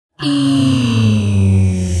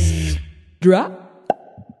Drop.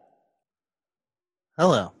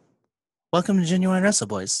 Hello. Welcome to Genuine Wrestle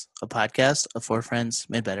Boys, a podcast of four friends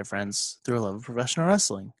made better friends through a love of professional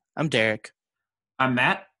wrestling. I'm Derek. I'm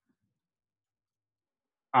Matt.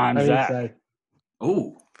 I'm Zach.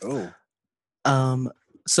 Oh.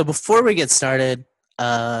 So before we get started,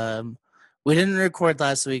 we didn't record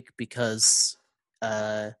last week because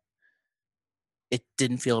it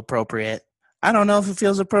didn't feel appropriate. I don't know if it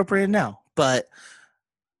feels appropriate now, but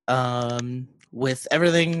with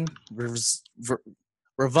everything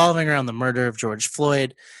revolving around the murder of George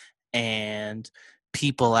Floyd and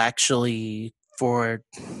people actually, for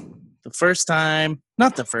the first time,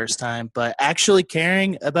 not the first time, but actually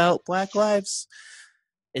caring about Black lives,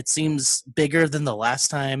 it seems bigger than the last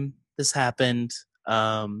time this happened.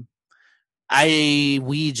 We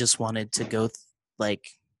just wanted to go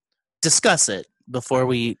discuss it before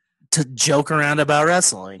we to joke around about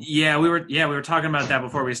wrestling. Yeah, we were talking about that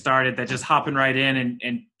before we started, that just hopping right in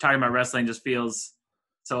and talking about wrestling just feels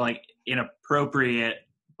so inappropriate,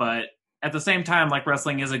 but at the same time,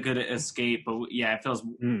 wrestling is a good escape. But yeah, it feels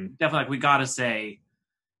definitely like we gotta say,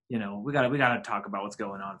 we gotta talk about what's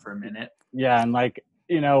going on for a minute. Yeah, and a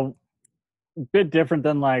bit different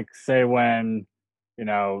than say when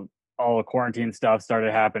all the quarantine stuff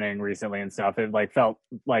started happening recently and stuff. It felt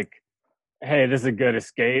like, hey, this is a good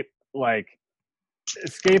escape. Escapism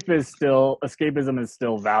is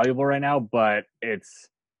still valuable right now, but it's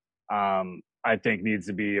I think needs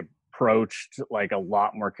to be approached a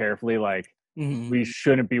lot more carefully. We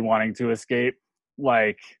shouldn't be wanting to escape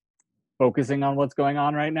focusing on what's going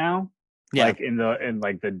on right now. Yeah. In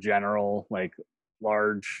the general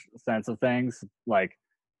large sense of things.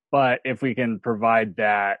 But if we can provide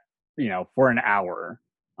that, for an hour,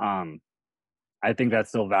 I think that's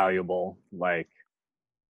still valuable.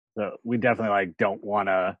 So we definitely don't want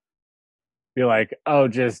to be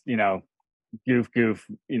just goof,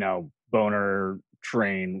 boner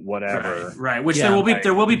train, whatever. Right. Which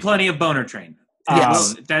there will be plenty of boner train.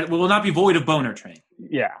 Yes. That will not be void of boner train.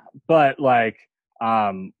 Yeah, but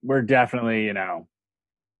we're definitely don't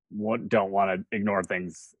want to ignore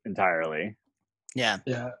things entirely. Yeah.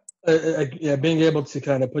 Being able to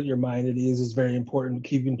kind of put your mind at ease is very important.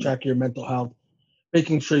 Keeping track of your mental health,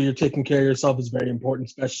 making sure you're taking care of yourself is very important,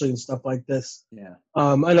 especially in stuff like this. Yeah.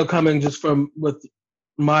 I know coming just from with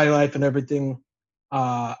my life and everything,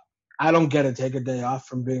 I don't get to take a day off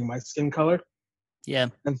from being my skin color. Yeah.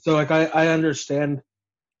 And so I understand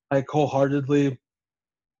wholeheartedly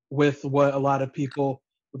with what a lot of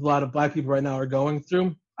Black people right now are going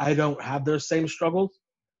through. I don't have their same struggles.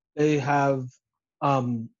 They have a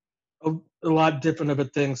lot different of a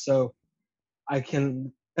thing. So I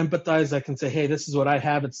can empathize. I can say, hey, this is what I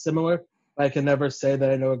have. It's similar. But I can never say that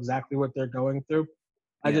I know exactly what they're going through.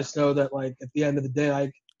 Yeah. I just know that at the end of the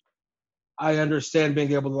day, I understand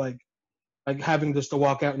being able to having just to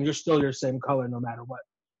walk out and you're still your same color no matter what.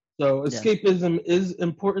 So escapism is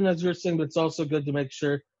important, as you're saying, but it's also good to make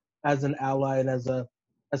sure as an ally and as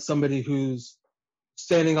somebody who's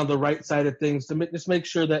standing on the right side of things to just make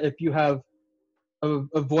sure that if you have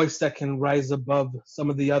a voice that can rise above some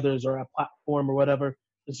of the others or a platform or whatever,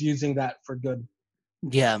 just using that for good.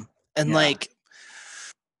 Yeah. And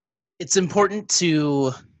it's important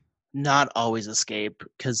to not always escape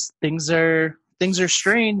because things are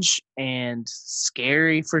strange and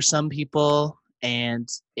scary for some people, and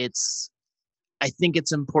I think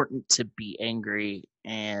it's important to be angry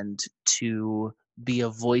and to be a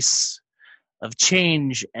voice of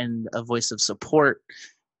change and a voice of support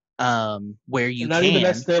where you not can. Even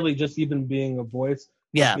necessarily just even being a voice,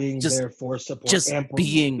 yeah, being just, there for support, just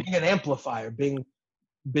being an amplifier, being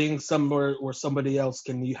somewhere where somebody else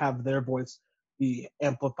can you have their voice be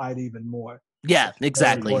amplified even more. Yeah,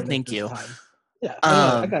 exactly. Thank you. Yeah,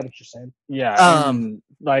 I got what you're saying. Yeah,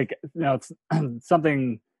 it's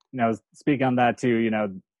something, speak on that too,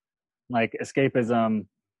 escapism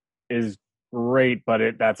is great, but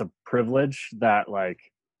that's a privilege that wanting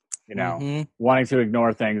to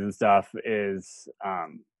ignore things and stuff is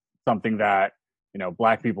something that,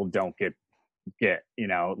 Black people don't get,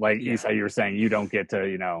 Isai, you were saying, you don't get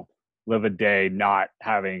to, live a day not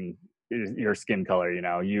having your skin color,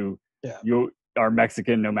 you are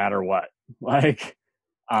Mexican no matter what.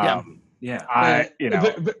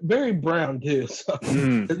 Very brown too. So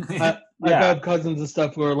I have cousins and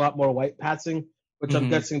stuff who are a lot more white passing, which I'm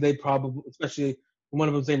guessing they probably, especially one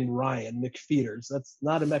of them's named Ryan McFeeters. That's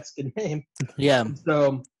not a Mexican name. Yeah.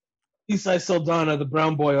 So Isai Saldana, the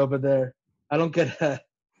brown boy over there, I don't get to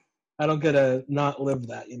not live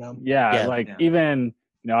that, Yeah. Even,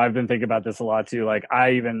 I've been thinking about this a lot too.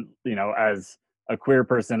 I even, as a queer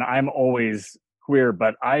person, I'm always queer,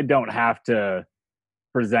 but I don't have to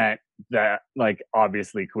present that like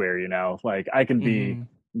obviously queer, you know, like I can be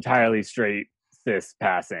entirely straight cis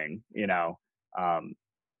passing, you know,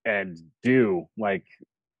 and do like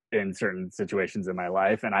in certain situations in my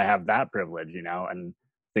life, and I have that privilege, you know. And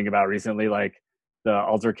think about recently, like the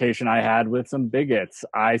altercation I had with some bigots,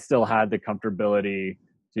 I still had the comfortability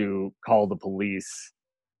to call the police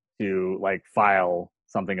to like file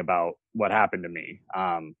something about what happened to me,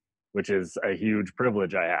 which is a huge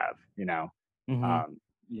privilege I have, you know.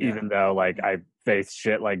 Even though like I faced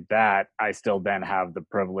shit like that, I still then have the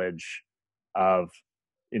privilege of,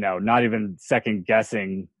 you know, not even second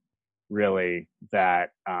guessing really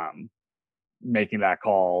that making that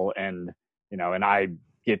call. And you know, and I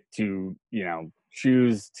get to, you know,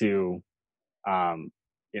 choose to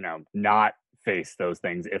you know, not face those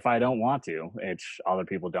things if I don't want to, which other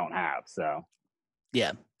people don't have. So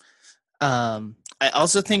yeah. I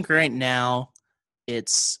also think right now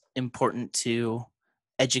it's important to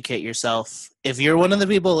educate yourself. If you're one of the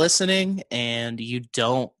people listening and you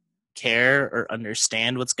don't care or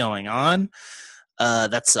understand what's going on,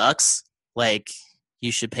 that sucks. Like,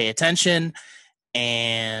 you should pay attention.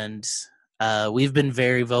 And we've been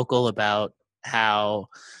very vocal about how,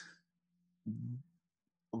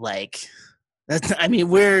 like, I mean,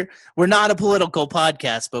 we're not a political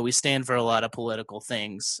podcast, but we stand for a lot of political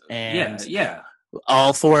things, and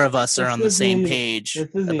all four of us are on the same page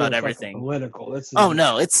about everything. Political. Oh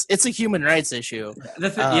no, it's a human rights issue.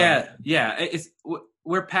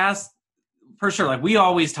 We're past, for sure. Like, we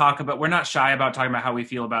always talk about, we're not shy about talking about how we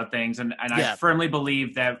feel about things, and I firmly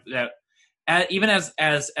believe that even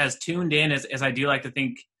as tuned in as I do like to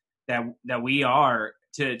think that we are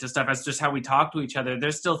to stuff, as just how we talk to each other,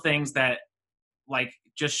 there's still things that, like,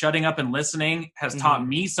 just shutting up and listening has taught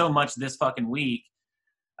me so much this fucking week.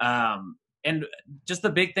 And just the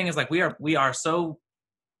big thing is, like, we are so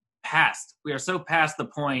past the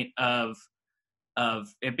point of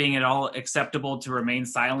it being at all acceptable to remain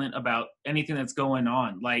silent about anything that's going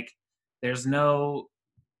on. Like, there's no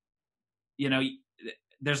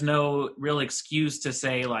real excuse to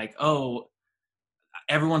say, like, oh,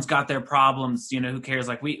 everyone's got their problems, you know, who cares?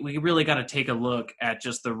 Like, we really got to take a look at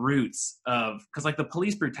just the roots of, because, like, the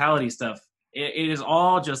police brutality stuff, it is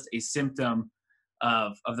all just a symptom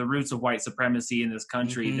of the roots of white supremacy in this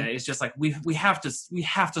country. That it's just like, we have to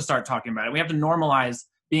start talking about it. We have to normalize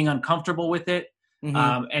being uncomfortable with it,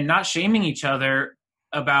 and not shaming each other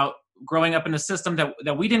about growing up in a system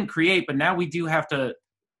that we didn't create, but now we do have to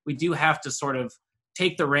sort of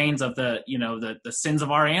take the reins of the sins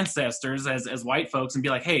of our ancestors as white folks, and be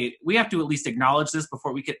like, hey, we have to at least acknowledge this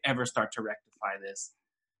before we could ever start to rectify this.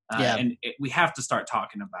 And we have to start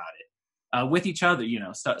talking about it with each other, you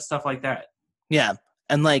know, stuff like that. Yeah.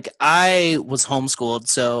 And, like, I was homeschooled,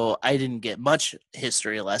 so I didn't get much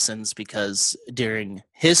history lessons, because during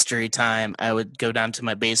history time, I would go down to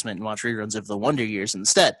my basement and watch reruns of The Wonder Years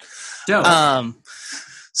instead. Dope.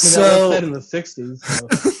 So that was set in the 60s. So.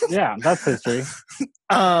 Yeah, that's history.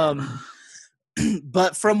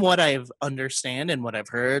 But from what I've understand and what I've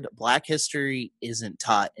heard, Black history isn't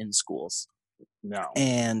taught in schools. No.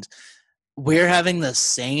 And we're having the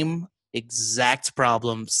same exact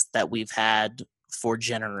problems that we've had for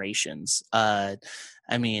generations. I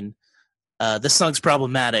mean, this song's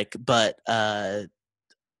problematic, but Fuck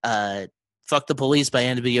the Police by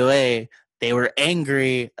NWA, they were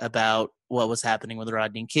angry about what was happening with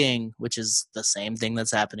Rodney King, which is the same thing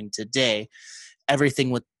that's happening today.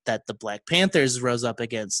 Everything that the Black Panthers rose up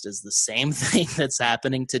against is the same thing that's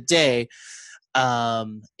happening today.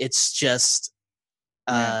 It's just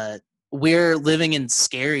we're living in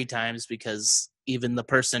scary times, because even the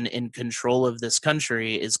person in control of this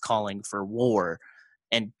country is calling for war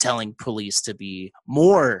and telling police to be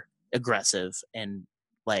more aggressive. And,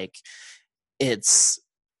 like, it's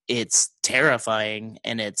terrifying,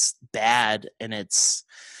 and it's bad, and it's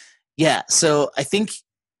so I think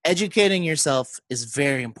educating yourself is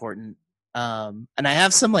very important. And I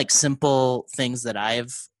have some, like, simple things that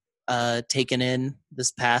I've taken in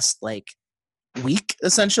this past, like, week,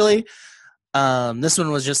 essentially. This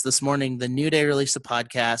one was just this morning. The New Day released a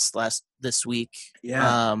podcast this week.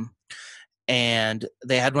 And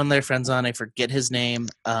they had one of their friends on. I forget his name.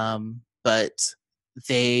 But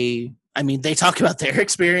they talk about their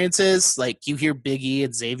experiences. Like, you hear Big E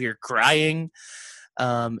and Xavier crying.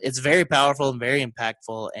 It's very powerful and very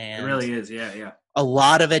impactful, and it really is. Yeah. A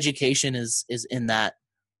lot of education is in that.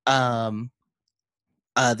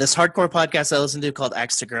 This hardcore podcast I listened to called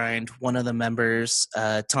Axe to Grind, one of the members,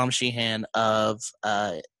 Tom Sheehan of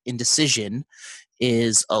Indecision,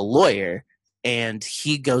 is a lawyer, and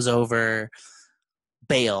he goes over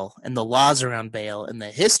bail and the laws around bail and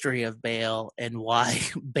the history of bail and why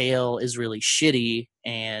bail is really shitty,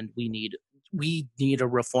 and we need a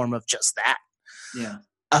reform of just that. Yeah.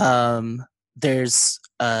 There's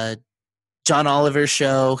John Oliver's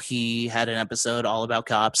show. He had an episode all about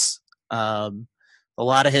cops. A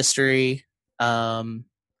lot of history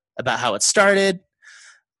about how it started.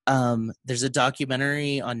 There's a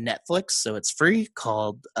documentary on Netflix, so it's free,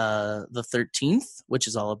 called The 13th, which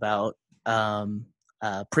is all about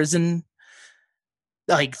prison,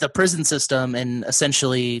 like the prison system, and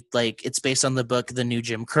essentially like it's based on the book The New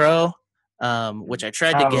Jim Crow, which I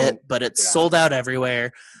tried to get, but it's sold out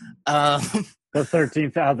everywhere. The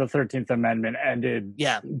 13th Amendment ended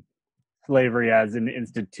slavery as an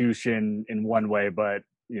institution in one way, but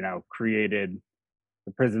created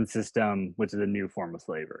the prison system, which is a new form of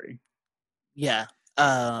slavery. Yeah.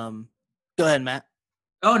 Go ahead, Matt.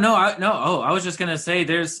 Oh no, I was just gonna say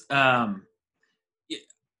there's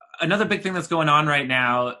another big thing that's going on right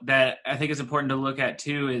now that I think is important to look at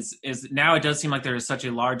too is now it does seem like there is such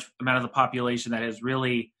a large amount of the population that is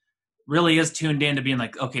really is tuned in to being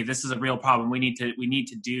like, okay, this is a real problem. We need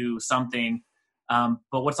to do something.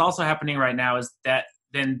 But what's also happening right now is that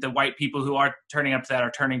then the white people who are turning up to that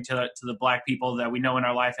are turning to the black people that we know in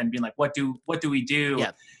our life and being like, what do we do?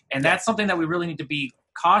 Yeah. And that's something that we really need to be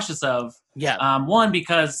cautious of. Yeah. One,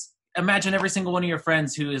 because imagine every single one of your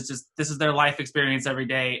friends who is just, this is their life experience every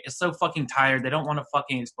day, is so fucking tired. They don't want to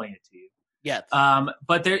fucking explain it to you. Yeah.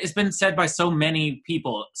 But it's been said by so many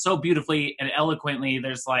people so beautifully and eloquently.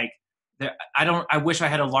 There's like, I wish I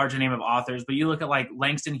had a larger name of authors, but you look at like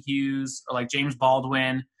Langston Hughes or like James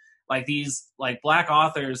Baldwin, like these like black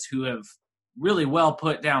authors who have really well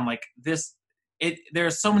put down like this. There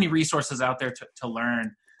are so many resources out there to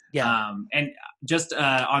learn. Yeah. And just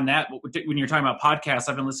on that, when you're talking about podcasts,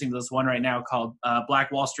 I've been listening to this one right now called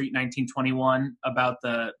Black Wall Street 1921 about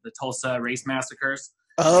the Tulsa race massacres.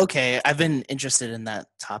 Oh, okay. I've been interested in that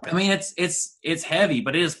topic. I mean, it's heavy,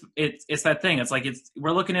 but it's that thing. It's like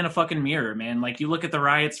we're looking in a fucking mirror, man. Like you look at the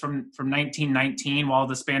riots from 1919 while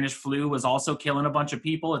the Spanish flu was also killing a bunch of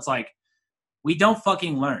people. It's like we don't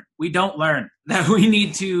fucking learn. We don't learn that we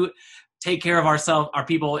need to take care of ourselves, our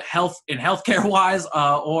people, healthcare wise,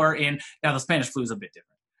 or in now the Spanish flu is a bit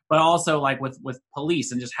different, but also like with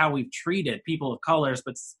police and just how we've treated people of colors,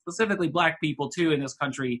 but specifically black people too in this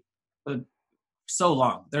country. So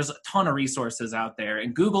long. There's a ton of resources out there,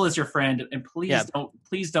 and Google is your friend. And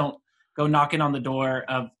please don't go knocking on the door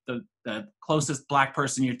of the closest black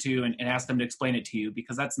person you're to and ask them to explain it to you,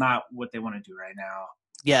 because that's not what they want to do right now.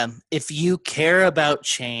 Yeah. If you care about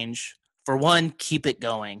change, for one, keep it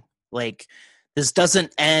going. Like this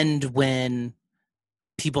doesn't end when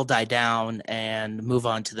people die down and move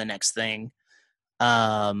on to the next thing.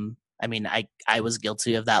 I mean, I was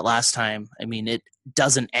guilty of that last time. I mean, it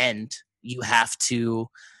doesn't end. You have to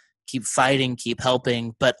keep fighting, keep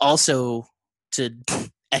helping, but also to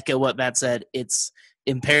echo what Matt said, it's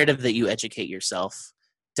imperative that you educate yourself.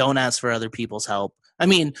 Don't ask for other people's help. I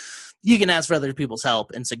mean, you can ask for other people's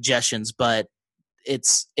help and suggestions, but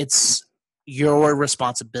it's your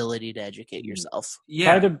responsibility to educate yourself.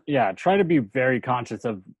 Yeah. Try to be very conscious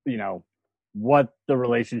of, what the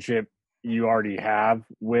relationship you already have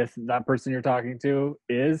with that person you're talking to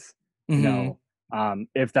is,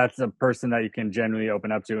 if that's a person that you can genuinely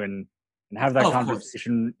open up to and have that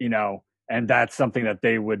conversation, and that's something that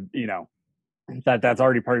they would, that's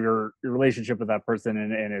already part of your relationship with that person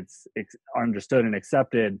and it's understood and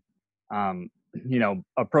accepted,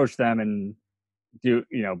 approach them and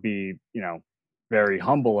be, very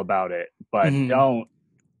humble about it, but don't,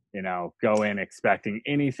 go in expecting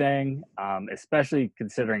anything, especially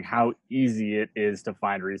considering how easy it is to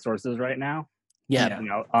find resources right now. Yeah.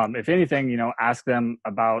 If anything, ask them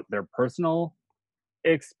about their personal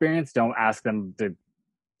experience. Don't ask them to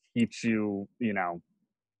teach you,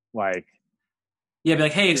 like. Yeah, be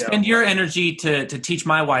like, hey, expend your energy to teach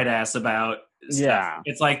my white ass about stuff. Yeah.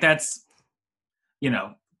 It's like that's,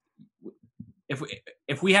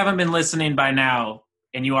 if we haven't been listening by now,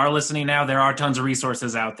 and you are listening now, there are tons of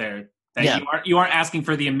resources out there that you aren't asking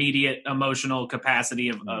for the immediate emotional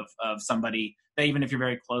capacity of somebody that even if you're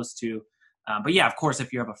very close to. But yeah, of course,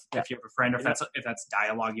 if you have a friend, or if that's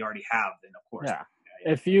dialogue you already have, then of course. Yeah.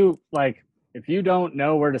 If you don't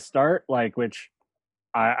know where to start, like, which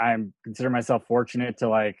I'm consider myself fortunate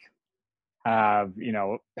to have,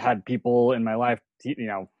 had people in my life,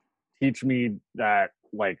 teach me that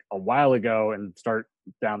a while ago and start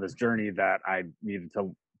down this journey that I needed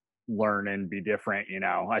to learn and be different.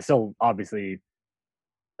 I still obviously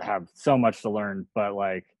have so much to learn, but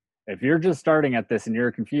if you're just starting at this and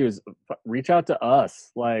you're confused, reach out to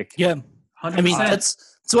us. Yeah, 100%. I mean,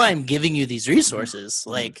 that's why I'm giving you these resources.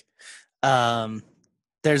 Like,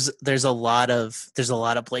 there's a lot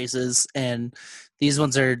of places, and these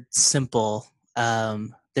ones are simple.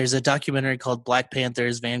 There's a documentary called Black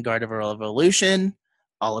Panthers: Vanguard of a Revolution,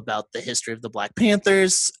 all about the history of the Black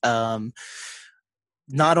Panthers.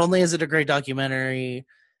 Not only is it a great documentary,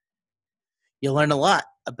 you learn a lot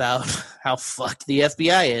about how fucked the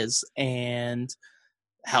FBI is and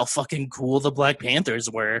how fucking cool the Black Panthers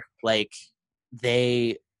were. Like,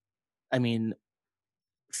 they, I mean,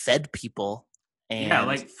 fed people. And yeah,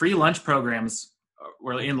 like free lunch programs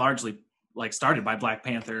were largely like started by Black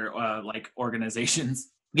Panther like organizations.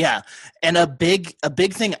 Yeah, and a big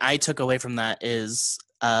thing I took away from that is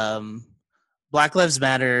Black Lives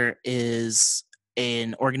Matter is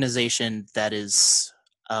an organization that is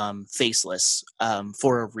faceless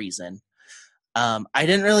for a reason. I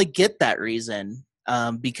didn't really get that reason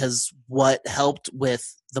because what helped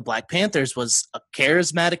with the Black Panthers was a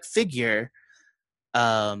charismatic figure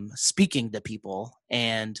speaking to people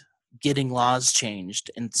and getting laws changed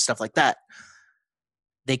and stuff like that.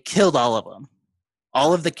 They killed all of them.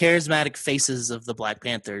 All of the charismatic faces of the Black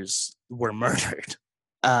Panthers were murdered.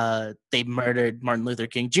 They murdered Martin Luther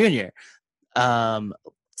King Jr.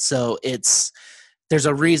 So there's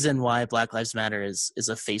a reason why Black Lives Matter is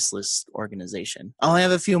a faceless organization. Oh, I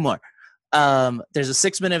have a few more. There's a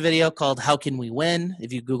 6-minute video called "How Can We Win?"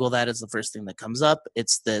 If you Google that, it's the first thing that comes up.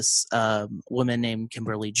 It's this woman named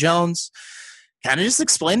Kimberly Jones, kind of just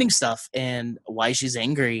explaining stuff and why she's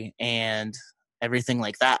angry and everything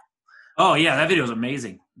like that. Oh yeah, that video is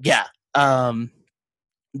amazing. Yeah.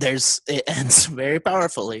 It ends very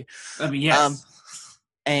powerfully. I mean, yes.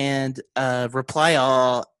 And Reply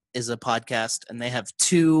All is a podcast, and they have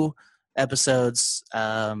 2 episodes.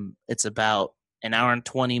 It's about an hour and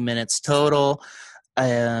 20 minutes total,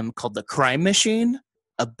 called The Crime Machine,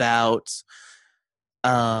 about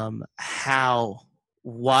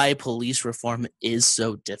why police reform is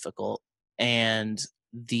so difficult, and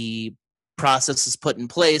the processes put in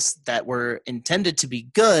place that were intended to be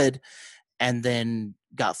good and then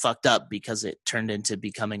got fucked up because it turned into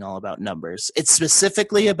becoming all about numbers. It's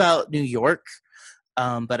specifically about New York,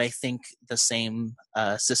 but I think the same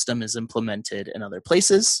system is implemented in other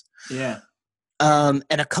places. Yeah. And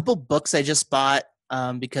a couple books I just bought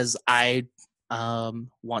because I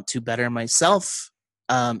want to better myself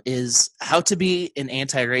is How to Be an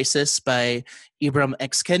Anti-Racist by Ibram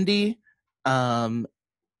X. Kendi.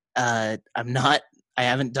 I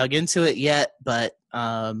haven't dug into it yet, but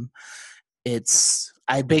I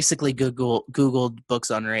basically Googled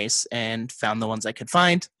books on race and found the ones I could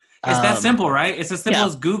find. It's that simple, right? It's as simple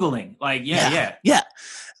as Googling. Like, yeah.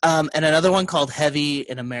 And another one called Heavy,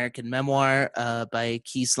 an American Memoir by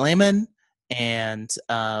Keith Lehman. And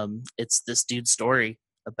it's this dude's story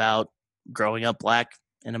about growing up Black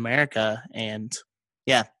in America. And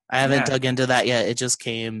I haven't dug into that yet. It just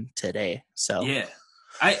came today. So yeah.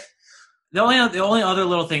 The only other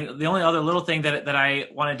little thing that I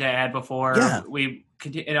wanted to add before we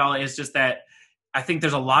continue is just that I think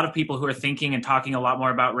there's a lot of people who are thinking and talking a lot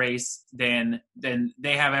more about race than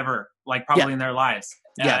they have ever, like, probably in their lives.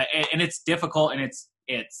 And it's difficult, and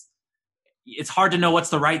it's hard to know what's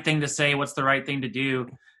the right thing to say, what's the right thing to do.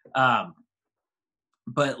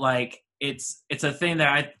 But like it's a thing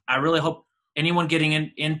that I really hope anyone getting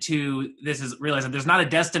into this is realizing there's not a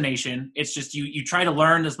destination. It's just you try to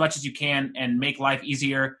learn as much as you can and make life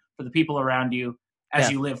easier for the people around you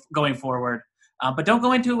as you live going forward. But don't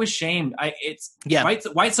go into it with shame.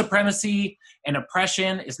 White supremacy and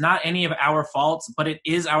oppression is not any of our faults, but it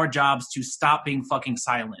is our jobs to stop being fucking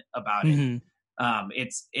silent about it.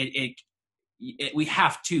 We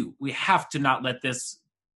have to not let this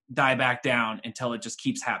die back down until it just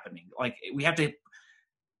keeps happening. Like, we have to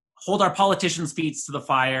hold our politicians' feet to the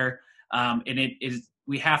fire, and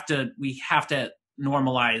we have to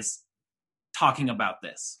normalize talking about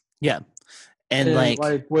this. Yeah, and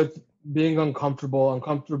like with being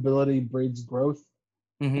uncomfortability breeds growth,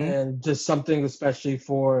 and just something especially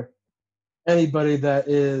for anybody that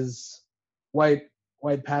is white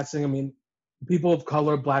passing. I mean, people of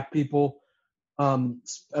color, Black people,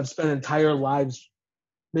 have spent entire lives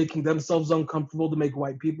making themselves uncomfortable to make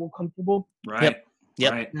white people comfortable. Right.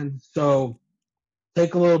 Yep. Right. And so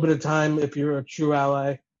take a little bit of time. If you're a true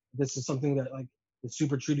ally, this is something that like is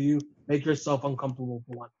super true to you. Make yourself uncomfortable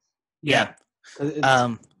for once. Yeah.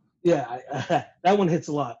 That one hits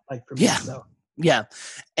a lot, like, for me. So. Yeah.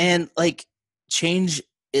 And like, change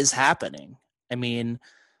is happening. I mean,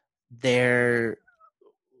 they're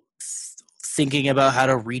thinking about how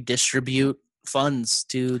to redistribute funds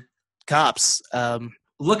to cops.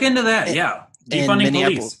 Look into that. Defunding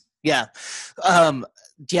police. Yeah.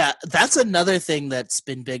 Yeah, that's another thing that's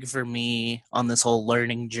been big for me on this whole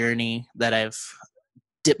learning journey that I've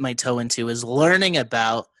dipped my toe into is learning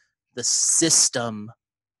about the system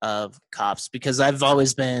of cops, because I've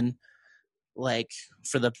always been like,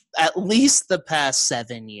 for the at least the past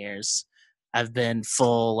 7 years, I've been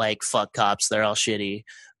full like fuck cops, they're all shitty.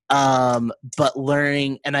 But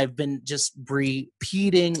learning, and I've been just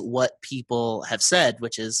repeating what people have said,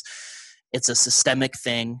 which is it's a systemic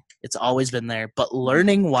thing. It's always been there, but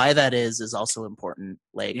learning why that is also important.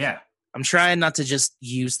 Like, Yeah. I'm trying not to just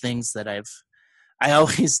use things that I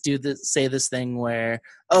always say this thing where,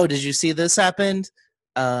 oh, did you see this happened?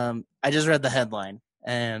 I just read the headline,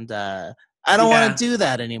 and I don't want to do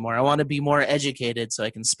that anymore. I want to be more educated so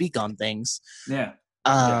I can speak on things. Yeah.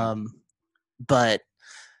 But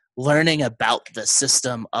learning about the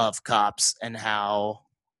system of cops and how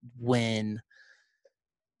when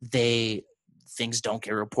things don't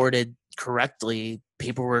get reported correctly,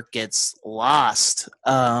 paperwork gets lost.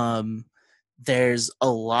 There's a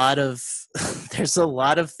lot of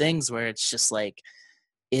things where it's just like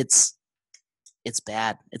it's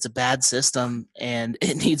bad. It's a bad system, and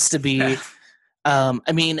it needs to be.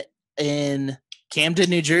 I mean, in Camden,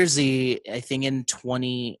 New Jersey, I think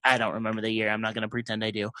I don't remember the year. I'm not going to pretend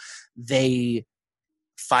I do. They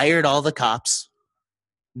fired all the cops,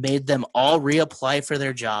 made them all reapply for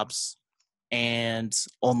their jobs, and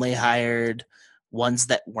only hired ones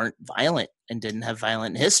that weren't violent and didn't have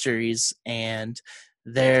violent histories, and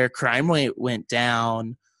their crime rate went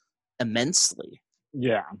down immensely.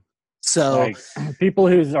 Yeah. So like people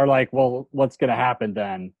who are like, well, what's going to happen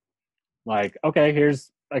then? Like, okay,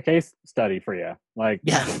 here's a case study for you. Like,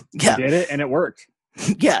 yeah, you did it and it worked.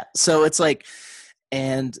 Yeah. So it's like,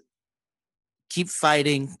 and keep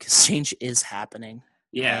fighting because change is happening.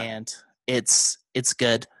 Yeah. And it's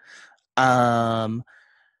good.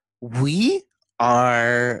 We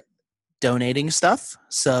are donating stuff.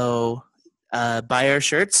 So buy our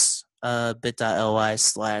shirts,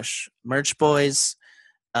 bit.ly/merch boys.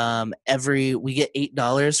 We get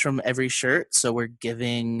 $8 from every shirt. So we're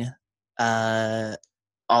giving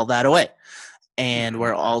all that away. And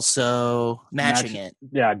we're also matching it.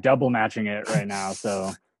 Yeah, double matching it right now.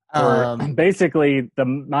 So basically the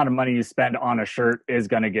amount of money you spend on a shirt is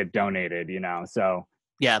going to get donated, so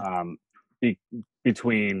yeah,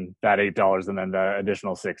 between that $8 and then the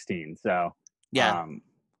additional 16. So yeah,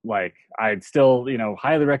 like I'd still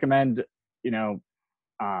highly recommend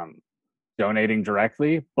donating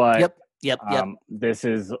directly, but yep. This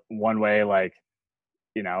is one way, like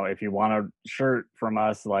if you want a shirt from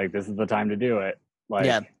us, like this is the time to do it. Like,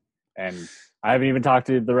 yeah. And I haven't even talked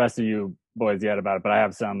to the rest of you boys yet about it, but I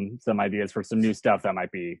have some ideas for some new stuff that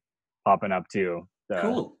might be popping up too.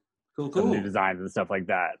 Cool. Some new designs and stuff like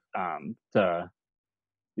that. To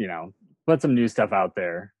put some new stuff out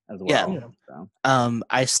there as well. Yeah. So.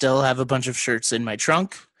 I still have a bunch of shirts in my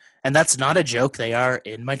trunk, and that's not a joke. They are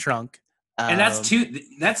in my trunk. And that's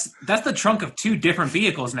the trunk of two different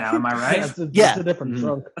vehicles now. Am I right? That's a different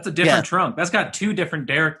trunk. That's a different trunk. That's got two different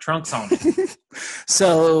Derek trunks on it.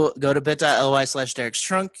 So go to bit.ly/Derek's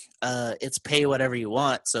trunk. It's pay whatever you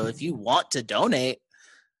want. So if you want to donate,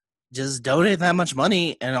 just donate that much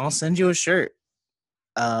money and I'll send you a shirt.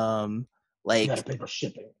 You gotta pay for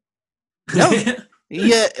shipping. No.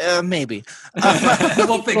 Yeah, maybe.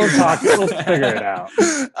 We'll figure it out.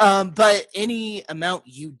 But any amount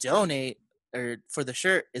you donate or for the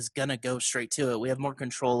shirt is gonna go straight to it. We have more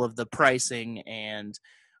control of the pricing and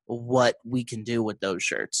what we can do with those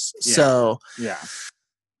shirts. Yeah. So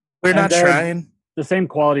we're not trying the same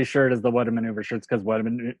quality shirt as the What a Maneuver shirts because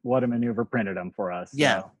What a Maneuver printed them for us. So.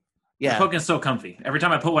 Yeah. The fucking so comfy. Every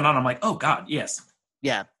time I put one on, I'm like, oh God, yes.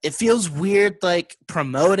 Yeah. It feels weird like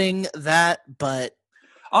promoting that, but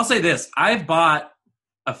I'll say this. I bought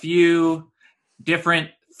a few different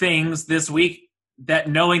things this week that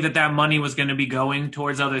knowing that money was going to be going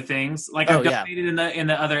towards other things. Like I've donated in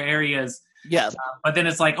the other areas. Yeah. But then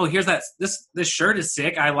it's like, oh, here's this shirt is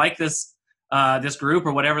sick. I like this group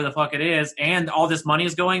or whatever the fuck it is, and all this money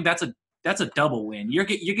is going. That's a double win. You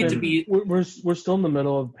get to be. We're still in the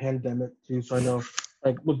middle of pandemic too, so I know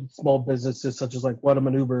like with small businesses such as like What a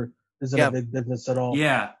Maneuver isn't a big business at all.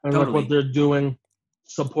 Yeah, and totally. like what they're doing,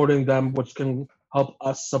 supporting them, which can help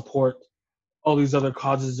us support all these other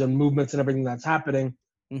causes and movements and everything that's happening.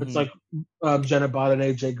 Mm-hmm. It's like Jenna bought an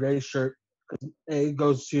AJ Gray shirt because it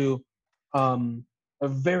goes to a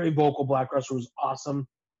very vocal black wrestler who's awesome.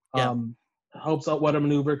 Helps out What a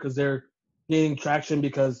Maneuver because they're gaining traction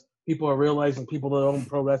because people are realizing people that own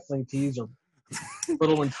pro wrestling tees are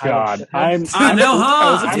Little entitled. God, shitheads. I know,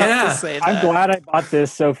 huh? about to Yeah. say I'm that. glad I bought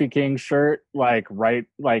this Sophie King shirt right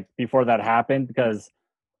before that happened, because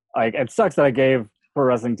like it sucks that I gave Pro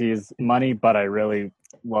Wrestling Tees money, but I really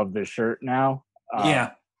love this shirt now.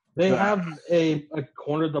 Yeah. They have a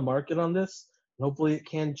cornered the market on this. Hopefully, it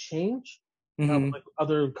can change. Mhm. Like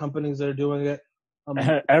other companies that are doing it.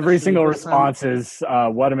 Every single this time- response is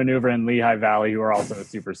what a maneuver in Lehigh Valley, who are also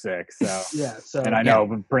super sick. So Yeah. So and I know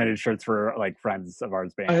we've printed shirts for like friends of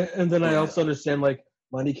ours band. and then I also understand like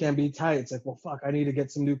money can be tight. It's like, well, fuck, I need to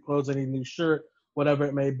get some new clothes. I need a new shirt, whatever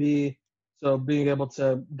it may be. So being able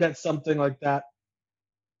to get something like that,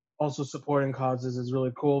 also supporting causes, is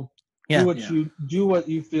really cool. Yeah. Do what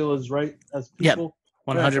you feel is right as Yeah, people.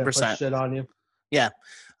 100%. Shit on you. Yeah.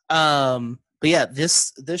 But yeah,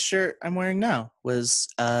 this shirt I'm wearing now was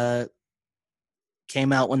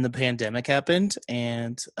came out when the pandemic happened,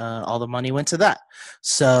 and all the money went to that.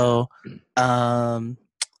 So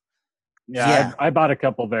Yeah. I bought a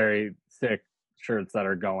couple very sick shirts that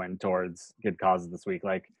are going towards good causes this week.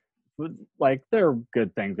 Like there are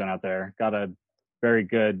good things going out there. Got a very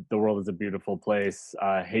good "The World Is a Beautiful Place"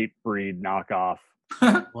 hate breed knockoff.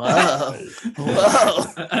 whoa.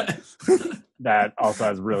 That also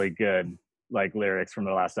has really good like lyrics from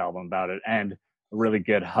their last album about it, and a really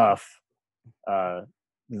good Huff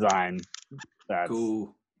design that's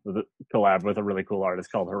Cool. with a collab with a really cool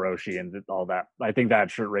artist called Hiroshi, and all that. I think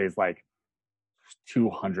that shirt raised like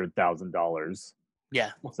 $200,000.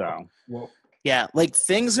 Yeah. So Whoa. Yeah, like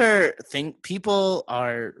people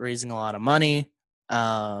are raising a lot of money.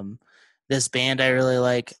 This band I really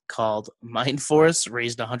like called Mind Force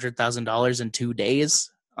raised $100,000 in 2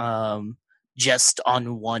 days, just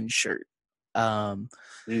on one shirt.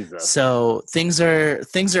 Jesus. So things are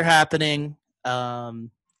happening.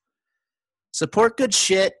 Support good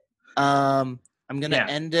shit. I'm gonna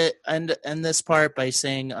end this part by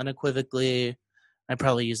saying unequivocally, I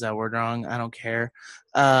probably used that word wrong. I don't care.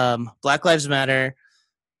 Black Lives Matter.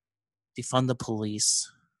 Defund the police.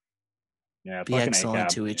 Yeah, Be excellent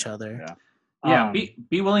to each other. Yeah.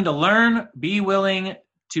 Be willing to learn. Be willing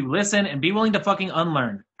to listen, and be willing to fucking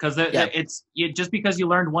unlearn. Because just because you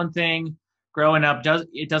learned one thing growing up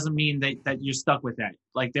doesn't mean that you're stuck with that.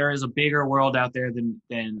 Like there is a bigger world out there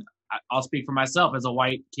than I'll speak for myself as a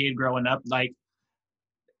white kid growing up. Like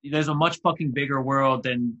there's a much fucking bigger world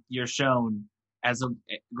than you're shown as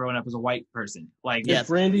growing up as a white person. Like if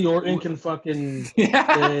Randy Orton can fucking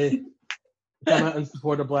come out and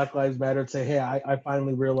support a Black Lives Matter and say, hey, I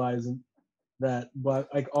finally realized that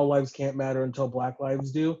all lives can't matter until Black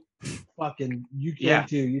lives do. Fucking you can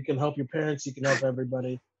too. You can help your parents. You can help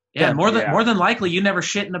everybody. Yeah, more than likely, you never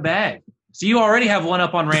shit in a bag. So you already have one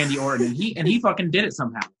up on Randy Orton, and he fucking did it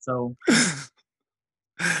somehow. So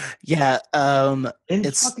yeah, and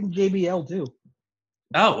it's fucking JBL too.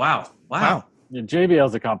 Oh wow. Yeah,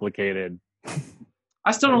 JBL's a complicated.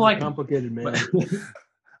 I still don't like complicated man.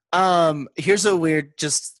 Here's a weird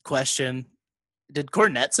question. Did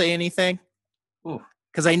Cornette say anything?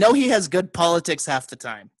 Because I know he has good politics half the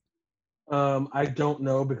time. I don't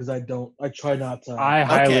know because I try not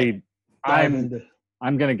to.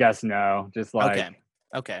 I'm gonna guess no. Just like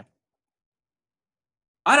okay.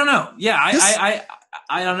 I don't know. Yeah,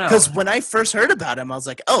 I don't know. Because when I first heard about him, I was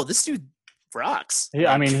like, oh, this dude rocks.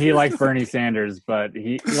 I mean, he likes Bernie Sanders, but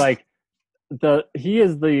he is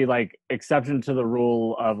the like exception to the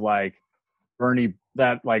rule of like Bernie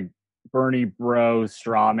bro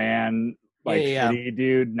straw man shitty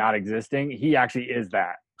dude not existing. He actually is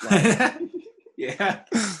that. Yeah.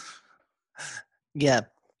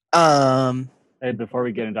 Hey, before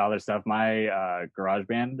we get into other stuff, my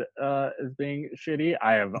GarageBand is being shitty.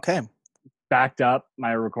 I have backed up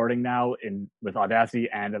my recording now with Audacity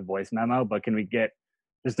and a voice memo, but can we get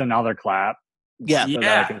just another clap? Yeah. So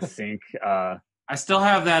that I can sync. I still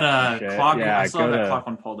have that clock. Yeah, I still have that clock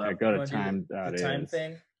one pulled up. I go to time. The time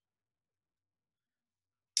thing.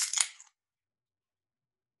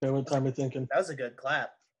 Okay, what time are you thinking? That was a good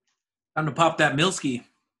clap. Time to pop that Milski.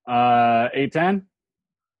 8:10.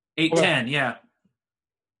 8:10. Yeah.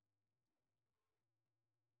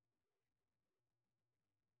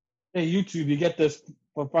 Hey, YouTube, you get this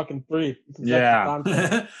for fucking free.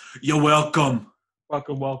 Yeah. You're welcome.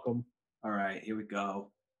 Fucking welcome. All right, here we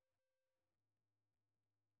go.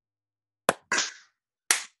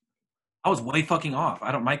 I was way fucking off.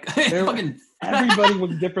 I don't mind. Everybody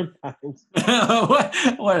with different times.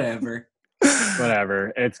 Whatever.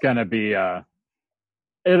 It's gonna be.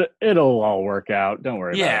 It'll all work out. Don't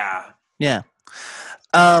worry. Yeah. About it.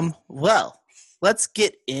 Yeah. Well, let's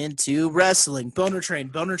get into wrestling. Boner Train.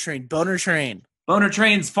 Boner Trains,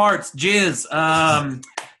 farts, jizz.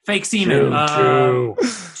 Fake semen.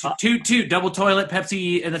 Two. Two. Double toilet.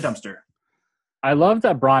 Pepsi in the dumpster. I love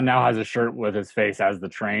that Braun now has a shirt with his face as the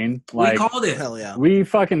train. Like, we called it. Hell yeah. we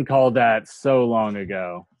fucking called that so long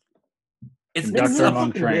ago. It's Conductor among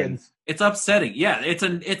fucking trains. It's upsetting. Yeah, it's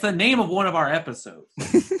a name of one of our episodes.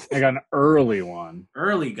 I got an early one.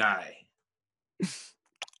 Early guy.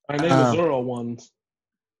 My name is Earl Ones.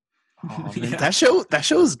 Oh, man, Yeah. that show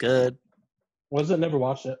was good. Was it? Never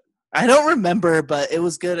watched it. I don't remember, but it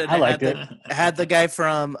was good. And I liked it had the guy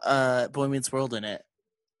from Boy Meets World in it.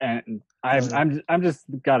 And I'm just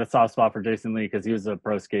got a soft spot for Jason Lee because he was a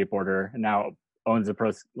pro skateboarder and now owns a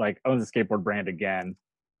skateboard brand again.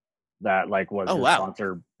 That was his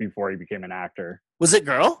sponsor before he became an actor. Was it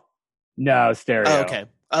Girl? No, Stereo. Oh, okay.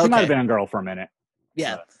 He might have been a girl for a minute.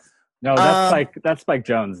 Yeah. But, no, that's Spike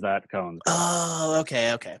Jones. That Cohen's. Oh,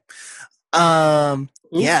 okay. Ooh.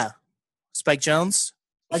 Yeah. Spike Jones.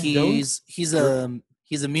 Spike He's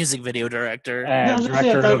a music video director. And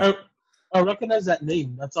director I recognize that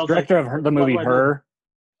name. That's all. director of the movie Her.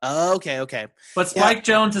 Oh, okay. But Spike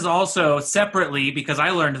Jones is also separately, because I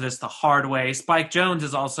learned this the hard way. Spike Jones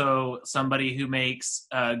is also somebody who makes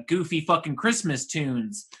goofy fucking Christmas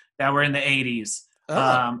tunes that were in the 80s.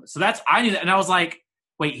 Oh. So I knew that, and I was like,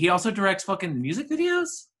 wait, he also directs fucking music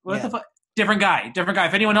videos? What the fuck? Different guy.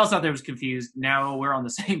 If anyone else out there was confused, now we're on the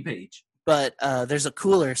same page. But there's a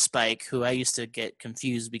cooler Spike who I used to get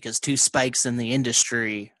confused because two Spikes in the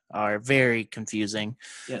industry are very confusing.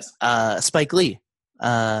 Yes. Spike Lee.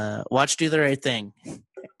 Watch Do the Right Thing.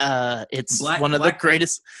 It's one of the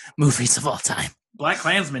greatest movies of all time. Black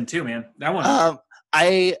Klansman too, man. That one.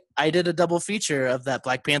 I did a double feature of that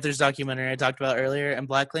Black Panthers documentary I talked about earlier and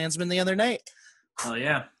Black Klansman the other night. Oh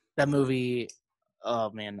yeah. That movie, oh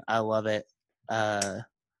man, I love it.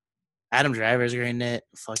 Adam Driver's great in it.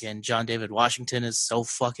 Fucking John David Washington is so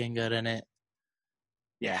fucking good in it.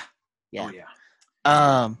 Yeah. Yeah. Oh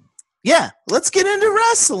yeah. Yeah, let's get into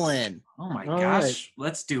wrestling. Oh my All gosh. right.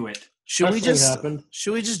 Let's do it. Should we Wrestling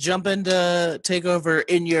just jump into Takeover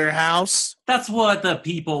in your house? That's what the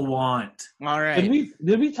people want. All right.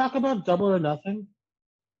 Did we talk about Double or Nothing?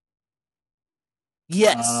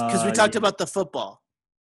 Yes, because we talked Yeah. about the football.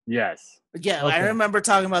 Yes. Yeah, Okay. I remember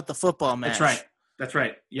talking about the football match. That's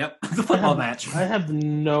right. Yep. The football match. I have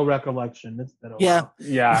no recollection. It's been a Yeah. while.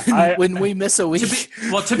 Yeah. When we miss a week. To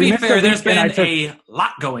be missed a fair, there's week and been I took- a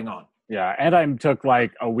lot going on. Yeah, and I took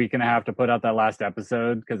like a week and a half to put out that last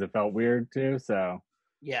episode because it felt weird too. So,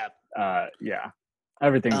 Yeah. yeah,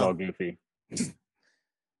 everything's Oh. all goofy.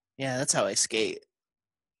 Yeah, that's how I skate.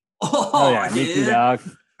 Oh, yeah, me too, dog.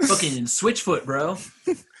 Fucking Switchfoot, bro.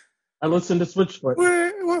 I listened to Switchfoot.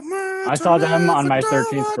 I saw them on my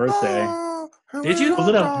 13th birthday. Did you? Was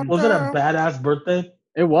it a badass birthday?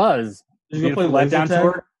 It was Did you go play beautiful laser letdown tag?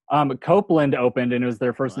 tour. Copeland opened, and it was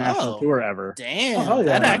their first national Wow. tour ever. Damn, Oh, hell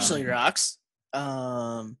yeah. that actually rocks. That's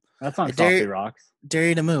on I dare- Softly Rocks. Dare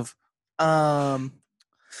you to move.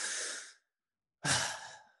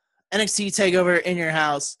 NXT Takeover in your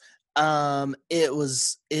house.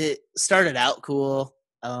 It started out cool.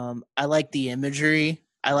 I like the imagery.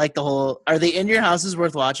 I like the whole. Are they in your houses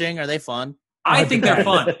worth watching? Are they fun? I think they're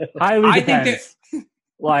fun. Highly I think depends.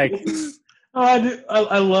 Like, Oh, I do.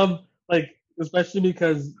 I love, like, especially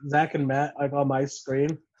because Zach and Matt, like, on my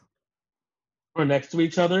screen, are next to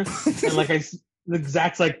each other, and like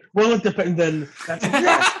Zach's like, well, it depends. Then that's like,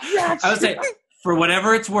 yes. I would say, for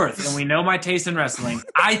whatever it's worth, and we know my taste in wrestling,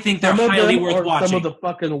 I think they're Some of highly them worth are watching. some of the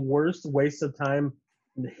fucking worst waste of time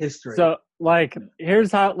in history. so, like,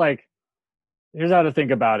 here's how to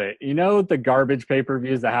think about it. You know, the garbage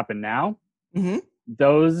pay-per-views that happen now, Mm-hmm.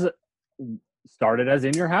 those started as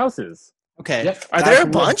in your houses. Okay. Yep, Are there a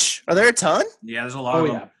absolutely. bunch? Are there a ton? Yeah, there's a lot Oh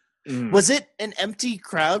of yeah. them. Mm. Was it an empty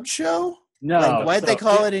crowd show? No. Like, why'd they so-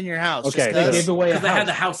 call it in your house? Okay, Just They 'cause? gave away a Because they had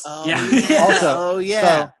the house. house. Oh, Yeah. yeah. Also, Oh, yeah.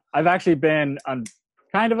 So I've actually been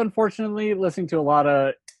kind of unfortunately listening to a lot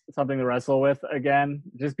of something to wrestle with again,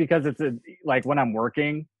 just because it's like when I'm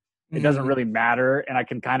working, it doesn't Mhm. really matter, and I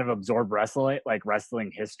can kind of absorb wrestling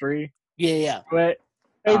history Yeah. to it.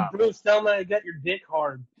 Hey Bruce, tell me to get your dick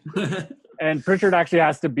hard. And Pritchard actually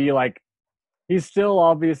has to be like, he's still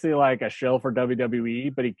obviously like a shill for WWE,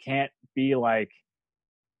 but he can't be like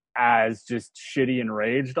as just shitty and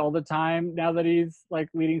raged all the time now that he's like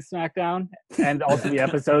leading SmackDown. And also the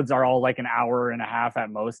episodes are all like an hour and a half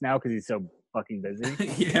at most now because he's so fucking busy.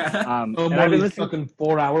 Yeah. Oh, And more I've of been these listening. fucking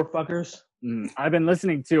 4-hour fuckers. I've been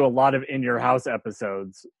listening to a lot of In Your House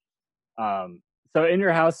episodes. So In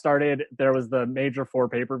Your House started. There was the major 4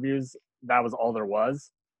 pay-per-views. That was all there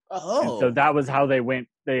was. Oh. And so that was how they went.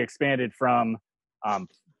 They expanded from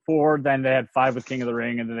 4, then they had 5 with King of the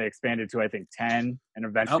Ring, and then they expanded to I think 10, and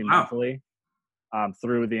eventually monthly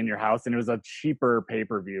through the In Your House, and it was a cheaper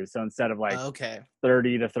pay-per-view. So instead of like $30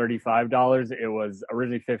 to $35, it was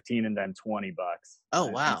originally $15 and then $20. Oh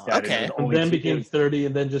wow! Instead, okay, and then became 30,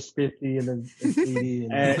 and then just 50, and then 80,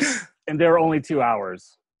 and they were only 2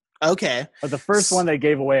 hours. Okay. But the first one, they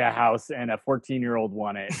gave away a house, and a 14-year-old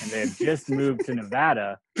won it, and they had just moved to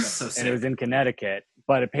Nevada, and it was in Connecticut,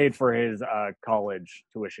 but it paid for his college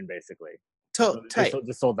tuition, basically. So they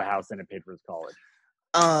just sold the house, and it paid for his college.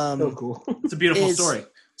 So cool. It's a beautiful story.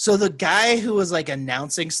 So the guy who was like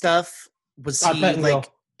announcing stuff, was he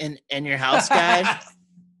like in Your House guy?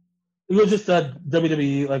 He was just a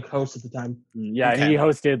WWE like host at the time. Yeah, okay. He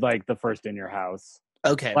hosted like the first In Your House.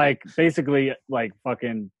 Okay. Like basically like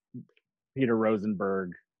fucking Peter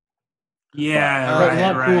Rosenberg. Yeah, right.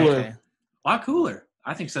 A lot cooler. Okay. A lot cooler.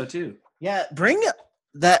 I think so too. Yeah, bring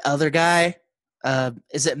that other guy.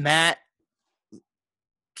 Is it Matt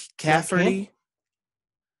Cafferty?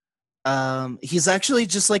 He's actually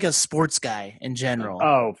just like a sports guy in general.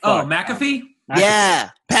 Oh, fuck. McAfee?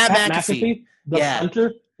 Yeah, Pat McAfee. The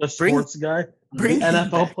punter, the sports guy, the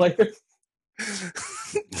NFL player.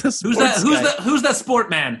 Who's that sport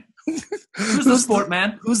man? Who's the sport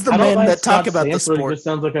man? Who's the man that talk about the sport? It just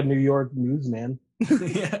sounds like a New York newsman.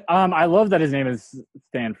 Yeah. I love that his name is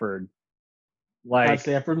Stanford. Like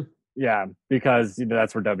Stanford. Yeah, because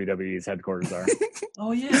that's where WWE's headquarters are.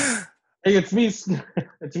 Oh yeah. Hey, it's me,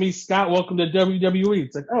 Scott. Welcome to WWE.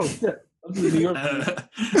 It's like, oh shit, I'm from New York.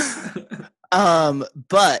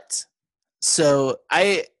 But so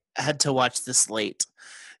I had to watch this late.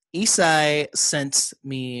 Isai sent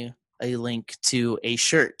me a link to a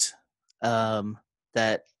shirt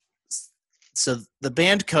that. So the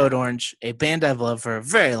band Code Orange, a band I've loved for a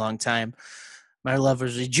very long time. My love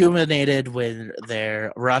was rejuvenated when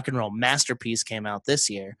their rock and roll masterpiece came out this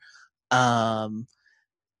year.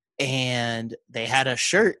 And they had a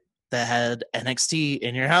shirt that had NXT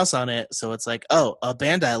In Your House on it. So it's like, oh, a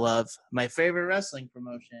band I love, my favorite wrestling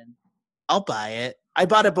promotion. I'll buy it. I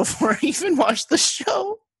bought it before I even watched the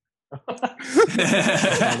show. Well,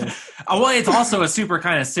 it's also a super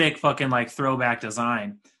kind of sick fucking like throwback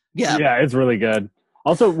design. Yeah, it's really good.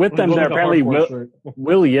 Also, with them there, apparently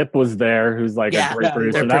Will Yip was there, who's like a great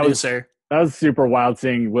producer. That was super wild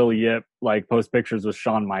seeing Will Yip like post pictures with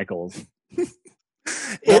Shawn Michaels.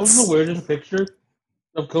 That was the weirdest picture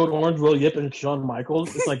of Code Orange, Will Yip, and Shawn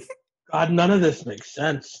Michaels. It's like, God, none of this makes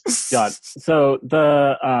sense. God. So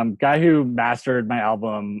the guy who mastered my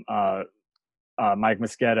album, Mike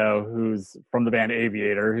Moschetto, who's from the band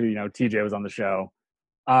Aviator, who, TJ was on the show,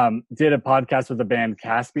 did a podcast with the band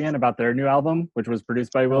Caspian about their new album, which was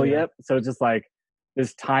produced by Will Yip. So it's just like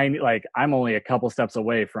this tiny, like, I'm only a couple steps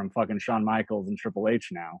away from fucking Shawn Michaels and Triple H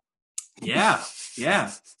now. Yeah.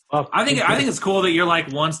 I think it's cool that you're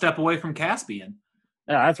like one step away from Caspian.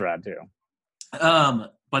 Yeah, that's rad too.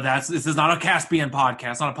 But this is not a Caspian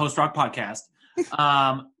podcast, not a post rock podcast.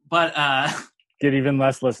 But get even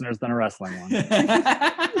less listeners than a wrestling one. There's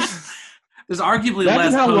arguably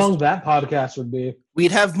less. That's how long that podcast would be.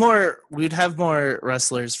 We'd have more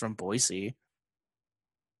wrestlers from Boise.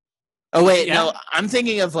 Oh wait, no, I'm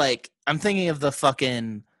thinking of the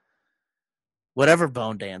fucking whatever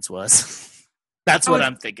Bone Dance was. That's what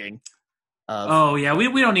I'm thinking of. Oh yeah, we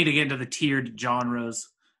don't need to get into the tiered genres,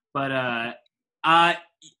 but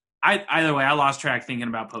either way, I lost track thinking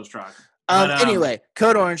about post rock. Anyway,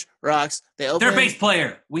 Code Orange rocks. Their bass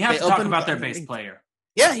player. We have to talk about their bass player.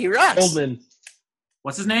 Yeah, he rocks. Goldman.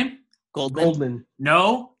 What's his name? Goldman.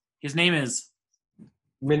 No, his name is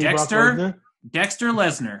Dexter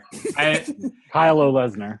Lesnar. Kylo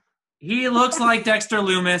Lesnar. He looks like Dexter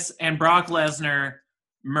Loomis and Brock Lesnar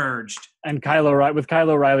merged. And with Kyle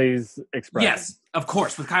O'Reilly's expression. Yes, of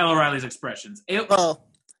course, with Kyle O'Reilly's expressions. It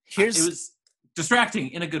was distracting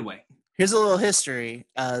in a good way. Here's a little history.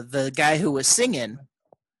 The guy who was singing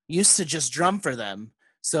used to just drum for them.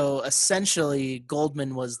 So essentially,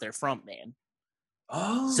 Goldman was their front man.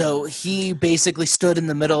 Oh. So he basically stood in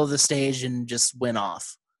the middle of the stage and just went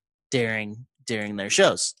off during their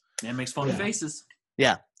shows. And makes funny faces.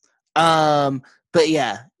 Yeah. But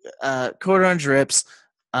yeah, Code Orange rips.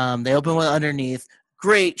 They open with Underneath.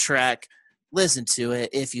 Great track. Listen to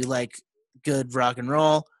it if you like good rock and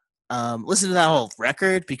roll. Listen to that whole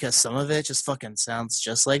record because some of it just fucking sounds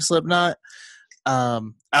just like Slipknot. I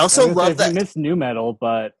also love that. I miss new metal,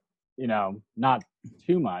 but not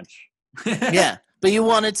too much. Yeah, but you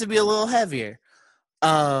want it to be a little heavier.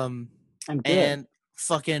 And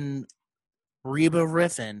fucking Reba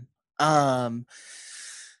riffing. I'm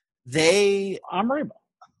Reba.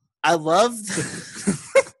 I love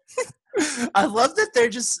I love that they're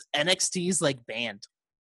just NXT's like band.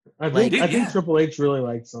 I Like- think Triple H really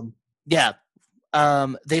likes them. Yeah.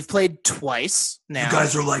 They've played twice now. You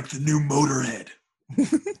guys are like the new Motorhead.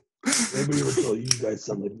 Maybe we'll tell you guys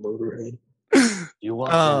sound like Motorhead. You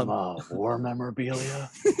want some war memorabilia?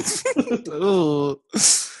 Ooh.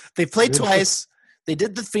 They played twice. They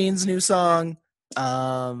did the Fiend's new song.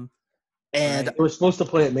 And They were supposed to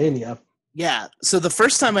play at Mania. yeah, so the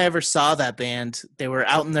first time I ever saw that band, they were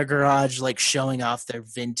out in their garage, like showing off their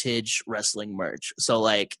vintage wrestling merch. So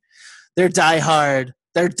like, they're diehard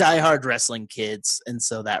wrestling kids, and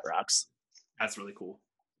so that rocks. That's really cool.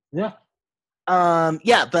 Yeah.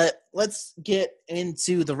 Yeah, but let's get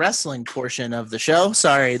into the wrestling portion of the show.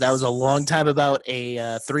 Sorry, that was a long time about a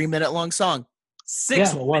 3-minute long song.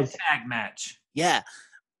 6-woman tag match. Yeah.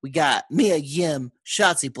 We got Mia Yim,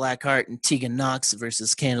 Shotzi Blackheart, and Tegan Knox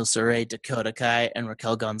versus Candice LeRae, Dakota Kai, and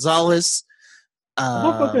Raquel Gonzalez.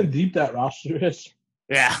 How fucking deep that roster is.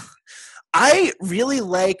 Yeah. I really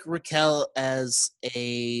like Raquel as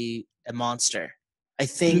a monster. I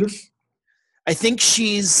think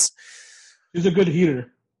she's a good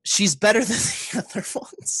heater. She's better than the other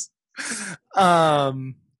ones.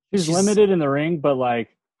 She's limited in the ring, but like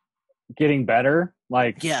getting better.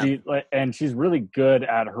 Like and she's really good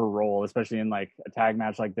at her role, especially in like a tag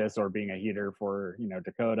match like this or being a heater for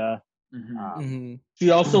Dakota. Mm-hmm. She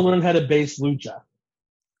also learned how to base lucha.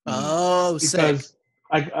 Oh, because sick.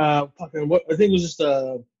 Like I think it was just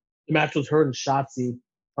the match was her and Shotzi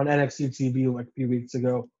on NXT TV like a few weeks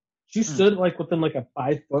ago. She stood like within like a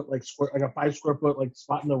 5 foot like square like a 5 square foot like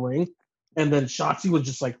spot in the ring, and then Shotzi was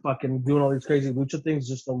just like fucking doing all these crazy lucha things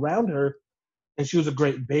just around her. And she was a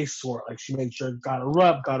great base for it. Like she made sure got her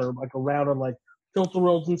up, got her like around on like tilt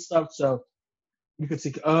rolls and stuff. So you could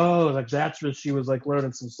see, like that's where she was like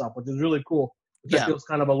learning some stuff, which is really cool. It feels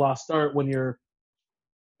kind of a lost art when you're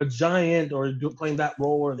a giant or playing that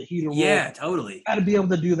role or the heater role. Yeah, totally. You got to be able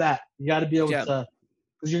to do that. You got to be able to,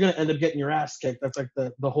 because you're gonna end up getting your ass kicked. That's like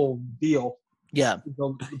the whole deal. Yeah.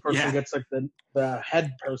 The person gets like the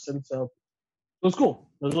head person. So it was cool.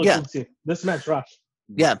 It was really cool to see. This match rocks.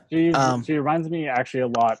 Yeah. She reminds me actually a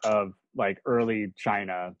lot of like early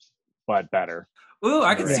China, but better. Ooh,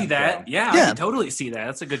 I can see that. Yeah, I can totally see that.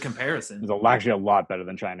 That's a good comparison. It's actually a lot better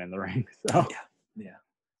than China in the ring. So yeah.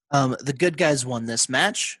 The good guys won this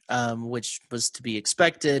match, which was to be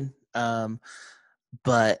expected. But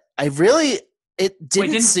I really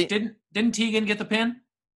didn't Tegan get the pin?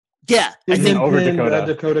 Yeah, I think over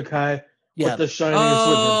Dakota Kai. With the shiniest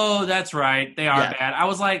wizard. That's right. They are bad. I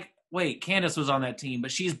was like, wait, Candice was on that team, but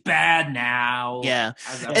she's bad now. Yeah,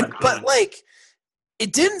 but like,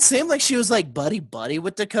 it didn't seem like she was like buddy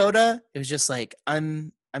with Dakota. It was just like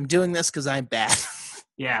I'm doing this because I'm bad.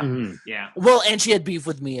 Yeah, yeah. Well, and she had beef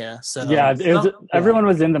with Mia, so yeah, everyone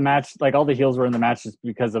was in the match. Like all the heels were in the match just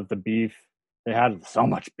because of the beef. They had so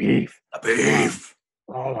much beef.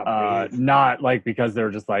 Not like because they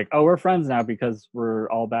were just like, oh, we're friends now because we're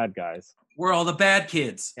all bad guys. We're all the bad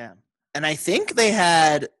kids. Yeah. And I think they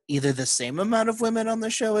had either the same amount of women on the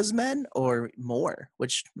show as men or more,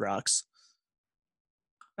 which rocks.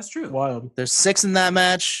 That's true. Wild. There's 6 in that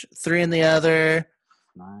match, 3 in the other.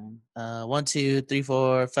 9. 1, 2, 3,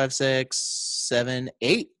 4, 5, 6, 7,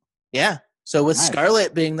 8. Yeah. So with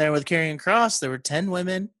Scarlett being there with Karrion Kross, there were 10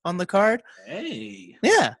 women on the card. Hey.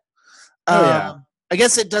 Yeah. Yeah. I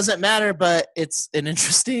guess it doesn't matter, but it's an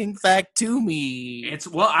interesting fact to me.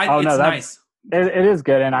 It's nice. It is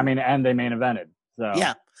good, and I mean, and they main evented. So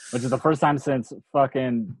yeah, which is the first time since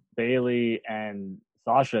fucking Bayley and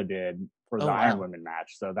Sasha did for the Iron Women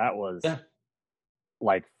match. So that was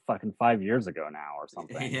like fucking 5 years ago now or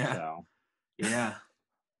something. Yeah. So.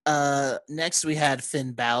 Yeah. Next we had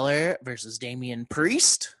Finn Balor versus Damian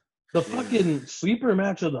Priest. The fucking sleeper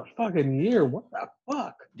match of the fucking year. What the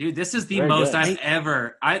fuck? Dude, this is the most I've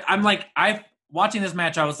ever... I'm like... Watching this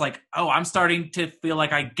match, I was like, oh, I'm starting to feel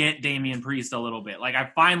like I get Damian Priest a little bit. Like, I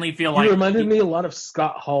finally feel like... He reminded me a lot of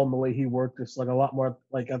Scott Hall in the way he worked. Just like a lot more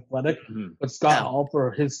like athletic. Mm-hmm. But Scott Hall,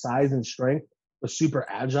 for his size and strength, was super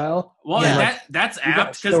agile. Well, that's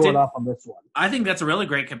apt. Because it up on this one. I think that's a really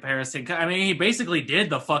great comparison. I mean, he basically did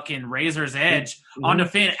the fucking Razor's Edge onto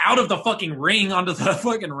Finn, out of the fucking ring, onto the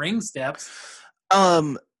fucking ring steps.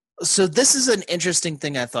 So this is an interesting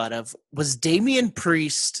thing I thought of. Was Damian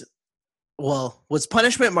Priest... Well, was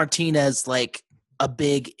Punishment Martinez like a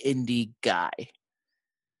big indie guy?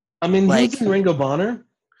 I mean, like, he's in Ring of Honor.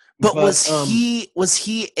 But was he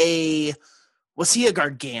a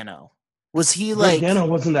Gargano? Was he like Gargano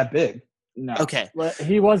wasn't that big? No. Okay.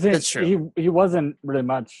 He wasn't. That's true. He wasn't really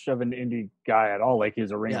much of an indie guy at all. Like he was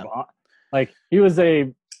a Ring of Honor. Like he was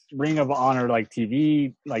a Ring of Honor like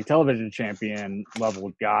TV like television champion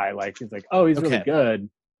level guy. Like he's like, oh, he's really good,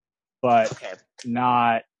 but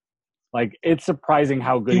not like it's surprising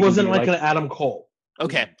how good he wasn't can like be. an Adam Cole.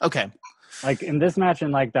 Okay. Like in this match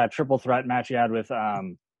and like that triple threat match he had with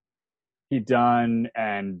Pete Dunne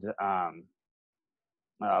and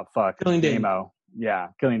Killing Dane. Nemo. Yeah,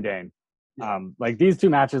 Killing Dane. Like these two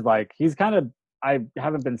matches, like he's kind of I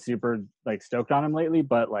haven't been super like stoked on him lately,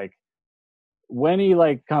 but like when he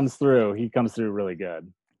like comes through, he comes through really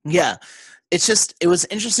good. Yeah. It was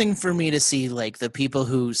interesting for me to see like the people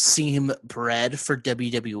who seem bred for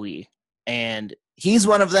WWE, and he's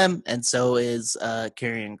one of them, and so is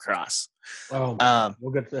Karrion Kross. Oh,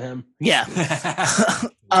 we'll get to him. Yeah.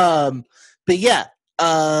 But yeah,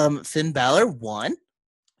 Finn Balor won.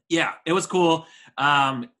 Yeah, it was cool.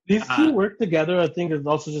 These two work together. I think it's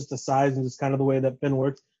also just the size and just kind of the way that Finn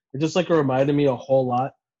works. It just like reminded me a whole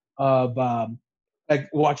lot of like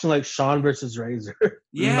watching like Shawn versus Razor.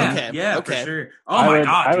 Yeah, for sure. Oh my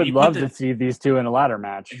god, I would love to see these two in a ladder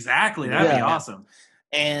match. Exactly, that'd be awesome.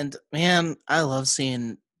 And man, I love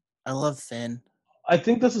Finn. I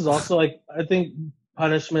think this is also like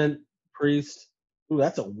Punishment Priest. Ooh,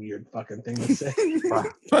 that's a weird fucking thing to say.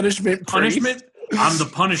 Punishment. I'm the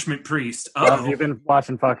Punishment Priest. Have you been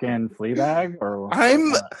watching fucking Fleabag? Or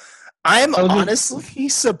I'm honestly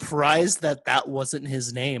surprised that wasn't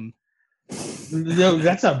his name. No,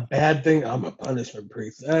 that's a bad thing. I'm a Punishment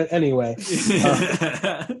Priest. Anyway,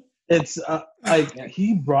 it's like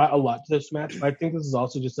he brought a lot to this match, but I think this is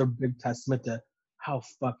also just a big testament to how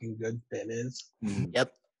fucking good Finn is.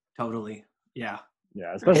 Yep, totally. Yeah,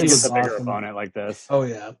 especially with a bigger opponent like this. Oh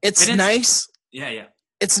yeah, it's nice. Yeah.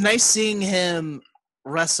 It's nice seeing him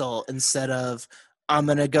wrestle instead of I'm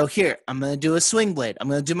gonna go here, I'm gonna do a swing blade, I'm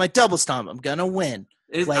gonna do my double stomp, I'm gonna win.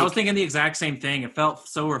 I was thinking the exact same thing. It felt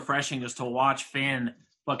so refreshing just to watch Finn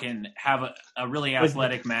fucking have a really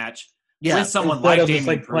athletic match with someone instead like of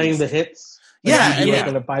Damian just, playing the hits. In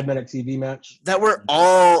a 5-minute TV match.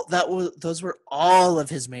 Those were all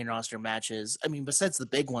of his main roster matches. I mean, besides the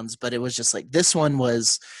big ones, but it was just like this one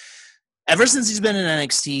was. Ever since he's been in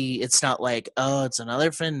NXT, it's not like, oh, it's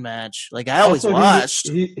another Finn match. Like I always watched.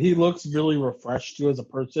 He looks really refreshed too as a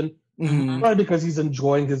person. Mm-hmm. Probably because he's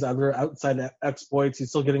enjoying his other outside exploits. He's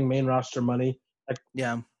still getting main roster money.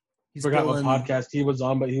 He's forgot what podcast he was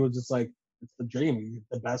on, but he was just like, it's the dream. He's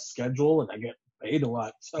the best schedule, and I get paid a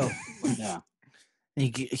lot. So yeah, he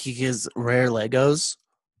gives rare Legos.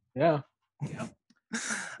 Yeah.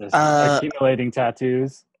 Accumulating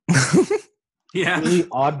tattoos. Yeah. Really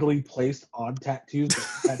oddly placed odd tattoos,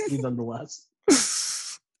 but tattoos nonetheless.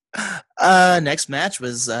 Next match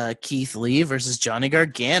was Keith Lee versus Johnny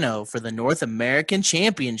Gargano for the North American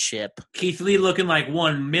Championship. Keith Lee looking like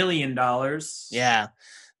 $1 million. Yeah.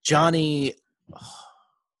 Johnny.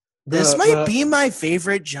 This might be my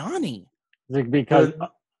favorite Johnny. Because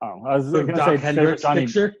I was going to say Hendricks Johnny.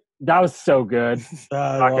 Picture? That was so good.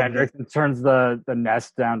 Doc Hendricks turns the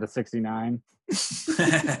nest down to 69.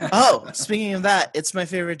 Oh, speaking of that, it's my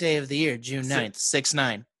favorite day of the year, June 9th,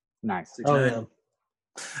 6-9. Nice. Oh,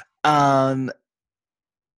 yeah.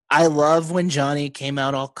 I love when Johnny came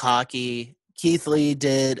out all cocky. Keith Lee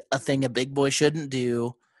did a thing a big boy shouldn't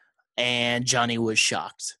do, and Johnny was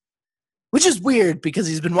shocked. Which is weird because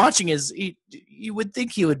he's been watching you would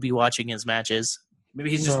think he would be watching his matches.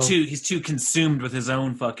 Maybe he's just too consumed with his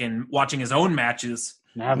own watching his own matches.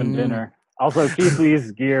 And having dinner. Also, Keith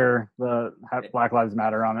Lee's gear, the Black Lives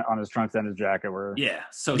Matter on his trunks and his jacket were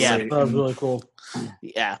sick. That was really cool.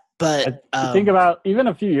 Yeah, but think about even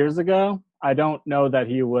a few years ago, I don't know that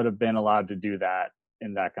he would have been allowed to do that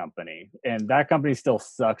in that company, and that company still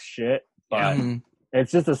sucks shit. But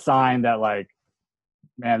it's just a sign that, like,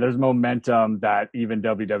 man, there's momentum that even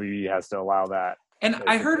WWE has to allow that. And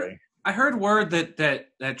basically. I heard word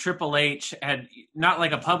that Triple H had, not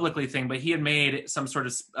like a publicly thing, but he had made some sort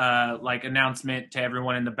of like announcement to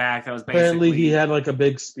everyone in the back that was basically... Apparently he had like a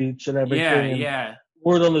big speech and everything. Yeah.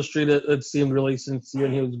 Word on the street, it seemed really sincere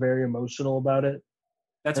and he was very emotional about it.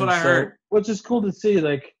 That's what I heard. Which is cool to see,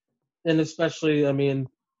 like, and especially, I mean,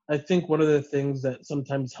 I think one of the things that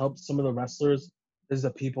sometimes helps some of the wrestlers is the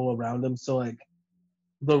people around them. So like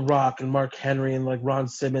The Rock and Mark Henry and like Ron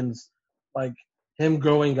Simmons, like, him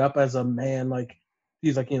growing up as a man, like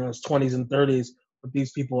he's like, his 20s and 30s with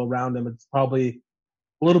these people around him, it's probably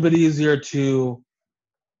a little bit easier to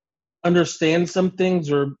understand some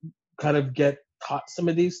things or kind of get taught some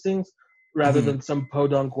of these things rather than some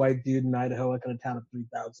podunk white dude in Idaho like in a town of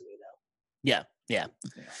 3,000, Yeah.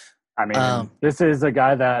 I mean, this is a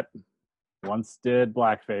guy that once did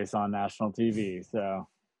blackface on national TV, so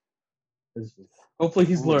hopefully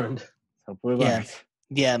he's learned. Hopefully learned.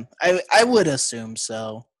 Yeah, I would assume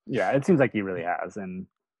so. Yeah, it seems like he really has, and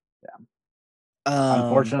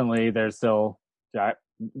unfortunately, there's still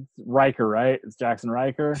Riker, right? It's Jackson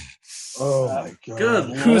Riker. Oh my god!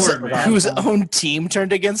 Good whose Lord, man. whose own team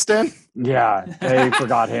turned against him. Yeah, they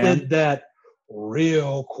forgot him. Did that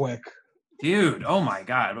real quick. Dude, oh my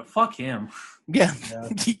god, but fuck him. Yeah, Yeah.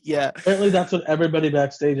 yeah, Apparently, that's what everybody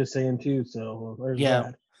backstage is saying too. So there's yeah.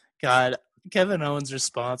 that. God, Kevin Owens'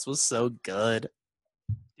 response was so good.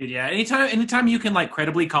 Dude, yeah. Anytime you can like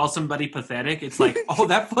credibly call somebody pathetic, it's like, oh,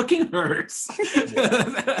 that fucking hurts.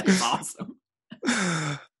 That's awesome.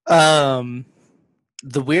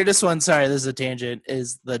 The weirdest one, sorry, this is a tangent,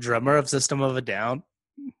 is the drummer of System of a Down.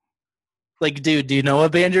 Like, dude, do you know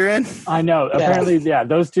what band you're in? I know. Yeah. Apparently, yeah,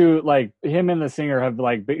 those two, like him and the singer, have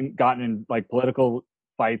like gotten in like political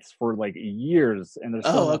fights for like years, and they're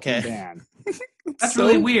still not in the band. That's So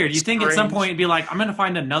really weird. You think at some strange. point you'd be like, I'm gonna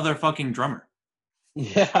find another fucking drummer.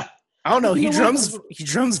 Yeah. I don't know. You He know drums. what? He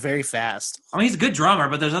drums very fast. I mean, he's a good drummer,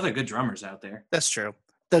 but there's other good drummers out there. That's true.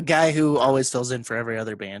 The guy who always fills in for every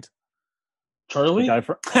other band. Charlie. The guy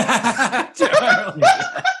for,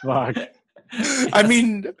 fuck. I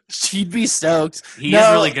mean, she'd be stoked. He No.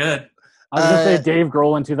 is really good. I was gonna say Dave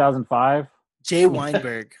Grohl in 2005. Jay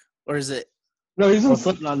Weinberg, or is it? No, he's in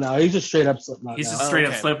Slipknot now. He's just straight up Slipknot. He's now. just straight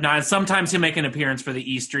up okay. Slipknot. And sometimes he'll make an appearance for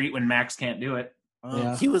the E Street when Max can't do it.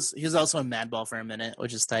 Yeah. He was also in Madball for a minute,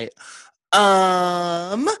 which is tight.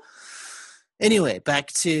 Anyway, back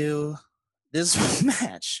to this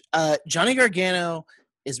match. Johnny Gargano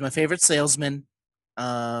is my favorite salesman.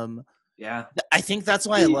 Yeah. I think that's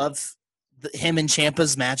why I love him and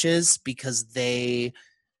Ciampa's matches, because they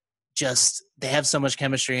have so much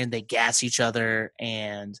chemistry and they gas each other.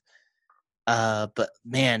 And but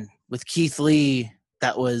man, with Keith Lee,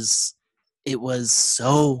 it was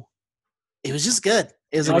just good.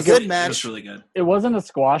 It was a good match. It was really good. It wasn't a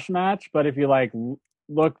squash match, but if you like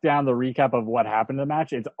look down the recap of what happened in the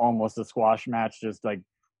match, it's almost a squash match, just like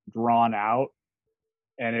drawn out,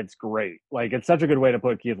 and it's great. Like, it's such a good way to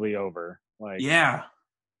put Keith Lee over. Like, Yeah.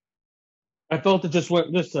 I felt it just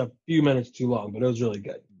went just a few minutes too long, but it was really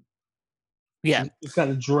good. Yeah. It's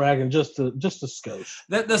kind of dragging just a skosh.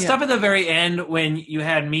 The stuff at the very end when you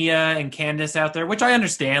had Mia and Candice out there, which I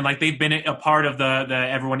understand, like they've been a part of the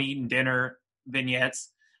everyone eating dinner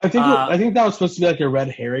vignettes. I think that was supposed to be like a red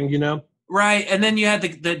herring, you know? Right, and then you had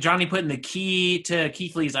the Johnny putting the key to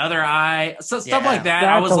Keith Lee's other eye, stuff Yeah. like that. that's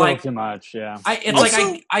I was a little like, too much. Yeah,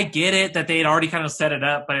 I get it that they had already kind of set it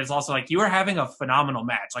up, but it's also like you were having a phenomenal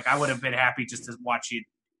match. Like I would have been happy just to watch you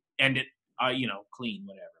end it, clean,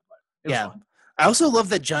 whatever. But it was fun. I also love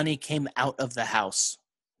that Johnny came out of the house.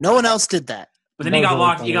 No one else did that. But then he got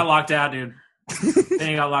locked. He got locked out, dude. Then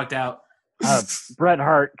he got locked out. Bret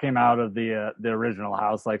Hart came out of the original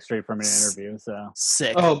house like straight from an interview. So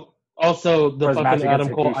Sick. Oh, also the For his match fucking Adam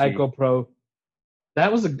against Cole Rikishi. Ico Pro.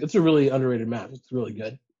 It's a really underrated match. It's really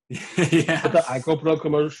good. Yeah, But the Ico Pro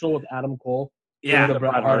commercial with Adam Cole, yeah, with the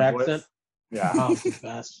Bret Hart voice. accent. Yeah, Oh, it's the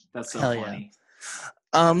best. that's so Hell yeah.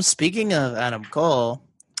 funny. Speaking of Adam Cole,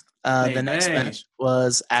 the next Hey. match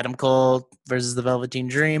was Adam Cole versus the Velveteen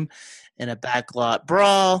Dream in a backlot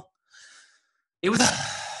brawl. It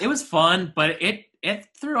was fun, but it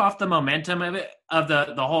threw off the momentum of it of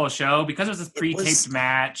the whole show because it was this pre-taped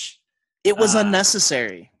match. It was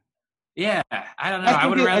unnecessary. Yeah, I don't know. I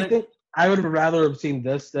would have rather have seen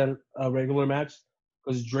this than a regular match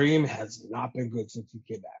because Dream has not been good since he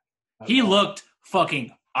came back. He looked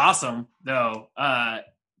fucking awesome though. At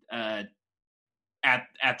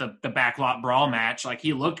the backlot brawl match, like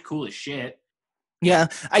he looked cool as shit. Yeah,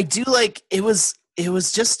 I do like it was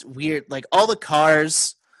just weird. Like all the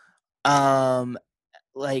cars,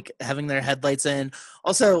 like having their headlights in.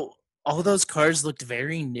 Also, all those cars looked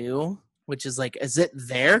very new, which is like, is it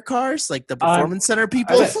their cars, like the performance center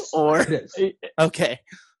people, or It is. okay?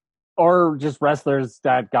 or just wrestlers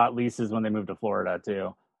that got leases when they moved to Florida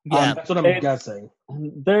too. Yeah, That's what I'm guessing.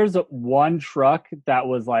 There's one truck that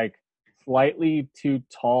was like slightly too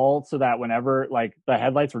tall, so that whenever like the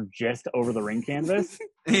headlights were just over the ring canvas,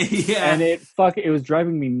 Yeah, and it was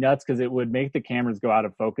driving me nuts because it would make the cameras go out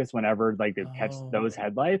of focus whenever like they catch those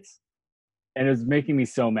headlights, and it was making me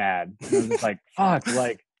so mad. And I was just like, fuck,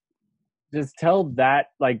 like just tell that,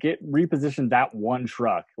 like reposition that one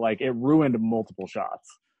truck, like it ruined multiple shots.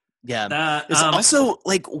 yeah. It's also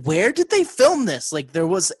like, where did they film this? Like, there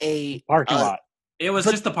was a Parking lot. it was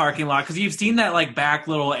just the parking lot because you've seen that like back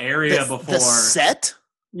little area before. The set.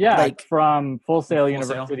 Yeah, like from Full Sail Full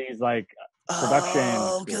Sail. University's like production.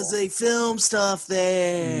 Oh, because they film stuff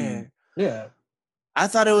there. Yeah. I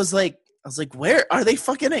thought it was like was like, where are they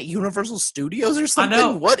fucking at Universal Studios or something? I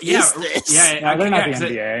know. What is this? Yeah, they're not the 'cause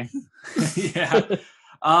NBA.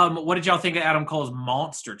 yeah. What did y'all think of Adam Cole's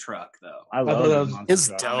monster truck, though? I thought love that the was- monster It's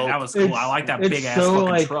truck. dope. I mean, that was cool. I like that It's big ass so, fucking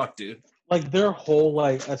like- truck, dude. Like their whole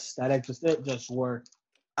like aesthetic just worked.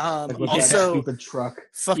 Like, with that Also, stupid truck.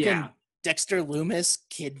 fucking Yeah. Dexter Loomis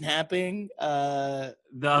kidnapping The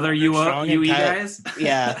other Strong and UE Kyle- guys,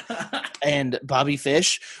 yeah. and Bobby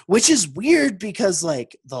Fish, which is weird because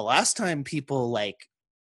like the last time people like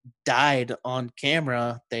died on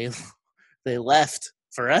camera, they left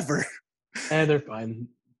forever. And they're fine.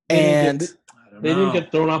 And They didn't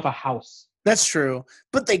get thrown off a house. that's true.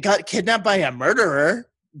 But they got kidnapped by a murderer.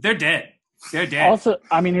 They're dead. They're dead. Also,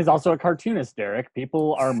 I mean, he's also a cartoonist, Derek.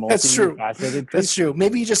 People are That's true. multifaceted. That's true.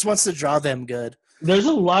 Maybe he just wants to draw them good. There's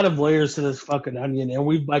a lot of layers to this fucking onion, and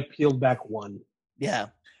we've like peeled back one. Yeah.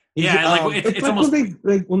 Yeah, like it's like almost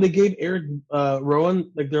when they gave Eric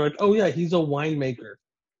Rowan, like they're like, oh yeah, he's a winemaker.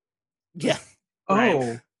 Yeah. Oh, Right.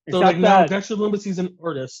 so Except like now that- Dexter Loomis, he's an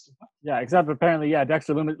artist. Yeah, except apparently,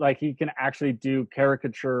 Dexter Loomis, like he can actually do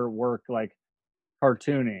caricature work, like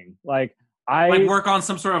cartooning. Like like work on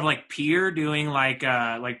some sort of like pier doing like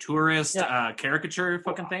tourist Yeah. caricature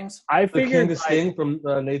fucking things. I The figured Candace like, Sting from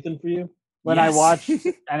Nathan for you. when Yes. I watched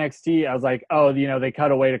NXT, I was like, oh, they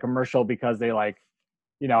cut away to commercial because they like,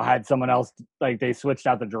 had someone else, like they switched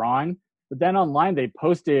out the drawing. But then online they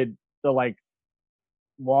posted the like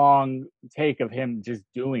long take of him just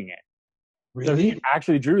doing it. So he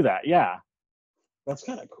actually drew that. Yeah. That's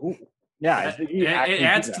kind of cool. Yeah. It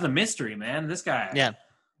adds to the mystery, man. This guy. Yeah.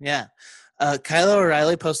 Yeah. Kylo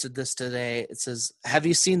O'Reilly posted this today. It says, "Have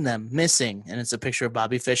you seen them missing?" And it's a picture of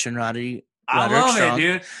Bobby Fish and Roderick I love Strong. it,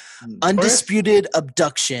 dude. Undisputed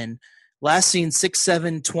abduction. Last seen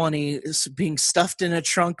 6/7/20 is being stuffed in a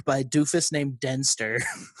trunk by a doofus named Denster.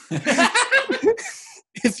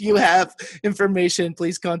 If you have information,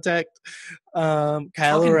 please contact Kyle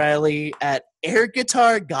Fucking- O'Reilly at Air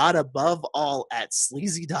Guitar God Above All at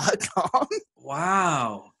sleazy.com.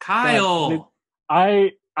 Wow, Kyle.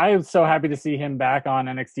 I am so happy to see him back on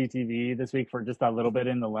NXT TV this week for just a little bit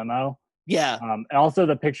in the limo. Yeah. And also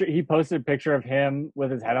the picture, he posted a picture of him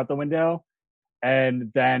with his head out the window,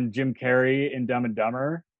 and then Jim Carrey in Dumb and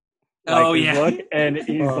Dumber. Oh, his yeah. look, and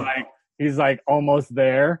he's like almost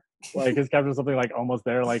there. Like his caption was something like almost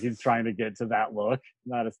there, like he's trying to get to that look,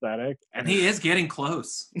 that aesthetic. And he is getting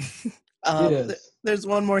close. There's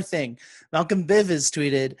one more thing. Malcolm Bivens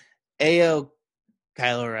tweeted, "Ayo,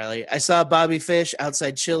 Kyle O'Reilly. I saw Bobby Fish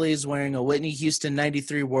outside Chili's wearing a Whitney Houston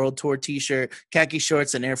 93 World Tour t-shirt, khaki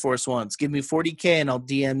shorts, and Air Force Ones. Give me $40K and I'll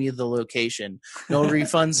DM you the location. No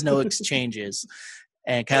refunds, no exchanges."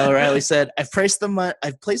 And Kyle O'Reilly said, I've placed the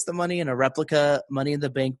money in a replica Money in the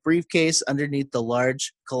Bank briefcase underneath the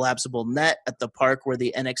large collapsible net at the park where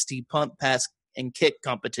the NXT pump, pass, and kick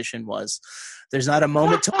competition was. There's not a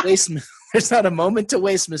moment to waste. There's not a moment to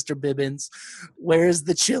waste, Mr. Bibbins. Where is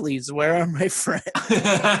the Chili's? Where are my friends?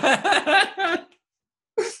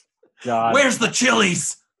 God. Where's the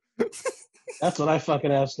Chili's? That's what I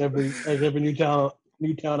fucking ask every new town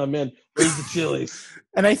I'm in. Where's the Chili's?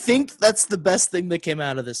 And I think that's the best thing that came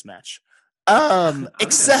out of this match.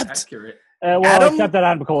 Except accurate. Except that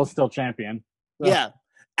Adam Cole is still champion. So. Yeah.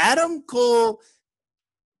 Adam Cole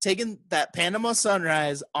taking that Panama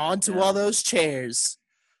Sunrise onto all those chairs.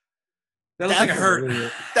 That looks like it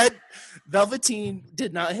hurt. That Velveteen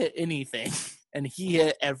did not hit anything, and he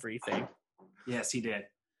hit everything. Yes, he did.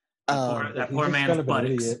 Um, That He's poor just man's kind of an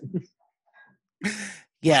buttocks. idiot.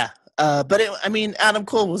 yeah. But Adam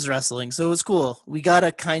Cole was wrestling, so it was cool. We got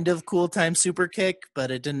a kind of cool time super kick, but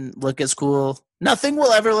it didn't look as cool. Nothing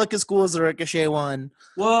will ever look as cool as the Ricochet one.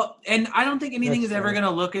 Well, and I don't think anything That's is ever fair. going to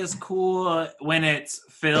look as cool when it's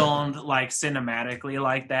filmed like cinematically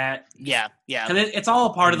like that. Yeah, yeah. Because it's all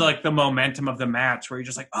a part of the momentum of the match where you're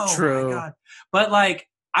just like, oh True. my god. But like,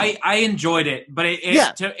 I enjoyed it, but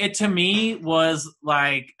it to me was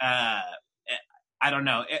like, I don't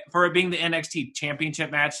know, for it being the NXT Championship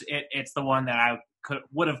match, it's the one that I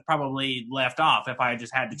would have probably left off if I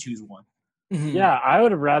just had to choose one. Mhm. Yeah, I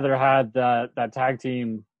would have rather had that tag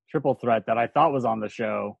team triple threat that I thought was on the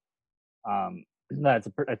show. That's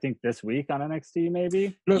I think this week on NXT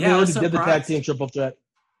maybe. No, Yeah, they I was already did the tag surprised. team triple threat.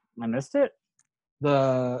 I missed it.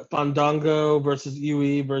 The Fandango versus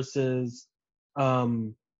UE versus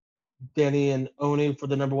Danny and Oni for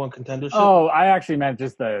the number one contendership. Oh, I actually meant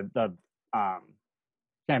just the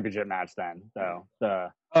championship match then. So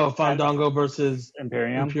the Fandango versus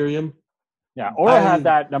Imperium. Imperium. Yeah, or had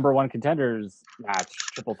that number one contenders match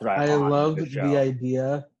triple threat. I on loved the show. the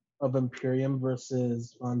idea of Imperium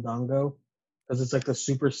versus Fandango because it's like the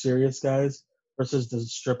super serious guys versus the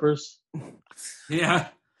strippers. Yeah.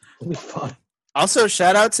 It'll be fun. Also,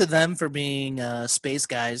 shout out to them for being space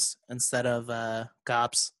guys instead of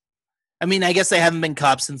cops. I mean, I guess they haven't been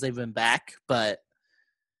cops since they've been back, but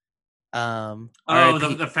the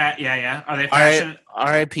fat are they fashion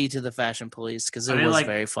R.I.P. to the fashion police because it was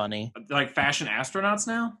very funny. Like fashion astronauts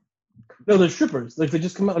now? No, they're strippers. Like they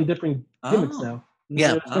just come out in different gimmicks now.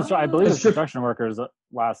 Yeah, I believe it's construction workers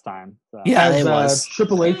last time. So. Yeah, as it was.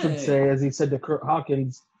 Triple H would say, as he said to Kurt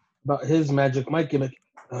Hawkins about his Magic Mike gimmick.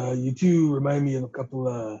 You two remind me of a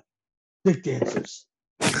couple dick dancers.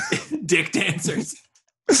 Dick dancers.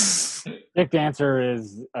 Dick Dancer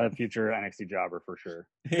is a future NXT jobber for sure.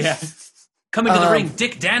 Yeah. Coming to the ring,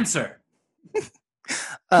 Dick Dancer.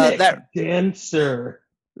 Dick Dancer.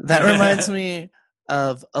 That reminds me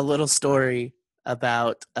of a little story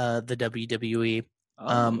about the WWE.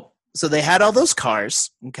 So they had all those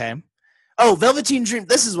cars, okay? Oh, Velveteen Dream.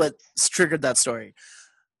 This is what triggered that story.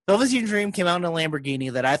 Velveteen Dream came out in a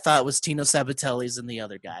Lamborghini that I thought was Tino Sabatelli's and the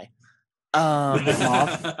other guy. I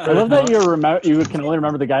love that you can only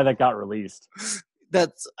remember the guy that got released.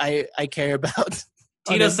 That's I care about.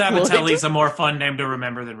 Tino Sabatelli's a more fun name to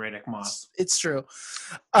remember than Riddick Moss. It's true.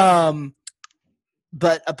 But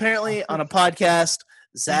apparently on a podcast,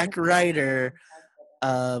 Zack Ryder,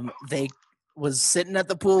 they was sitting at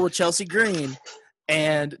the pool with Chelsea Green,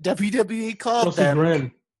 and WWE called Chelsea them.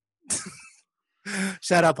 Green.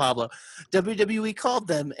 Shout out Pablo. WWE called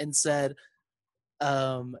them and said,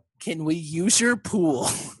 can we use your pool?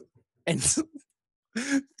 And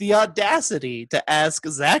the audacity to ask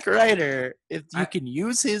Zack Ryder if you can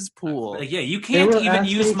use his pool. Yeah, you can't even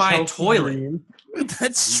use my Chelsea toilet. Green.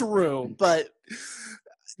 That's true, but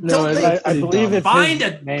No, I believe it's Find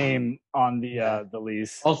his a name on the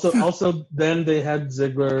lease. Also, then they had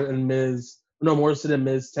Ziggler and Morrison and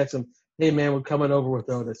Miz text him, "Hey man, we're coming over with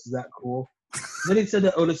Otis. Is that cool?" Then he said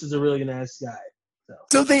that Otis is a really nice guy.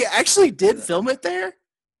 So they actually did film it there?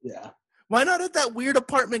 Yeah. Why not at that weird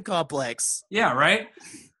apartment complex? Yeah, right?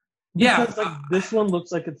 Because, like, this one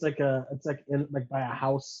looks like it's by a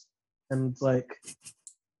house, and it's like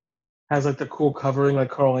has like the cool covering like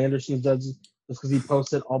Carl Anderson does, just because he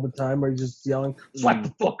posts it all the time, where he's just yelling, "Slap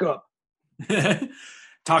the fuck up!"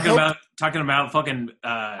 talking about fucking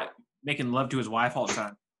making love to his wife all the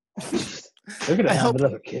time. They're gonna have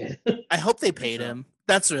another kid. I hope they paid him.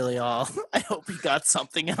 That's really all. I hope he got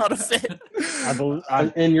something out of it.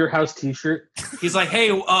 In your house T-shirt. He's like,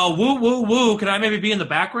 "Hey, woo woo woo! Can I maybe be in the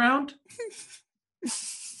background?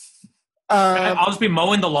 I'll just be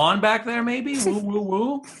mowing the lawn back there, maybe. Woo woo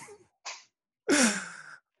woo."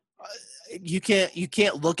 You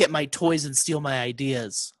can't look at my toys and steal my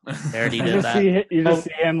ideas. They already did You that. just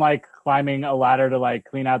see him like climbing a ladder to like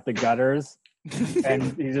clean out the gutters, and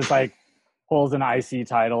he just like pulls an IC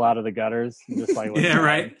title out of the gutters. Just like yeah,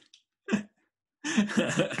 right.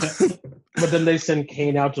 But then they send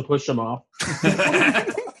Kane out to push him off.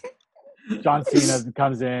 John Cena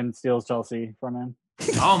comes in, steals Chelsea from him.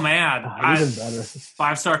 Oh man, Even better.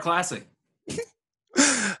 5-star classic.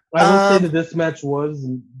 I would say that this match was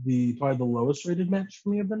probably the lowest rated match for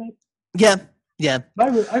me of the night. Yeah.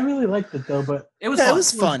 I really liked it though, but It was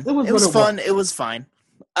fun. It was fun. It was fine.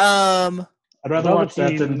 I'd rather watch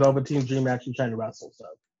that than Velveteen Dream actually trying to wrestle. So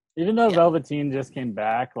even though Velveteen just came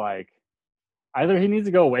back, like either he needs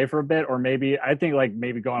to go away for a bit, or maybe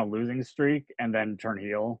go on a losing streak and then turn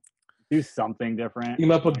heel, do something different.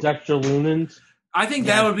 Team up with Dexter Lunin. I think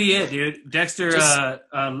that would be it, dude. Dexter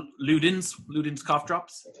Luden's cough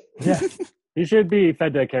drops. Yeah, he should be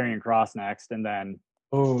fed to Karrion Kross next, and then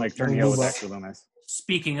turn heel with Dexter Lumis.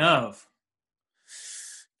 Speaking of,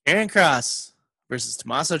 Karrion Kross versus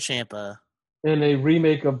Tommaso Ciampa in a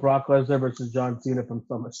remake of Brock Lesnar versus John Cena from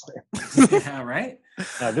SummerSlam. yeah, right.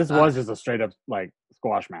 This was just a straight up like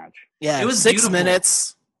squash match. Yeah, it was 6 beautiful.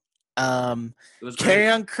 minutes. It was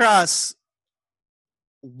Karrion Kross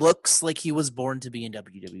looks like he was born to be in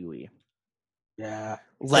WWE. Yeah,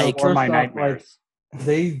 or my nightmares.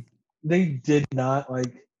 They did not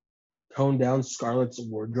like tone down Scarlett's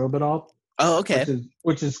wardrobe at all. Oh, okay.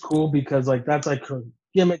 Which is cool because like that's like her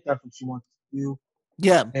gimmick. That's what she wants to do.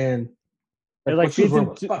 Yeah, and it like feeds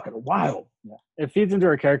was fucking wild. Yeah. It feeds into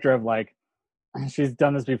her character of like she's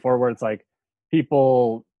done this before, where it's like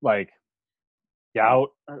people like doubt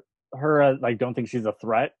her, like don't think she's a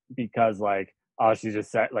threat because like she's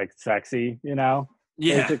just sexy,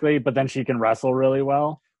 basically. But then she can wrestle really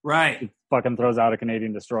well. Right. She fucking throws out a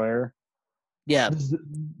Canadian destroyer. Yeah.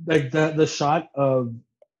 Like the shot of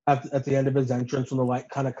at the end of his entrance when the light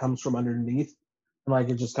kind of comes from underneath and like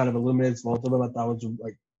it just kind of illuminates both of them. I thought was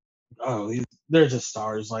like they're just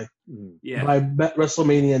stars. Like Yeah. by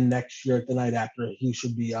WrestleMania next year, the night after, he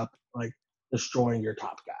should be up like destroying your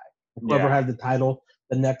top guy. Whoever had the title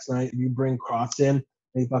the next night, if you bring Cross in, and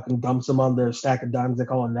he fucking dumps him on their stack of dimes they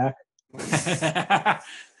call a neck.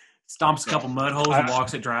 Stomps a couple mud holes and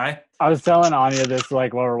walks it dry. I was telling Anya this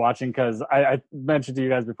like while we're watching because I mentioned to you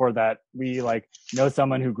guys before that we like know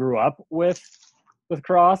someone who grew up with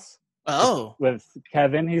Cross. Oh, with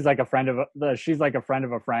Kevin, he's like a friend of she's like a friend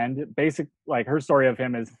of a friend. Basic like her story of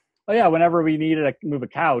him is, oh yeah, whenever we needed to move a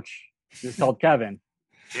couch, just called Kevin.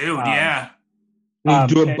 Dude, yeah. He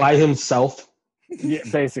do it by himself. Yeah,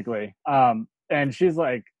 basically. And she's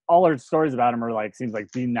like, all her stories about him are like, seems like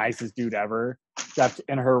the nicest dude ever. Except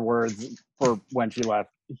in her words, for when he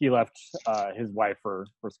left his wife for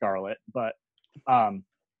Scarlett. But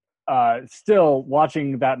still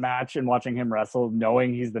watching that match and watching him wrestle,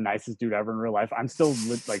 knowing he's the nicest dude ever in real life, I'm still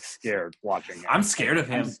like scared watching him. I'm scared of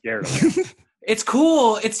him. I'm scared of him. It's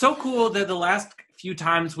cool. It's so cool that the last few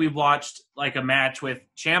times we've watched like a match with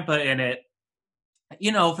Ciampa in it,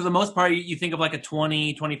 you know, for the most part, you think of like a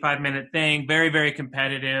 20, 25-minute thing, very, very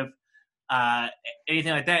competitive,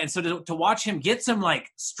 anything like that. And so to watch him get some like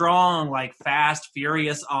strong, like fast,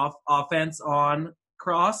 furious offense on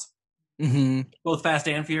Cross, both fast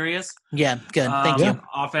and furious. Yeah, good. Thank you.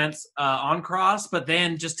 Offense on Cross, but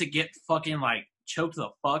then just to get fucking like choked the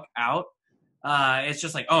fuck out, it's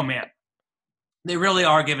just like, oh man, they really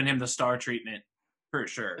are giving him the star treatment for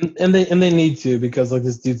sure. And they need to, because like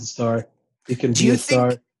this dude's a star. He can be a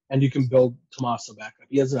star, and you can build Tommaso back up.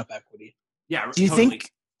 He has enough equity. Yeah. Do you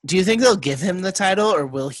think they'll give him the title, or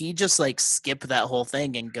will he just like skip that whole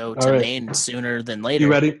thing and go to Maine sooner than later?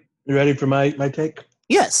 You ready? You ready for my take?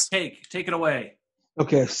 Yes. Take it away.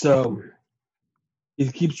 Okay, so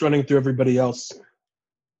he keeps running through everybody else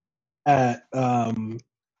at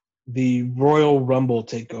the Royal Rumble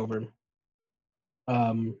takeover,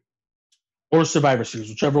 or Survivor Series,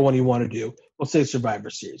 whichever one you want to do. We'll say Survivor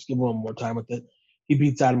Series. Give him one more time with it. He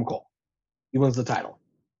beats Adam Cole. He wins the title.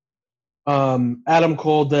 Adam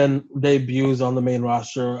Cole then debuts on the main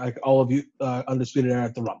roster, like all of you, Undisputed Era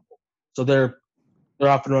at the Rumble. So they're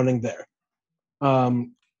off and running there.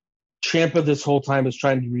 Ciampa this whole time is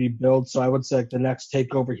trying to rebuild, so I would say like the next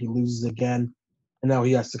takeover he loses again, and now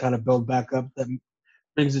he has to kind of build back up. That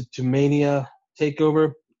brings it to Mania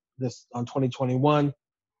takeover this on 2021.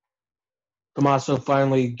 Tommaso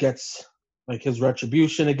finally gets like his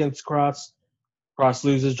retribution against Cross. Cross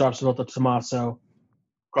loses, drops the belt to Tommaso.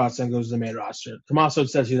 Cross then goes to the main roster. Tommaso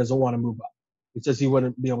says he doesn't want to move up. He says he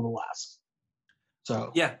wouldn't be able to last.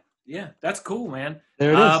 So yeah, that's cool, man.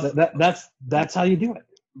 There it is. That's how you do it.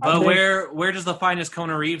 But where does the finest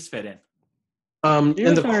Kona Reeves fit in?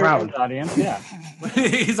 In the crowd audience, yeah.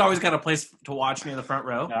 He's always got a place to watch near the front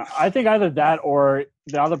row. Yeah, I think either that or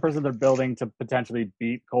the other person they're building to potentially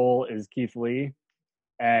beat Cole is Keith Lee,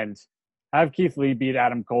 and have Keith Lee beat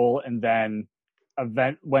Adam Cole, and then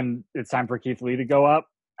when it's time for Keith Lee to go up,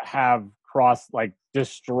 have Cross like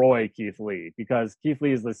destroy Keith Lee, because Keith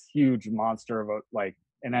Lee is this huge monster of like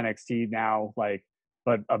an NXT now, like,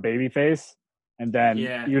 but a babyface. And then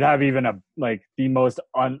you'd have even the most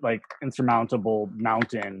insurmountable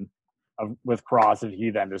mountain with Cross if he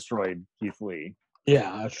then destroyed Keith Lee.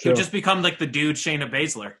 Yeah, sure. He'd just become like the dude Shayna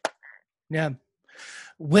Baszler. Yeah.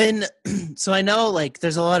 So I know like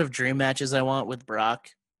there's a lot of dream matches I want with Brock.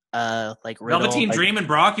 Like Riddle. Velveteen Dream and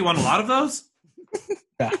Brock, you want a lot of those?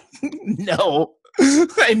 Yeah. No.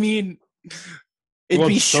 I mean, it'd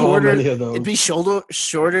be shorter. It'd be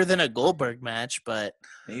shorter than a Goldberg match, but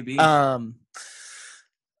maybe.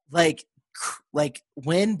 Like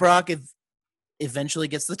when Brock eventually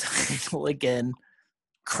gets the title again,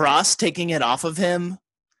 Cross taking it off of him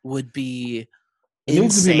would be insane. It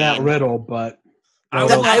needs to be Matt Riddle, but I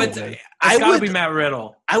would love it. It's got to be Matt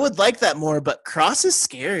Riddle. I would like that more, but Cross is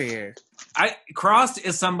scarier. Cross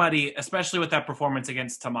is somebody, especially with that performance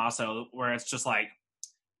against Tommaso, where it's just like,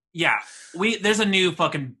 there's a new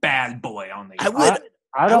fucking bad boy on the.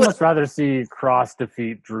 I'd almost rather see Cross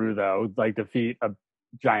defeat Drew though, like defeat a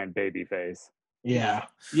giant baby face. Yeah,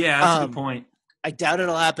 that's a good point. I doubt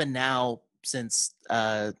it'll happen now since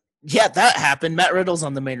that happened. Matt Riddle's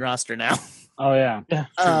on the main roster now. Oh yeah.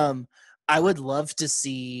 I would love to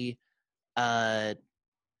see Matt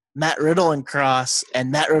Riddle and Cross,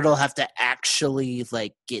 and Matt Riddle have to actually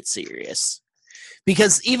like get serious,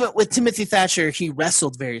 because even with Timothy Thatcher, he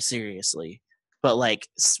wrestled very seriously. But like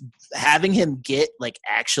having him get like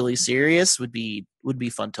actually serious would be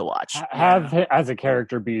fun to watch. Have him as a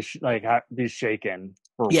character be shaken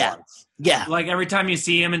for once. Yeah. Like every time you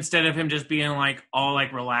see him, instead of him just being like all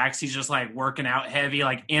like relaxed, he's just like working out heavy,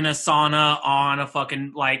 like in a sauna on a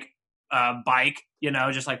fucking like bike,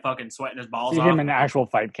 just like fucking sweating his balls See off. him in actual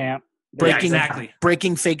fight camp.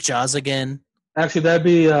 Breaking fake jaws again. Actually, that'd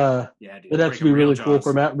be dude, it'd actually be really cool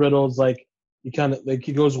for Matt Riddle's like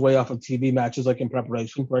he goes way off of TV matches like in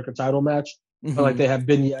preparation for like a title match. Mm-hmm. But like they have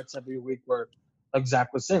vignettes every week where like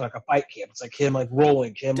Zach was saying, like a fight camp. It's like him like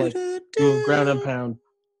rolling, him like doing ground and pound,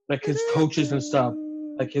 like his coaches and stuff,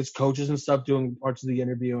 doing parts of the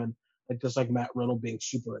interview and like just like Matt Riddle being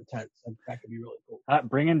super intense. Like that could be really cool.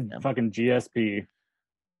 Bring in fucking GSP.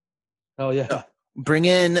 Oh yeah. Bring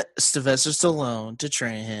in Sylvester Stallone to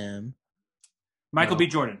train him. Michael B.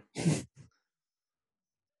 Jordan.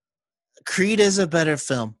 Creed is a better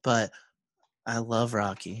film, but I love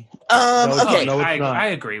Rocky. Okay. No, I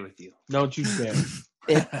agree with you. Don't you dare.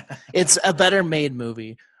 It's a better made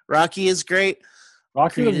movie. Rocky is great.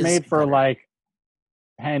 Rocky was made for like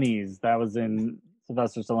pennies that was in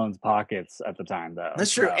Sylvester Stallone's pockets at the time, though.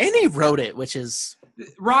 That's true. And he wrote it, which is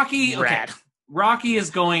Rocky. rad. Okay. Rocky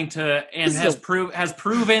is going to and has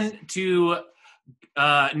proven to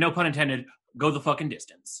no pun intended, go the fucking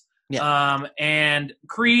distance. Yeah. And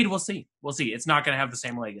Creed, we'll see. It's not going to have the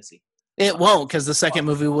same legacy. It won't, because the second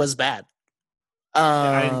movie was bad.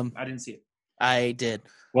 I didn't see it. I did.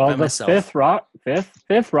 Well, the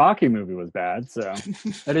fifth Rocky movie was bad, so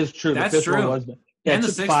that is true. That's the fifth true. One was bad. Yeah, and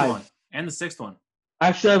the sixth one. And the sixth one.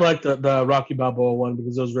 Actually, I like the Rocky Balboa one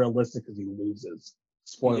because it was realistic because he loses.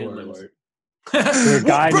 Spoiler alert. There's a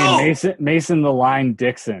guy named Mason the Line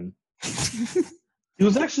Dixon. He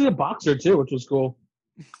was actually a boxer too, which was cool.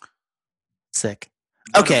 Sick.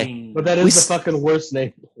 Okay. But that is the fucking worst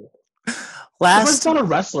name. It's not a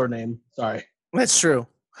wrestler name. Sorry. That's true.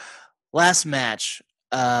 Last match.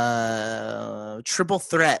 Triple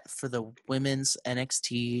threat for the women's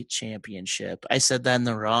NXT championship. I said that in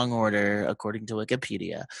the wrong order according to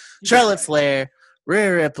Wikipedia. Charlotte Flair,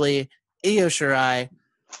 Rhea Ripley, Io Shirai.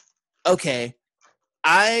 Okay.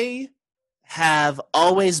 I have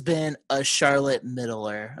always been a Charlotte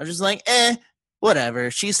middler. I'm just like,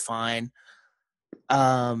 whatever. She's fine.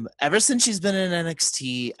 Ever since she's been in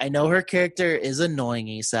NXT, I know her character is annoying,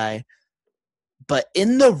 Isai, but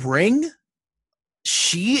in the ring,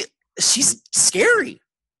 she's scary.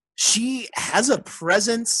 She has a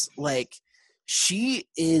presence. Like she's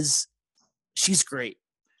great.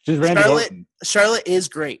 She's Randy Orton. Charlotte is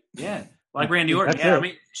great. Yeah, like Randy Orton. Yeah, I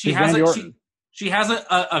mean, she has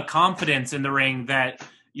a confidence in the ring that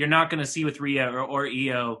you're not going to see with Rhea or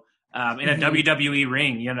Io. In a WWE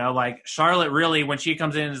ring, like Charlotte really, when she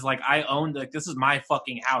comes in, is like, I own this is my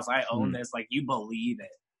fucking house. I own this. Like, you believe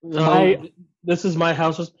it. This is my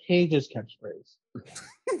house was Paige's catchphrase.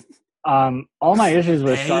 All my issues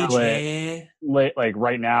with Charlotte, like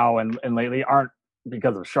right now and lately, aren't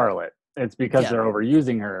because of Charlotte. It's because they're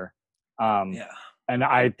overusing her. And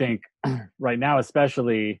I think right now,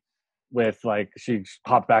 especially with like she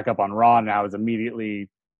popped back up on Raw now, is immediately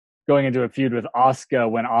going into a feud with Asuka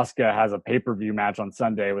when Asuka has a pay-per-view match on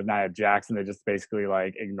Sunday with Nia Jax, and they just basically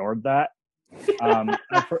like ignored that. So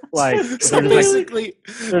basically,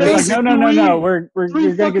 they're like, no, we're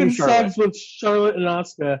three gonna give you fucking subs with Charlotte and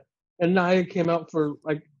Asuka, and Nia came out for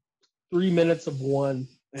like 3 minutes of one.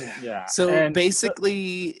 Yeah. So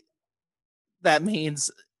basically, that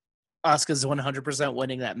means Asuka's 100%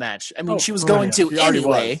 winning that match. I mean, she was going to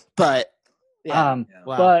anyway, but wow.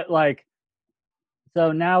 But like.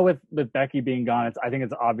 So now with Becky being gone, I think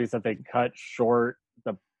it's obvious that they cut short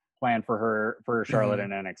the plan for Charlotte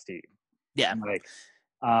and NXT. Yeah. Like,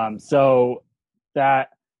 so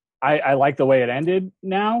that I like the way it ended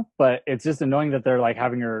now, but it's just annoying that they're like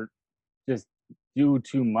having her just do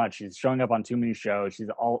too much. She's showing up on too many shows. She's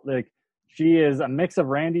all like, she is a mix of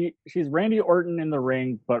she's Randy Orton in the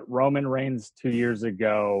ring, but Roman Reigns 2 years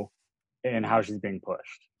ago in how she's being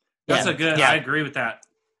pushed. That's I agree with that.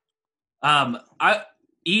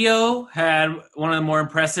 Io had one of the more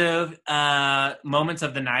impressive moments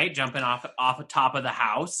of the night, jumping off the top of the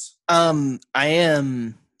house. I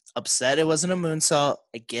am upset it wasn't a moonsault.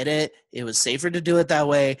 I get it. It was safer to do it that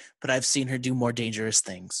way, but I've seen her do more dangerous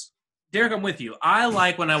things. Derek, I'm with you. I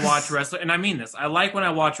like when I watch wrestlers, and I mean this. I like when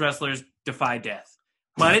I watch wrestlers defy death,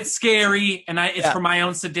 but it's scary, and it's for my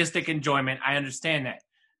own sadistic enjoyment. I understand that.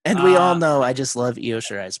 And we all know I just love Io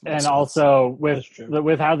Shirai's moves. And also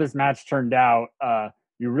with how this match turned out,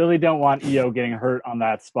 you really don't want Io getting hurt on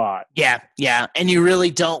that spot. Yeah. And you really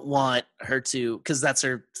don't want her to, because that's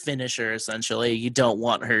her finisher, essentially. You don't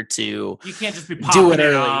want her to You can't just be popping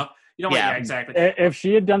it off. You don't want exactly. If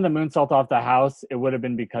she had done the moonsault off the house, it would have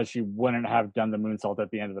been because she wouldn't have done the moonsault at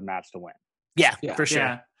the end of the match to win. Yeah, for sure.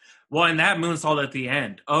 Yeah. Well, and that moonsault at the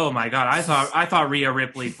end, oh my god! I thought Rhea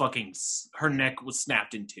Ripley her neck was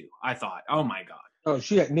snapped in two. I thought, oh my god. Oh,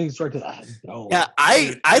 she got knees right to the dome. Yeah,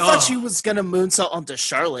 I thought she was gonna moonsault onto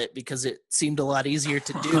Charlotte because it seemed a lot easier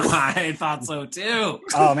to do. I thought so too.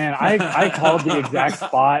 Oh man, I called the exact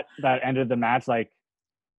spot that ended the match like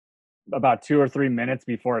about 2 or 3 minutes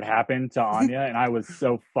before it happened to Anya, and I was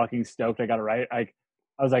so fucking stoked I got it right. I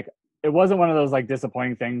was like, it wasn't one of those like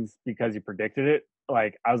disappointing things because you predicted it.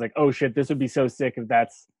 Like I was like, oh shit, this would be so sick if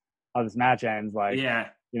that's how this match ends. Like, Yeah.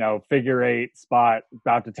 you know, figure 8 spot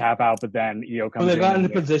about to tap out, but then Io comes When in. they got into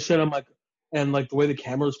position, I'm like, and like the way the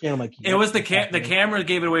camera was pan, I'm like, It was the camera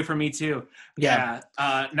gave it away for me too. Yeah.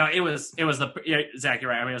 No, it was the Zach,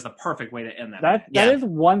 you're right. I mean, it was the perfect way to end that. That is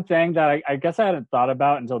one thing that I guess I hadn't thought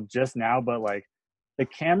about until just now, but like the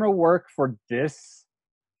camera work for this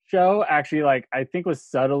show actually, like, I think was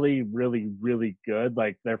subtly really, really good.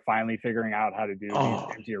 Like they're finally figuring out how to do these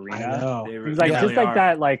empty arena. It was like just like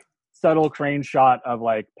that, like subtle crane shot of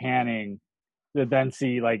like panning to then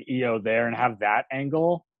see like Io there and have that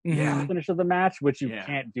angle finish of the match, which you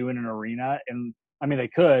can't do in an arena. And I mean, they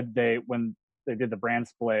could. When they did the brand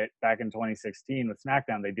split back in 2016 with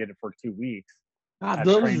SmackDown, they did it for 2 weeks. That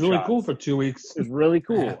was really cool for 2 weeks. It was really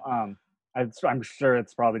cool. I'm sure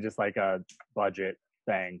it's probably just like a budget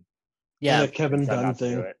thing. Yeah, the Kevin Dunn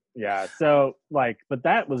thing. Yeah. So like, but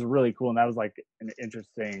that was really cool, and that was like an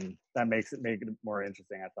interesting. That make it more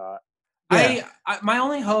interesting. I thought. Yeah. I my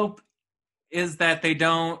only hope is that they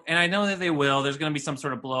don't, and I know that they will. There's going to be some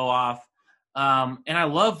sort of blow off, and I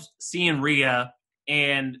love seeing Rhea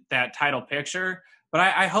and that title picture. But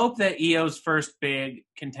I hope that Io's first big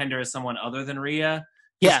contender is someone other than Rhea.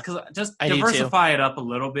 Just diversify it up a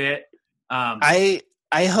little bit. I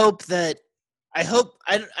hope that.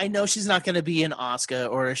 I know she's not going to be an Asuka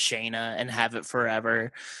or a Shayna and have it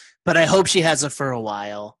forever, but I hope she has it for a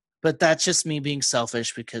while. But that's just me being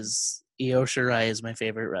selfish because Io Shirai is my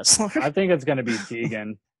favorite wrestler. I think it's going to be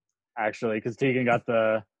Tegan, actually, because Tegan got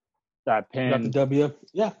that pin. Got the W,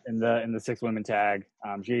 in the 6 women tag.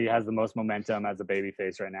 She has the most momentum as a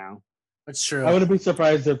babyface right now. That's true. I wouldn't be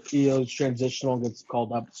surprised if Io's transitional gets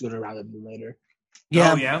called up sooner rather than later.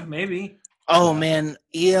 Yeah. Oh yeah, maybe. Oh man,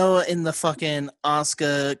 Io in the fucking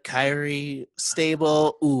Asuka Kyrie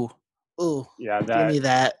stable. Ooh. Yeah, give me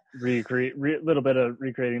that. Little bit of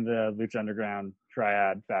recreating the Lucha Underground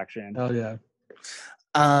triad faction. Oh yeah.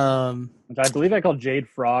 Which I believe I called Jade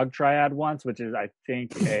Frog Triad once, which is I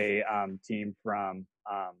think a team from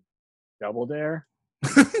Double Dare.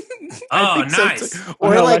 Oh, nice! So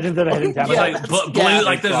or no, like Legends of the Hidden Temple.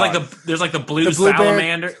 There's the blue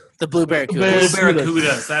salamander, the blue barracudas. Blue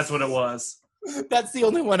barracudas. That's what it was. That's the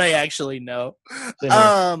only one I actually know. There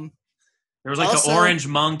was like also, the orange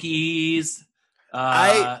monkeys.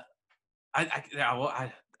 I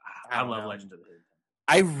love Legends of the Hidden Temple.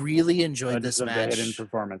 I really enjoyed this match. The Hidden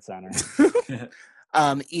Performance Center.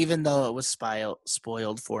 Even though it was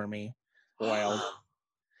spoiled for me. Spoiled.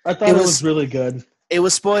 I thought it was really good. It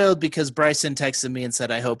was spoiled because Bryson texted me and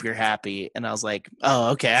said, "I hope you're happy," and I was like,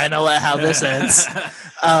 "Oh, okay, I know how this ends."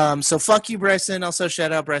 So fuck you, Bryson. Also,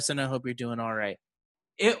 shout out Bryson. I hope you're doing all right.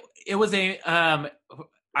 It was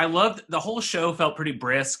I loved the whole show. Felt pretty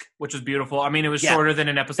brisk, which was beautiful. I mean, it was shorter than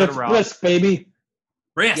an episode of Raw. Brisk, baby.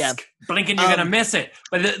 Brisk. Yeah. Blinking, you're gonna miss it.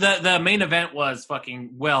 But the main event was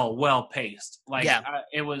fucking well paced. Like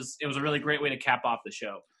it was a really great way to cap off the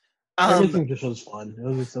show. Everything just was fun. It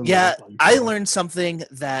was fun. I learned something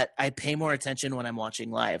that I pay more attention when I'm watching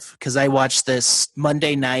live because I watched this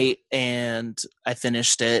Monday night and I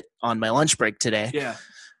finished it on my lunch break today. Yeah,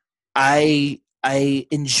 I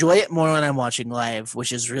enjoy it more when I'm watching live,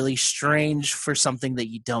 which is really strange for something that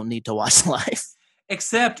you don't need to watch live.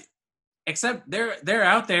 Except they're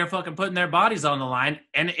out there fucking putting their bodies on the line,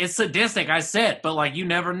 and it's sadistic. I said, but like you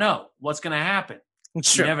never know what's gonna happen.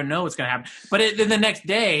 Sure. You never know what's gonna happen. But then the next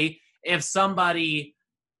day, if somebody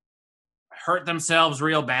hurt themselves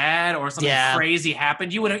real bad or something crazy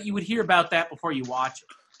happened, you would hear about that before you watch it.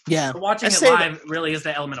 Yeah, so watching it live really is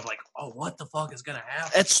the element of like, oh, what the fuck is gonna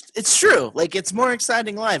happen? It's true. Like it's more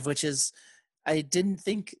exciting live, which is I didn't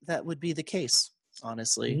think that would be the case,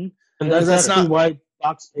 honestly. Mm-hmm. And that's not why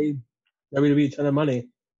Fox paid WWE a ton of money.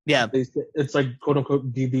 Yeah, it's like quote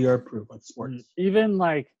unquote DVR proof like sports. Even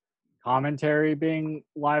like commentary being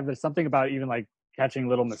live, there's something about even like catching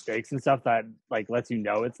little mistakes and stuff that like lets you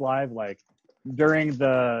know it's live. Like during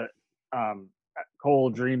the Cole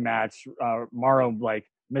Dream match, Morrow like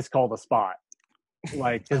miscalled a spot,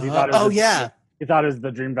 like because he thought it was he thought it was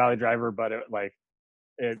the Dream Valley Driver, but it like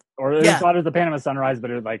he thought it was the Panama Sunrise, but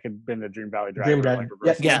it like had been the Dream Valley Driver.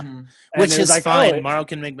 Mm-hmm. Which is like, fine. Morrow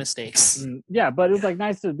can make mistakes. Yeah, but it was like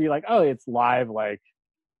nice to be like, oh, it's live. Like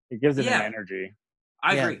it gives it an energy.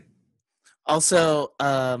 I agree. Also,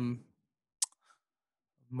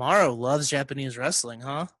 Morrow loves Japanese wrestling,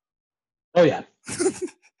 huh? Oh yeah.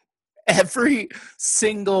 Every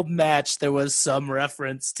single match there was some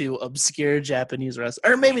reference to obscure Japanese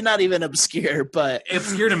wrestling, or maybe not even obscure, but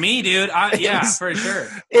Obscure to me, dude. For sure.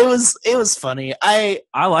 It was funny. I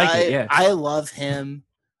like it. Yeah. I love him.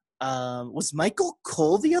 Was Michael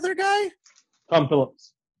Cole the other guy? Tom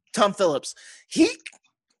Phillips. Tom Phillips. He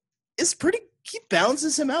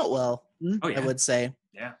balances him out well. Oh, yeah. I would say.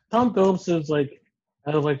 Yeah. Tom Phillips is like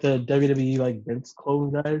out of like the WWE like Vince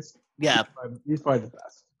clone guys. Yeah. He's probably the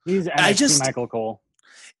best. He's NXT Michael Cole.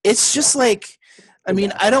 It's just like, I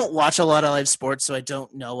mean, I don't watch a lot of live sports, so I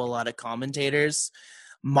don't know a lot of commentators.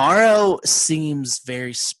 Morrow seems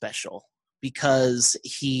very special because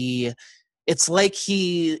it's like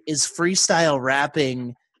he is freestyle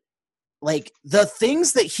rapping. Like the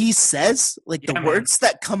things that he says, like the words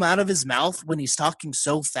that come out of his mouth when he's talking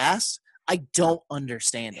so fast, I don't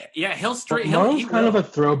understand it. Yeah, he's kind of a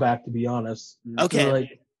throwback, to be honest.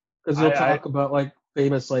 Okay. Because he'll talk about like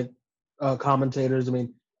famous like commentators. I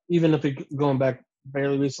mean, even if it going back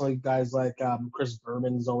fairly recently, guys like Chris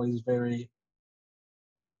Berman is always very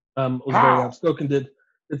very outspoken. Did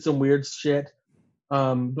some weird shit.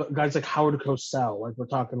 But guys like Howard Cosell, like we're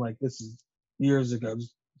talking like this is years ago,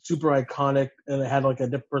 just super iconic, and it had like a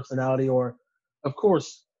different personality. Or, of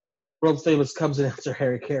course, world famous comes in after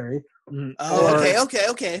Harry Carey. Oh,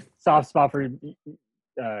 okay. Soft spot for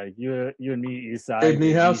you and me, East Side. Dave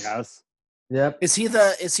Niehaus. Yep. Is he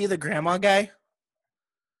the grandma guy?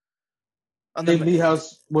 Dave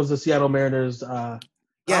Niehaus was the Seattle Mariners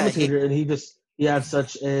commentator, and he had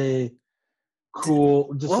such a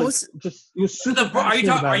cool. He was super.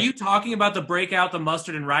 Are you talking about the breakout, the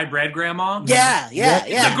mustard and rye bread grandma? Yeah.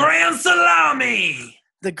 The grand salami.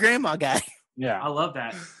 The grandma guy. Yeah, I love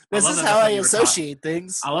that. This is how I associate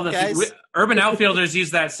things. I love that. Guys. Urban Outfielders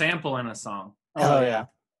use that sample in a song. Oh yeah.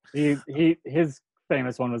 His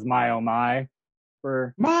famous one was "My Oh My,"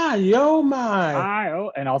 for my,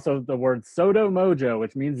 and also the word "Soto Mojo,"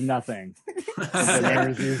 which means nothing. The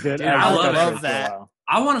Mariners used it. Dude, I love that.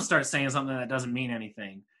 I want to start saying something that doesn't mean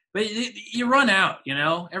anything, but you run out.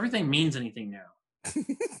 Everything means anything now.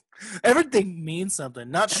 Everything means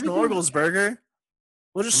something. Not Schnorgelsberger.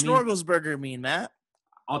 What does Schnorgelsberger mean, Matt?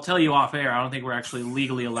 I'll tell you off air. I don't think we're actually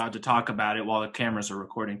legally allowed to talk about it while the cameras are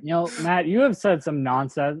recording. Matt, you have said some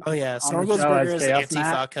nonsense. Oh yeah, Schnorgelsberger is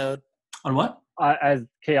Antifa code. On what? As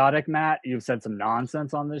chaotic Matt, you've said some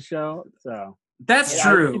nonsense on this show. So that's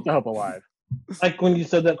true. Keep the hope alive. Like when you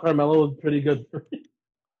said that Carmelo was pretty good.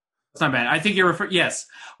 It's not bad. I think you're referring. Yes.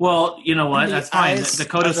 Well, you know what? That's fine. The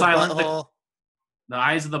code of silence. The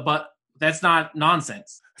eyes of the butt. That's not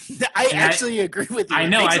nonsense. I actually agree with you. I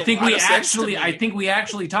know. I think we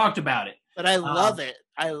actually talked about it. But I love it.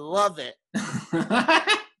 I love it.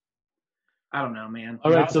 I don't know, man.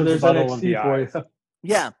 All right, so there's NXT for you.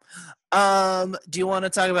 Yeah. Do you want to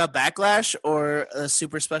talk about Backlash or a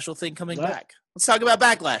super special thing coming back? Let's talk about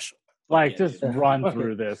Backlash. Just run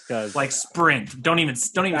through this because sprint. Don't even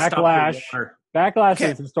Backlash. Stop. Backlash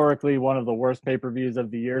is historically one of the worst pay-per-views of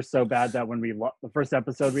the year. So bad that when the first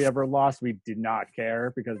episode we ever lost, we did not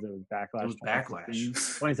care because it was Backlash. It was Backlash.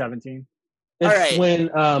 2017. It's all right.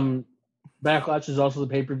 When Backlash is also the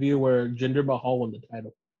pay-per-view where Jinder Mahal won the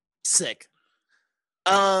title. Sick.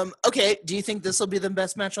 Okay. Do you think this will be the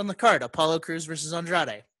best match on the card? Apollo Crews versus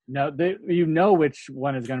Andrade. No, you know which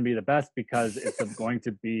one is going to be the best because it's going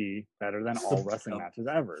to be better than all wrestling matches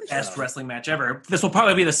ever. Best wrestling match ever. This will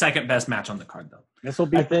probably be the second best match on the card, though. This will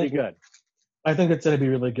be pretty good. I think it's going to be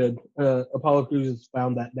really good. Apollo Crews has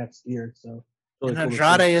found that next year, so. Really and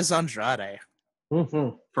Andrade is Andrade.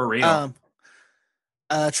 Mm-hmm. For real.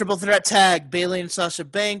 Triple threat tag: Bayley and Sasha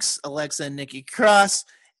Banks, Alexa and Nikki Cross,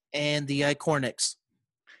 and the Iconics.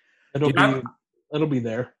 It'll be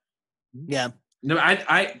there. Yeah. No,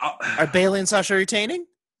 are Bayley and Sasha retaining?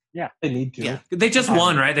 Yeah, they need to. Yeah. They just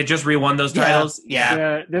won, right? They just re-won those titles.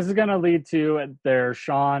 Yeah. This is going to lead to their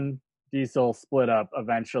Shawn Diesel split up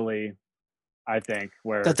eventually. I think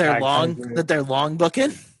where that they're long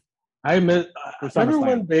booking. I remember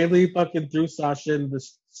when Bayley fucking threw Sasha in the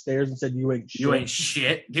stairs and said, "You ain't shit." You ain't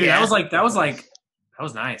shit, dude. Yeah. That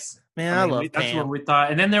was nice. Man, I love that's what we thought.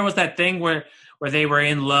 And then there was that thing where they were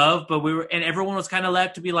in love, but and everyone was kind of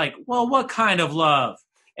left to be like, well, what kind of love?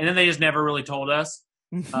 And then they just never really told us.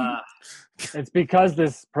 It's because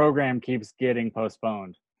this program keeps getting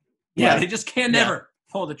postponed. Yeah, they just can't never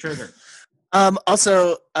pull the trigger.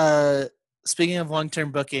 Also, speaking of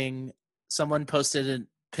long-term booking, someone posted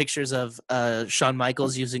pictures of Shawn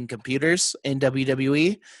Michaels using computers in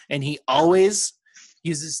WWE, and he always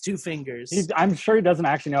uses two fingers. I'm sure he doesn't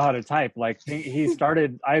actually know how to type. Like he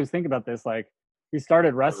started. I was thinking about this. Like he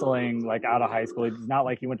started wrestling like out of high school. It's not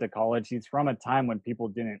like he went to college. He's from a time when people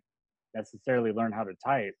didn't necessarily learn how to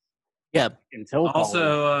type. Yeah. Until college.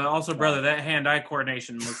 Also, brother, that hand-eye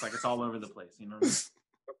coordination looks like it's all over the place. You know what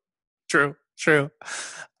I mean? True.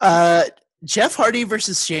 Jeff Hardy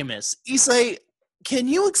versus Sheamus. Isai, can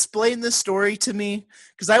you explain this story to me?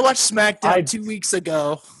 Because I watched SmackDown 2 weeks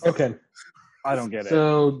ago. Okay. I don't get it.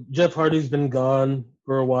 So Jeff Hardy's been gone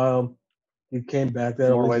for a while. He came back. That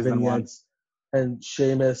More always ways than one. And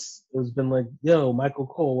Sheamus has been like, "Yo, Michael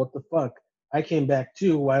Cole, what the fuck? I came back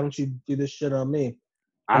too. Why don't you do this shit on me?"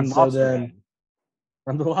 I'm so Lobster then Man.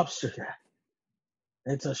 I'm the lobster guy.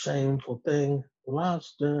 It's a shameful thing,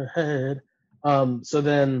 lobster head. So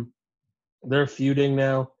then they're feuding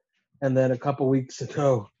now, and then a couple weeks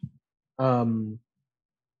ago,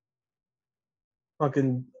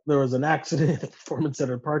 there was an accident at the Performance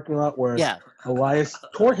Center parking lot where Elias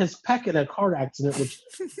tore his pec in a car accident, which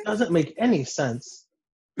doesn't make any sense.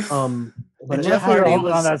 But Jeff Hardy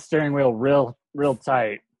was on that steering wheel real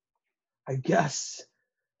tight, I guess.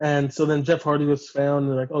 And so then Jeff Hardy was found,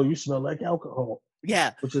 and they're like, "Oh, you smell like alcohol."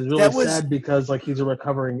 Yeah, which is really sad because like he's a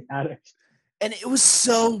recovering addict. And it was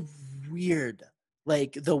so weird,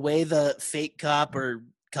 like the way the fake cop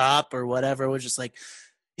or whatever was just like,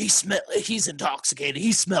 he's intoxicated.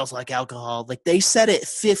 He smells like alcohol. Like they said it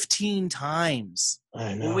 15 times.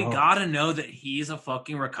 I know. Well, we gotta know that he's a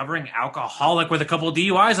fucking recovering alcoholic with a couple of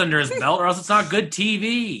DUIs under his belt, or else it's not good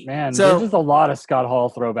TV. Man, there's just a lot of Scott Hall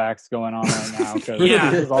throwbacks going on right now. Yeah,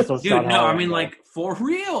 there's also dude. Scott No, Hall I mean like for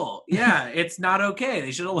real. Yeah, it's not okay.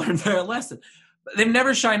 They should have learned their lesson. But they've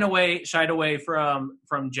never shied away from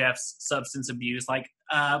Jeff's substance abuse. Like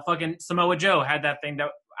fucking Samoa Joe had that thing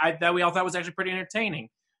that we all thought was actually pretty entertaining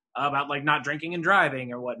about like not drinking and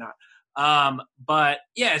driving or whatnot. But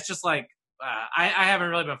yeah, it's just like. I haven't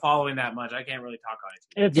really been following that much. I can't really talk on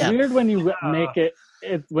it. It's weird when you make it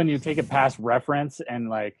when you take it past reference and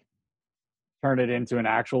like turn it into an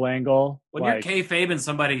actual angle. When you're kayfabing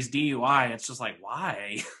somebody's DUI, it's just like,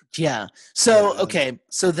 why? Yeah. So okay.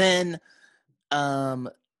 So then,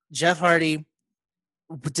 Jeff Hardy,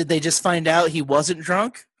 did they just find out he wasn't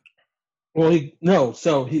drunk? Well,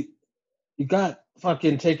 So he got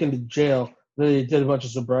fucking taken to jail. They did a bunch of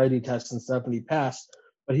sobriety tests and stuff, and he passed.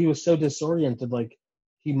 But he was so disoriented, like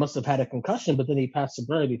he must have had a concussion. But then he passed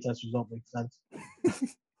sobriety tests, which don't make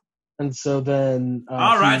sense. And so then,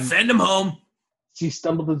 all right, send him home. He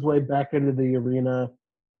stumbled his way back into the arena,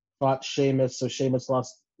 fought Sheamus. So Sheamus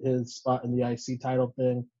lost his spot in the IC title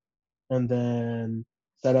thing, and then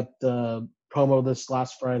set up the promo this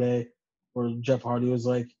last Friday where Jeff Hardy was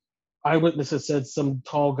like, "Eyewitnesses said some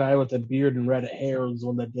tall guy with a beard and red hair was the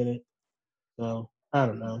one that did it." So I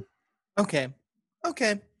don't know. Okay.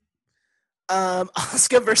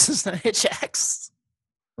 Asuka versus Nia Jax.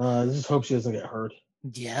 I just hope she doesn't get hurt.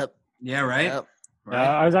 Yep. Yeah, right? Yep. Right.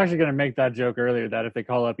 I was actually going to make that joke earlier that if they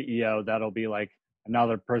call up EO, that'll be like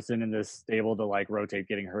another person in this stable to like rotate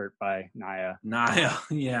getting hurt by Nia.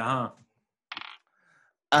 Yeah,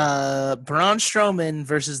 Braun Strowman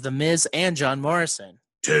versus The Miz and John Morrison.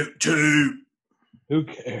 Toot. Who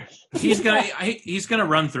cares? He's gonna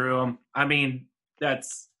run through him. I mean,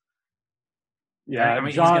 that's... Yeah, I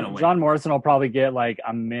mean, John Morrison will probably get like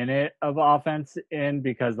a minute of offense in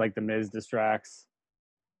because like the Miz distracts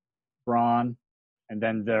Braun, and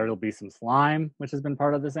then there'll be some slime, which has been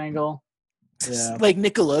part of this angle. Yeah, like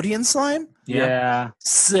Nickelodeon slime. Yeah.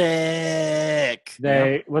 Sick.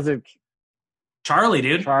 Was it Charlie,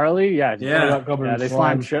 dude? Charlie, yeah. They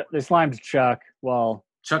slime. slimed Chuck. Well,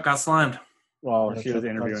 Chuck got slimed. Well, she was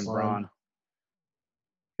interviewing Braun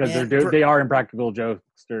because they are impractical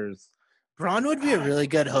jokesters. Braun would be a really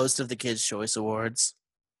good host of the Kids' Choice Awards.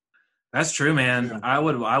 That's true, man. Yeah. I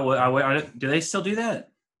would. Do they still do that?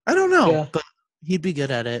 I don't know, but he'd be good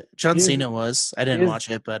at it. John Cena was. I didn't watch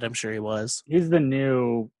it, but I'm sure he was. He's the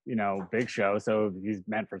new, Big Show, so he's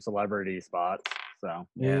meant for celebrity spots. So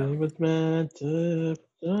yeah, he was meant to.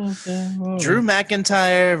 Drew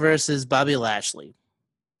McIntyre versus Bobby Lashley.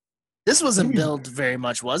 This wasn't billed very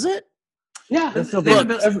much, was it? Yeah, it's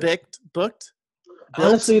booked.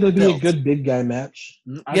 Honestly, it'll be a good big guy match.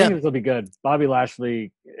 I think this will be good. Bobby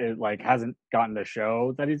Lashley hasn't gotten the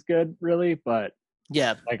show that he's good, really, but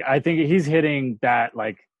I think he's hitting that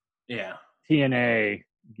TNA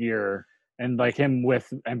gear, and like him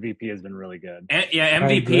with MVP has been really good.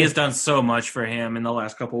 MVP has done so much for him in the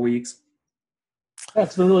last couple weeks. Yeah,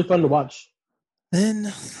 it's been really fun to watch.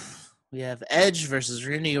 Then we have Edge versus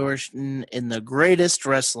Randy Orton in the greatest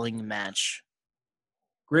wrestling match.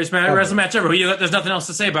 Greatest wrestling match ever. There's nothing else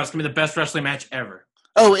to say about it. It's going to be the best wrestling match ever.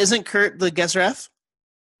 Oh, isn't Kurt the guest ref?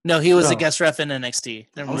 No, he was a No. guest ref in NXT. I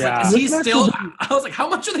Never was mind. like, is This he match still? is- I was like, how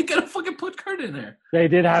much are they gonna fucking put Kurt in there? They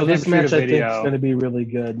did have So him this shoot match, a I think, video. is going to be really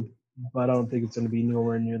good, but I don't think it's going to be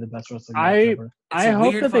nowhere near the best wrestling match I ever. I a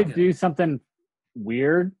hope weird that they fucking- do something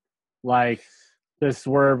weird, like the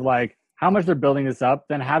swerve, like how much they're building this up,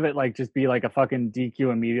 then have it like just be like a fucking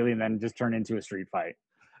DQ immediately, and then just turn into a street fight.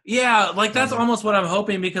 Yeah, like that's almost what I'm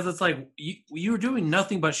hoping, because it's like you're doing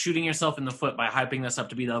nothing but shooting yourself in the foot by hyping this up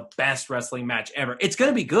to be the best wrestling match ever. It's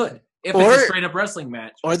gonna be good if it's a straight up wrestling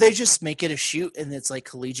match. Or they just make it a shoot and it's like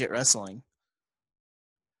collegiate wrestling.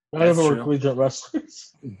 None of That's them are true. collegiate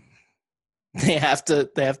wrestlers. They have to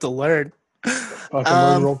learn. Fucking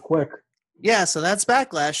learn real quick. Yeah, so that's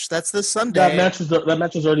Backlash. That's this Sunday. That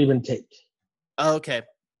match has already been taped. Oh, okay.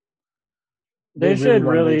 They should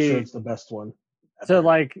wanna make really sure it's the best one. to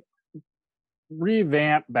like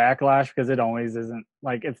revamp Backlash, because it always isn't,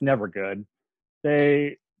 like, it's never good.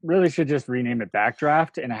 They really should just rename it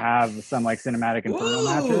Backdraft and have some like cinematic Inferno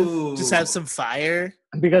matches, Ooh. Just have some fire.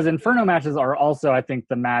 because Inferno matches are also, I think,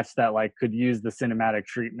 the match that like could use the cinematic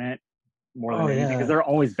treatment more than anything, because they're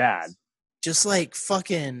always bad. Just like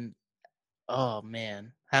fucking, oh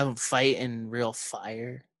man, have them fight in real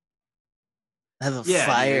fire. Have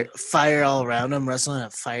a fire all around them, wrestling in a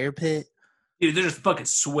fire pit. Dude, they're just fucking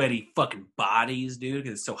sweaty fucking bodies, dude,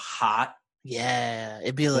 because it's so hot. Yeah,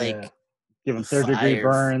 it'd be like, Give them third-degree Fire.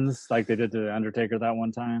 burns like they did to the Undertaker that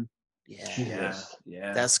one time yeah,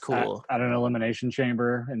 Yeah. that's cool. at an elimination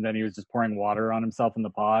chamber, and then he was just pouring water on himself in the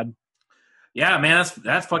pod. Yeah, man,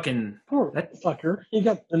 that's fucking Poor that fucker. He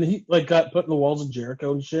got put in the walls of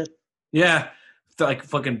Jericho and shit. yeah, like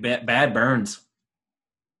fucking bad burns.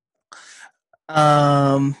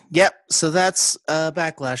 Yep. So that's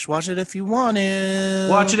Backlash. Watch it if you want to.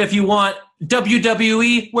 Watch it if you want.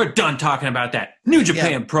 WWE, we're done talking about that. New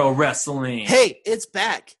Japan Pro Wrestling. Hey, it's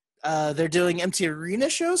back. They're doing empty arena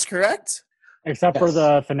shows, correct? Except for Yes.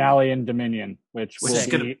 the finale in Dominion, which will is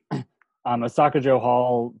be Osaka Joe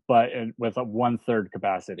Hall, but with a 1/3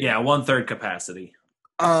 capacity. Yeah, 1/3 capacity.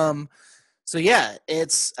 So yeah,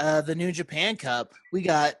 it's the New Japan Cup. We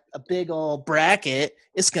got a big old bracket.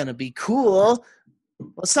 It's gonna be cool.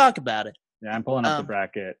 Let's talk about it. Yeah, I'm pulling up the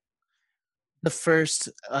bracket. The first,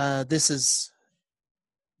 they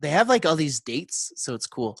have like all these dates, so it's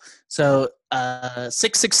cool. So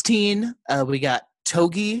 6/16, we got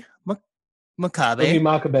Togi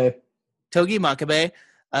Makabe. Togi Makabe.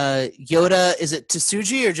 Yoda, is it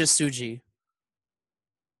Tsuji or just Suji?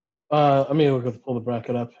 I mean, we're going to pull the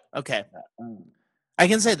bracket up. Okay. I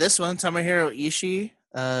can say this one, Tomohiro Ishii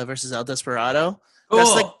versus El Desperado.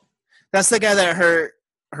 Cool. That's the guy that hurt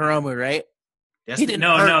Hiromu, right? Yes, He didn't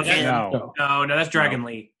no, hurt him. no, that's Dragon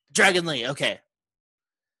Lee. Dragon Lee, okay.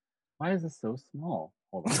 Why is this so small?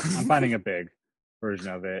 Hold on. I'm finding a big version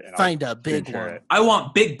of it. And Find I'll a big screen share one. it. I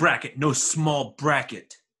want big bracket, no small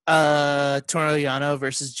bracket. Toru Yano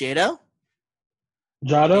versus Jado.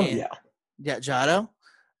 Jado? And- Yeah. Yeah, Jado.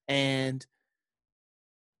 And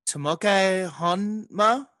Tomokai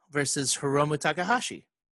Honma versus Hiromu Takahashi.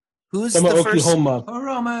 Who's the Tomoaki first? Honma.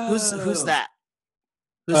 Hiromu. Who's that?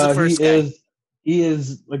 Who's the first guy? He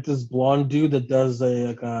is like this blonde dude that does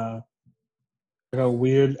a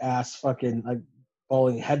weird ass fucking like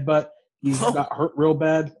falling headbutt. He got hurt real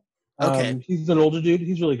bad. Okay. He's an older dude.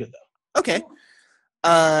 He's really good though. Okay.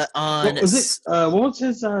 What was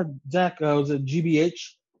his Zach? Was it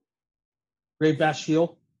GBH? Great Bash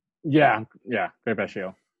Heel? Yeah, Great Best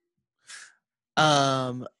Show.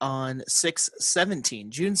 on 6/17,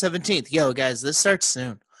 June 17th. Yo, guys, this starts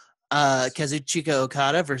soon. Kazuchika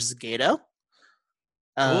Okada versus Gato.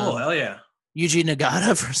 Cool, hell yeah. Yuji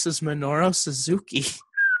Nagata versus Minoru Suzuki.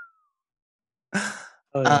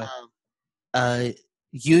 Oh, yeah.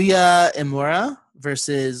 Yuya Imura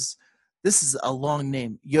versus, this is a long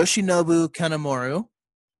name, Yoshinobu Kanemaru.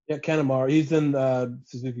 Yeah, Kanemaru. He's in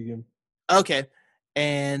Suzuki Game. Okay.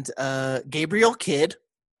 And Gabriel Kidd.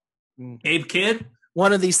 Abe Kid?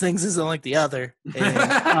 One of these things isn't like the other.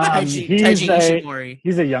 And He's Taiji a- Ishimori.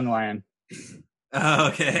 He's a young lion. Oh,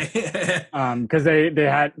 okay. Because they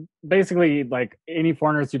had basically like any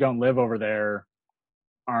foreigners who don't live over there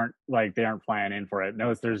aren't flying in for it.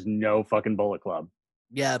 Notice there's no fucking Bullet Club.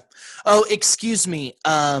 Yeah. Oh, excuse me.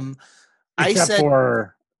 Except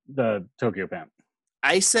for the Tokyo Pimp.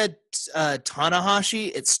 I said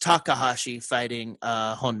Tanahashi. It's Takahashi fighting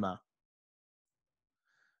Honma.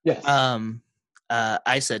 Yes.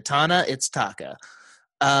 I said Tana. It's Taka.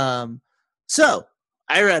 So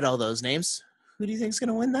I read all those names. Who do you think's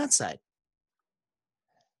gonna win that side?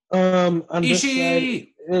 On this Ishii!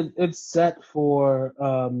 side, it's set for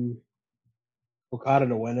Okada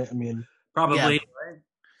to win it. I mean, Probably.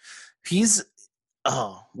 He's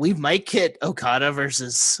Oh, we might get Okada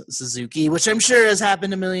versus Suzuki, which I'm sure has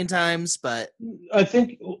happened a million times, but I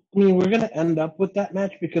mean, we're going to end up with that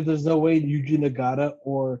match because there's no way Yuji Nagata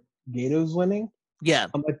or Gato's winning. yeah.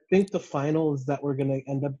 I think the finals that we're going to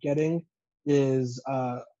end up getting is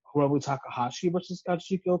Hiromu Takahashi versus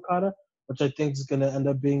Katsuhiko Okada, which I think is going to end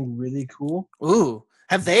up being really cool. Ooh,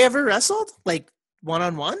 have they ever wrestled like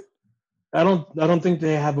one-on-one? I don't think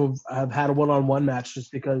they have had a one-on-one match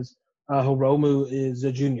just because Hiromu is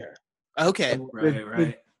a junior. Okay. So Right.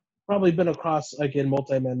 they've probably been across like in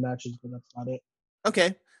multi-man matches, but that's not it.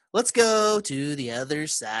 Okay. Let's go to the other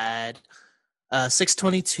side.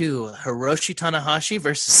 622, Hiroshi Tanahashi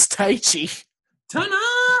versus Taichi. Tana!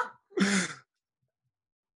 Fuck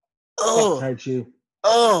Taichi.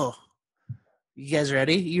 Oh. You guys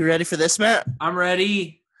ready? You ready for this, Matt? I'm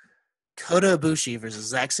ready. Kota Ibushi versus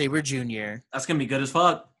Zack Sabre Jr. That's gonna be good as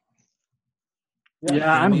fuck.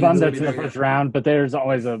 Yeah, I'm bummed that's in the first round, but there's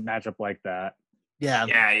always a matchup like that. Yeah.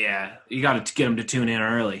 Yeah. You got to get them to tune in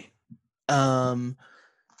early.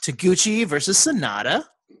 Taguchi versus Sonata.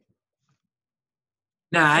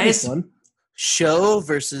 Nice. Sho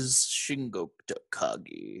versus Shingo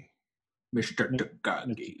Takagi. Mr.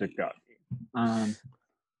 Takagi.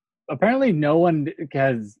 Apparently, no one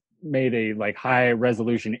has made a like high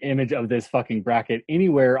resolution image of this fucking bracket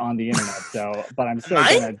anywhere on the internet. So, but I'm still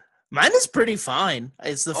gonna. Mine is pretty fine.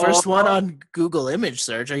 It's the first one on Google image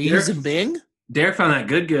search. Are you using Bing? Derek found that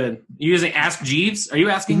good. You using Ask Jeeves? Are you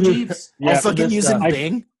asking Jeeves? I'm fucking using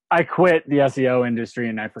Bing. I quit the SEO industry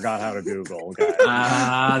and I forgot how to Google. Guys.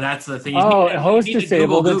 That's the thing. Host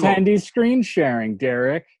disabled attendee screen sharing,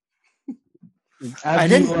 Derek. I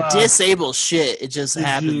didn't disable shit. It just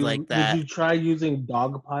happened like that. Did you try using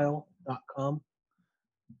dogpile.com?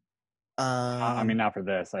 I mean, not for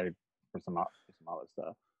this. For some other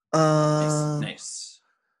stuff. Nice.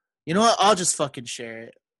 You know what? I'll just fucking share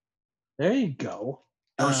it. There you go.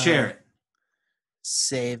 Don't share it.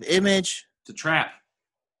 Save image. It's a trap.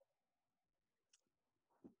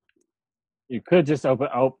 You could just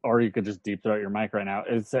or you could just deep throat your mic right now.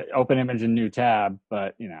 It's open image in new tab,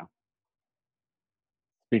 but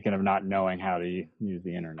speaking of not knowing how to use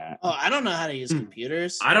the internet. Oh, I don't know how to use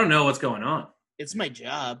computers. I don't know what's going on. It's my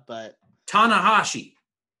job, but Tanahashi.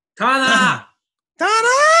 Tana!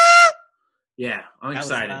 Yeah, I'm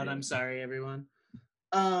excited. I'm sorry, everyone.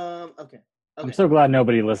 Okay. I'm so glad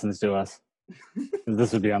nobody listens to us.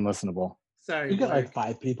 This would be unlistenable. Sorry. You got like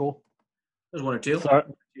 5 people. There's 1 or 2. Sorry,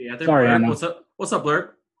 Emma. What's up,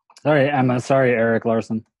 Blurk? Sorry, Emma. Sorry, Eric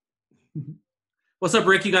Larson. What's up,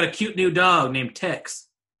 Rick? You got a cute new dog named Tex.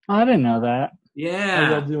 Oh, I didn't know that. Yeah.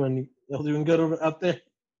 Y'all doing good over out there?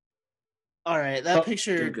 All right, that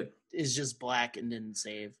picture is just black and didn't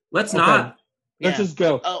save. Let's not. Let's just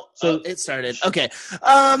go. So it started. Okay.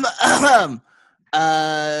 Hiroshi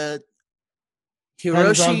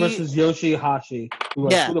versus Yoshihashi. Who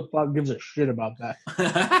the fuck gives a shit about that?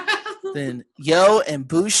 Then Yo and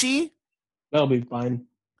Bushi. That'll be fine.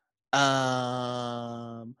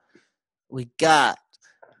 We got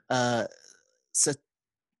Satoshi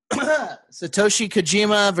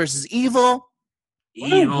Kojima versus Evil.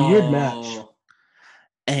 What a weird match.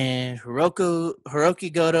 And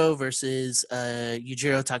Hiroki Goto versus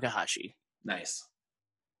Yujiro Takahashi. Nice.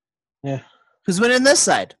 Yeah. Who's winning this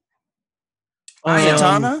side?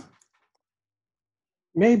 Santana?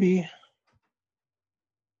 Maybe.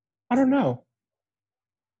 I don't know.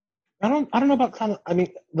 I don't know about kind of. I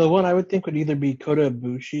mean, the one I would think would either be Kota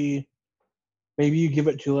Ibushi. Maybe you give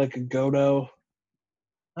it to like a Goto.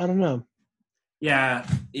 I don't know. Yeah.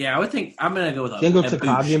 I would think I'm gonna go with Shingo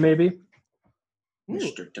Takagi, maybe.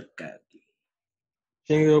 Mr. Takagi.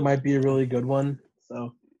 Shingo might be a really good one.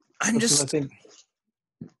 So I don't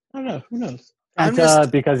know. Who knows?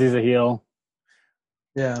 Because he's a heel.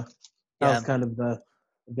 Yeah, that was kind of the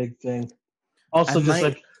big thing. Also,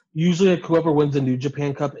 usually like whoever wins the New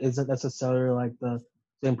Japan Cup isn't necessarily like the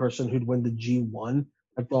same person who'd win the G1.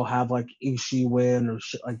 Like they'll have like Ishii win or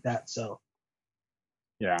shit like that. So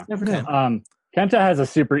yeah, never know. Kenta has a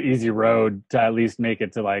super easy road to at least make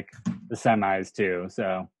it to like the semis too.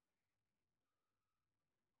 So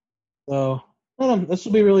I don't know. This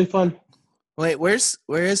will be really fun. Wait, where is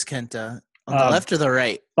Kenta? On the left or the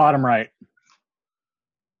right? Bottom right.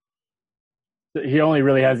 He only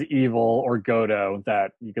really has Evil or Goto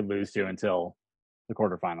that you could lose to until the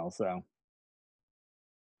quarterfinals. So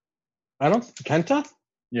Kenta?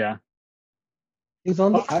 Yeah. He's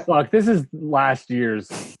on the fuck, this is last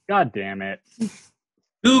year's. God damn it.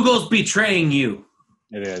 Google's betraying you.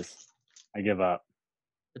 It is. I give up.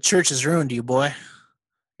 The church has ruined you, boy.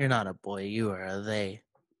 You're not a boy. You are a they.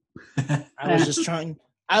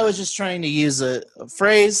 I I was just trying to use a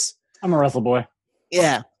phrase. I'm a wrestle boy.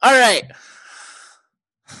 Yeah. All right.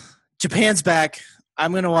 Japan's back.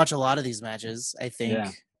 I'm going to watch a lot of these matches, I think,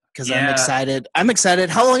 because I'm excited. I'm excited.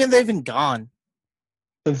 How long have they been gone?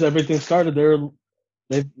 Since everything started,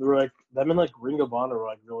 they were like them and like Ring of Honor were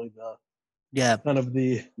like really the kind of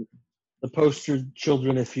the poster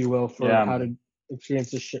children, if you will, for how to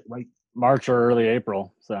experience this shit right. March or early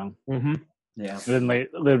April. So yeah,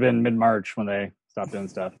 it would have been mid-March when they stopped doing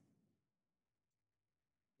stuff.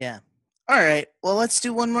 Yeah. All right. Well, let's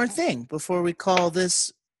do one more thing before we call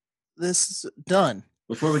this done.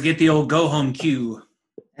 Before we get the old go home cue.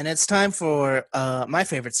 And it's time for my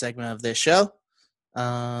favorite segment of this show.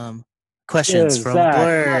 Questions from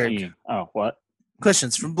Blurg. Oh, what?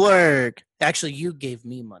 Questions from Blurg. Actually, you gave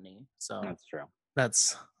me money, so that's true.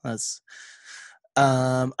 That's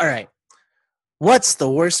all right. What's the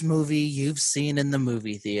worst movie you've seen in the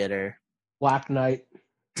movie theater? Black Knight.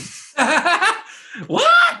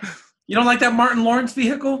 What? You don't like that Martin Lawrence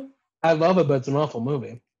vehicle? I love it, but it's an awful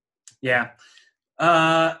movie. Yeah.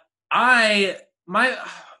 So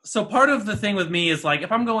part of the thing with me is like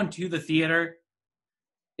if I'm going to the theater,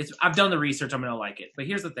 I've done the research, I'm gonna like it. But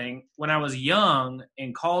here's the thing: when I was young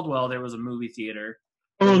in Caldwell, there was a movie theater.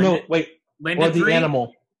 Linden 3? The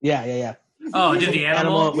Animal. Yeah. Oh, did the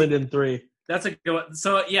Animal at Linden 3? That's a good one.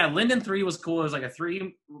 So yeah, Linden 3 was cool. It was like a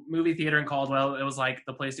 3 movie theater in Caldwell. It was like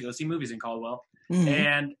the place to go see movies in Caldwell. Mm-hmm.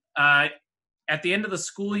 And at the end of the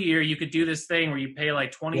school year, you could do this thing where you pay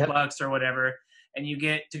like $20 or whatever, and you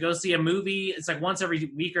get to go see a movie. It's like once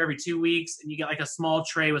every week or every 2 weeks, and you get like a small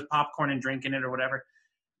tray with popcorn and drink in it or whatever.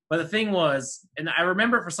 But the thing was, and I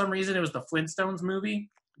remember for some reason it was the Flintstones movie,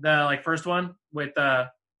 the like first one with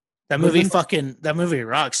that movie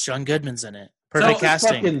rocks. John Goodman's in it. Perfect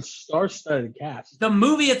casting. Fucking star-studded cast. The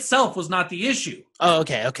movie itself was not the issue. Oh,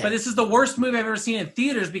 okay. But this is the worst movie I've ever seen in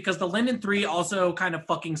theaters because the Linden 3 also kind of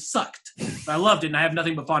fucking sucked. But I loved it, and I have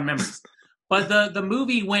nothing but fond memories. But the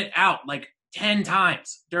movie went out like 10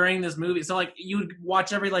 times during this movie. So like you would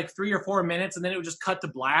watch every like 3 or 4 minutes, and then it would just cut to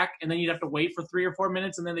black, and then you'd have to wait for 3 or 4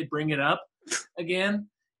 minutes, and then they'd bring it up again.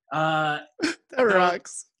 That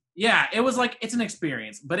rocks. Yeah, it was like it's an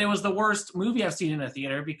experience, but it was the worst movie I've seen in a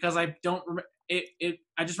theater because I don't.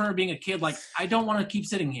 I just remember being a kid, like I don't want to keep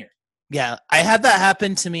sitting here. Yeah, I had that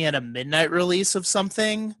happen to me at a midnight release of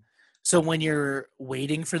something. So when you're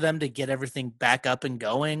waiting for them to get everything back up and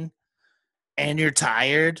going, and you're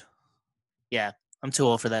tired, yeah, I'm too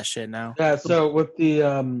old for that shit now. Yeah. So with the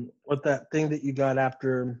with that thing that you got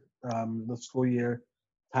after the school year,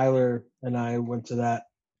 Tyler and I went to that.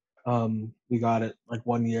 We got it like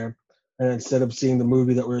 1 year, and instead of seeing the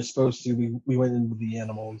movie that we were supposed to, we went into The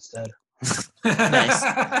Animal instead. Nice.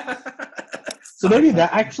 So maybe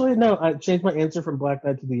that actually no, I changed my answer from Black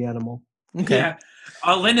Knight to The Animal. Okay. Yeah.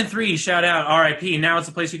 Linden 3, shout out, R.I.P. Now it's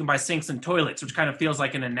a place you can buy sinks and toilets, which kind of feels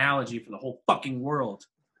like an analogy for the whole fucking world.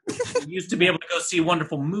 You used to be able to go see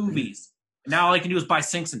wonderful movies. Now all I can do is buy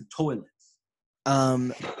sinks and toilets.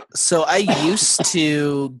 So I used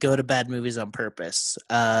to go to bad movies on purpose.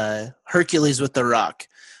 Hercules with The Rock.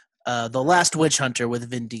 The Last Witch Hunter with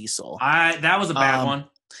Vin Diesel. That was a bad one.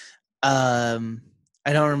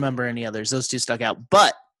 I don't remember any others. Those two stuck out.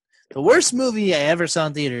 But the worst movie I ever saw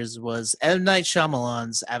in theaters was M. Night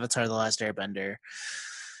Shyamalan's Avatar: The Last Airbender.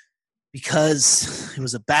 Because it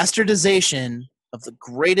was a bastardization of the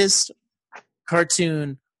greatest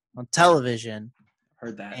cartoon on television.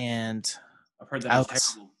 Heard that. And I've heard that.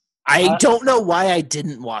 Terrible. I don't know why I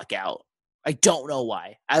didn't walk out. I don't know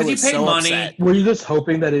why. I was so upset. Were you just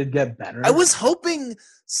hoping that it'd get better? I was hoping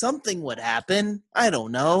something would happen. I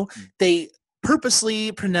don't know. They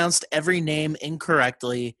purposely pronounced every name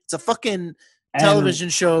incorrectly. It's a fucking television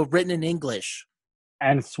show written in English.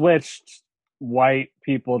 And switched white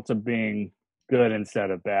people to being good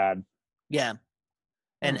instead of bad. Yeah.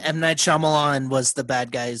 And M. Night Shyamalan was the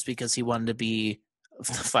bad guys because he wanted to be the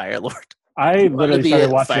Fire Lord. I literally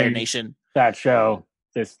started watching Fire Nation. That show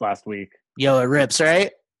this last week. Yo, it rips,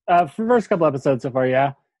 right? For the first couple episodes so far,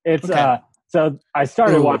 yeah. It's okay. So I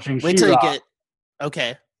started watching Wait till you get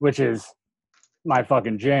okay. Which is my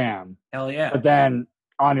fucking jam. Hell yeah. But then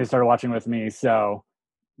Anya started watching with me, so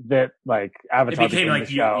that like Avatar became like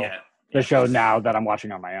the show now that I'm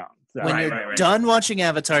watching on my own. So. When you're done watching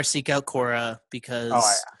Avatar, seek out Korra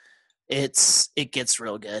because it gets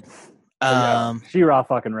real good. She-Ra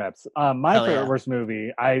fucking rips. My favorite worst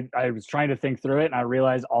movie, I was trying to think through it, and I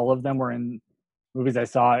realized all of them were in movies I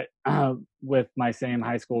saw with my same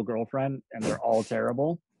high school girlfriend, and they're all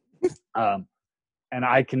terrible. And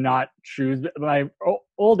I cannot choose. My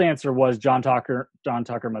old answer was John Tucker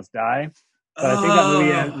Must Die. But I think that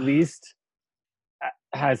movie at least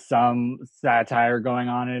has some satire going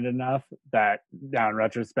on in it enough that now in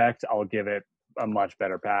retrospect, I'll give it a much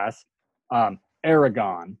better pass.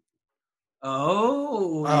 Aragon.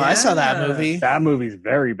 Oh, I saw that yeah. movie. That movie's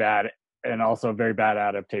very bad and also a very bad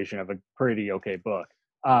adaptation of a pretty okay book.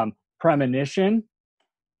 Premonition.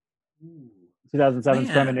 2007's Man.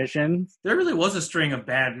 Premonition. There really was a string of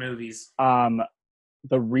bad movies.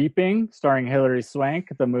 The Reaping, starring Hilary Swank,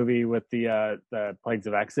 the movie with the Plagues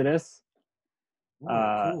of Exodus. Ooh,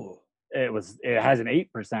 cool. It has an 8%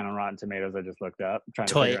 on Rotten Tomatoes. I just looked up, trying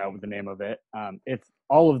to Toy. figure out what the name of it. It's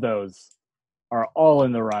all of those are all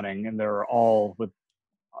in the running, and they're all with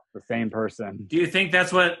the same person. Do you think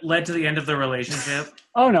that's what led to the end of the relationship?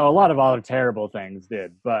 Oh no, a lot of other terrible things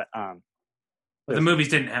did, but But the movies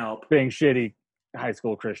didn't help. being shitty high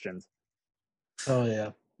school Christians. Oh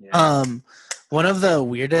yeah. One of the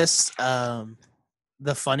weirdest,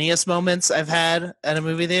 the funniest moments I've had at a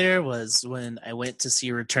movie theater was when I went to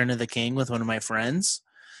see Return of the King with one of my friends.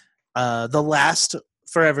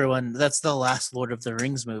 For everyone, that's the last Lord of the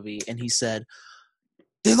Rings movie, and he said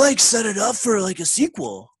they set it up for a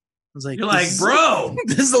sequel. I was like, you're like, bro,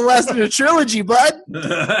 this is the last in a trilogy, bud.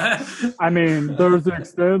 I mean, there's the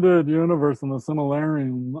extended universe and the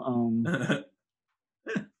Similarium.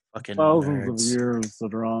 Fucking Thousands nerds. of years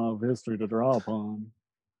of history to draw upon.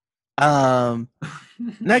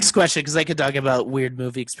 Next question, because I could talk about weird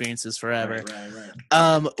movie experiences forever.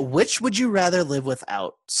 Right. Which would you rather live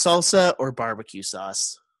without, salsa or barbecue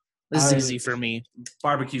sauce? This is easy for me.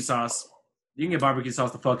 Barbecue sauce. You can get barbecue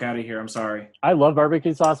sauce the fuck out of here. I'm sorry. I love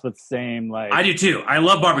barbecue sauce, but same I do too. I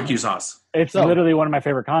love barbecue sauce. It's literally one of my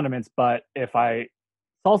favorite condiments. But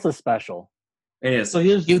salsa's special. It is. So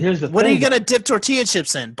here's the What thing. are you gonna dip tortilla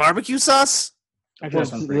chips in? Barbecue sauce? Actually,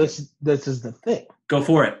 This is the thing. Go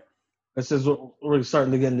for it. This is what we're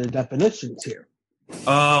starting to get into definitions here.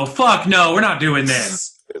 Oh fuck no, we're not doing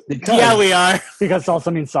this. Because, Yeah, we are. Because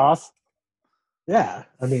salsa means sauce. Yeah,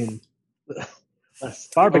 I mean,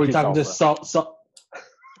 Barbecue are we talking salsa. just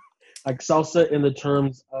like salsa in the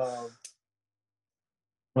terms of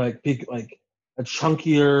like a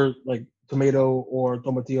chunkier tomato or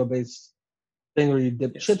tomatillo based thing where you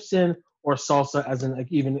dip chips in, or salsa as in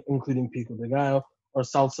even including pico de gallo, or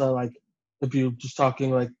salsa if you're just talking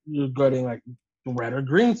you're getting red or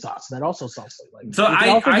green sauce, that also salsa. So You can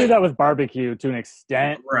also do that with barbecue to an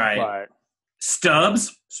extent, right. But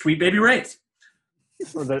Stubbs, Sweet Baby Ray's.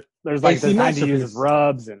 There's the AC kind you use as masterpiece.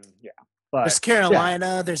 rubs and but There's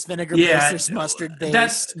Carolina. There's vinegar based. There's mustard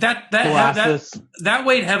based. That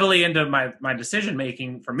weighed heavily into my decision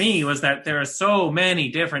making for me, was that there are so many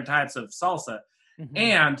different types of salsa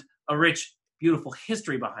and a rich, beautiful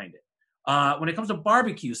history behind it. When it comes to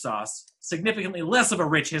barbecue sauce, significantly less of a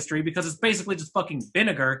rich history because it's basically just fucking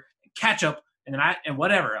vinegar, ketchup, and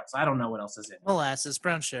whatever else. I don't know what else is in it. Molasses,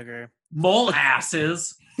 brown sugar.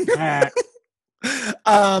 Molasses.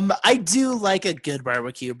 I do like a good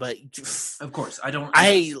barbecue, but of course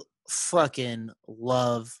I fucking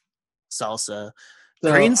love salsa.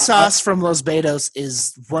 So, Green sauce from Los Betos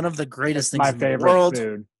is one of the greatest things my in favorite the world.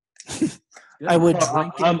 food. I would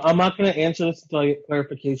drink it. I'm not going to answer this until I get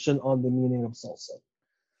clarification on the meaning of salsa.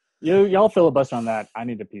 Y'all filibuster on that. I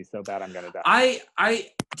need to pee so bad I'm gonna die.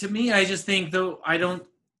 To me, I just think though I love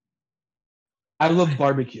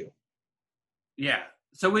barbecue. Yeah.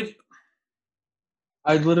 So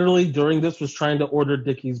I literally during this was trying to order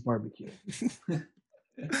Dickie's barbecue.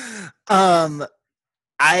 I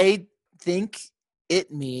think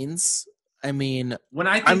it means. I mean, when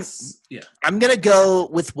I think, I'm gonna go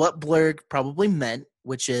with what Blurg probably meant,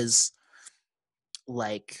 which is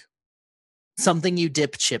something you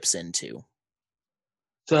dip chips into.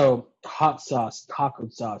 So hot sauce, taco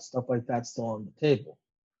sauce, stuff like that's still on the table.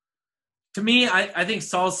 To me, I think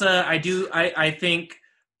salsa. I think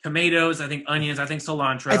tomatoes. I think onions. I think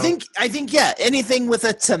cilantro. I think yeah. Anything with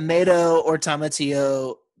a tomato or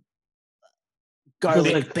tomatillo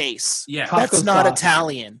garlic base. Yeah, that's not sauce.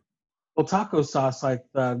 Italian. Well, taco sauce, like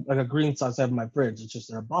a green sauce I have in my fridge, it's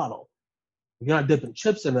just in a bottle. You're not dipping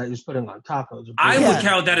chips in that; you're just putting on tacos. I would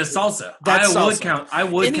count that as salsa. I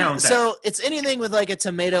would count that. So it's anything with a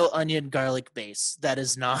tomato, onion, garlic base. That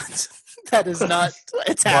is not Italian.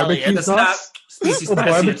 Barbecue That's sauce? not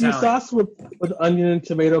Barbecue Italian. sauce with onion and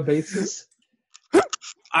tomato bases.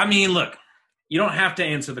 I mean, look, you don't have to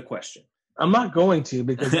answer the question. I'm not going to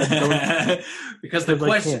because I don't, because the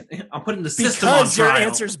question I'm putting the system on because your trial.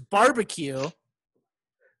 answer's barbecue.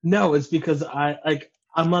 No, it's because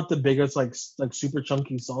I'm not the biggest like super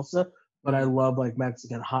chunky salsa, but I love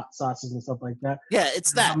Mexican hot sauces and stuff like that. Yeah,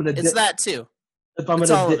 it's that. It's that too. If I'm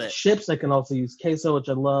gonna dip chips, I can also use queso, which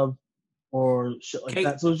I love, or shit like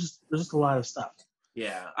that. So there's just a lot of stuff.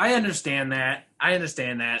 Yeah, I understand that. I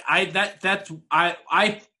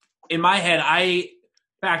in my head, I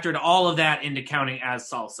factored all of that into counting as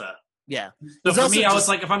salsa. Yeah. So for me, I was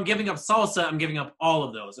like, if I'm giving up salsa, I'm giving up all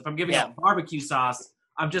of those. If I'm giving up barbecue sauce,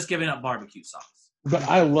 I'm just giving up barbecue sauce. But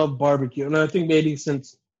I love barbecue, and I think maybe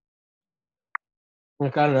since,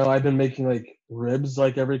 like, I don't know, I've been making like ribs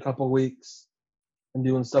like every couple weeks and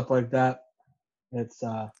doing stuff like that. It's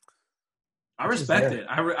I respect it.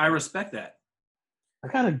 I respect that. I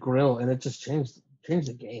got a grill, and it just changed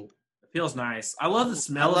the game. It feels nice. I love the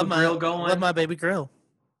smell of the grill going. I love my baby grill.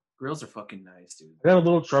 Grills are fucking nice, dude. I got a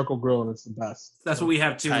little charcoal grill, and it's the best. That's what we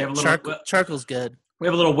have too. We have a little charcoal's good. We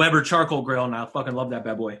have a little Weber charcoal grill, and I fucking love that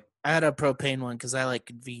bad boy. I had a propane one because I like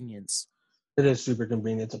convenience. It is super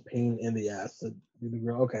convenient. It's a pain in the ass to do the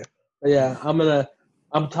grill. Okay, but yeah,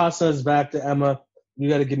 I'm tossing this back to Emma. You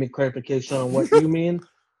got to give me clarification on what you mean,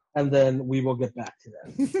 and then we will get back to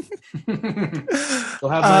that. So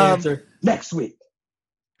have my answer next week.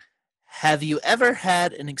 Have you ever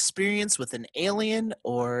had an experience with an alien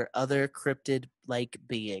or other cryptid-like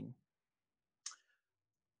being?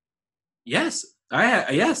 Yes.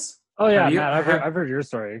 Yes. Oh yeah, Matt, I've heard your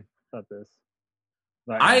story about this.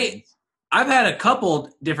 I've had a couple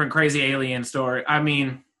different crazy alien story. I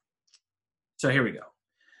mean, so here we go.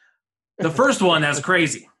 The first one that's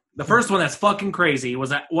crazy. The first one that's fucking crazy was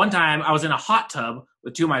that one time I was in a hot tub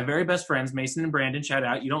with two of my very best friends, Mason and Brandon. Shout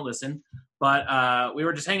out. You don't listen. But we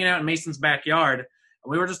were just hanging out in Mason's backyard.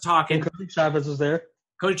 And we were just talking. And Cody Chavez was there?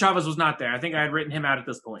 Cody Chavez was not there. I think I had written him out at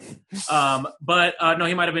this point. But no,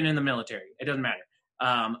 he might have been in the military. It doesn't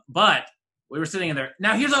matter. But we were sitting in there.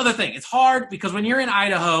 Now, here's the other thing. It's hard because when you're in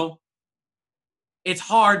Idaho, it's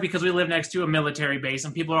hard because we live next to a military base.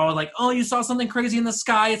 And people are always like, oh, you saw something crazy in the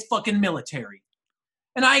sky? It's fucking military.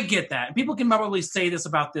 And I get that. And people can probably say this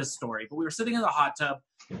about this story. But we were sitting in the hot tub.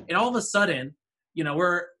 And all of a sudden, you know,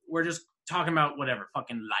 we're just talking about whatever,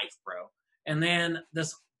 fucking life, bro. And then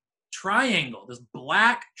this triangle, this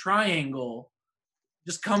black triangle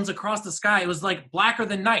just comes across the sky. It was like blacker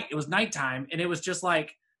than night. It was nighttime. And it was just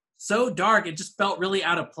like so dark. It just felt really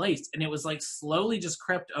out of place. And it was like slowly just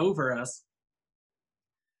crept over us.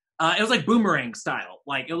 It was like boomerang style.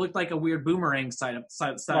 Like it looked like a weird boomerang style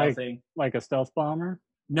thing. Like a stealth bomber?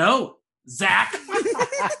 No, Zach.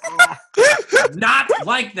 Not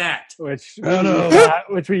like that. Which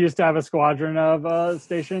we used to have a squadron of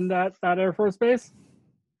stationed at that Air Force base.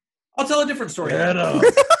 I'll tell a different story.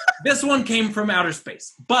 This one came from outer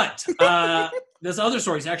space, but this other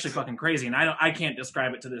story is actually fucking crazy, and I can't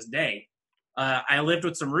describe it to this day. I lived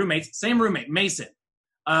with some roommates, same roommate, Mason.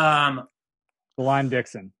 Blind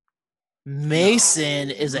Dixon.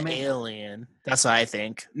 Mason is an alien. That's what I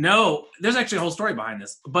think. No, there's actually a whole story behind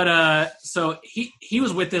this. But so he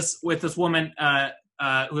was with this woman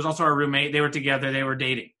who was also our roommate. They were together. They were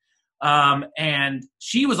dating. And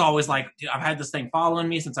she was always like, dude, I've had this thing following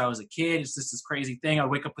me since I was a kid. It's just this crazy thing. I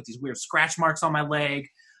wake up with these weird scratch marks on my leg,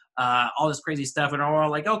 all this crazy stuff. And we're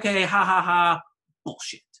all like, okay, ha, ha, ha,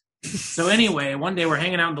 bullshit. So anyway, one day we're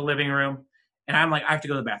hanging out in the living room. And I'm like, I have to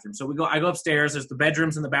go to the bathroom. So I go upstairs. There's the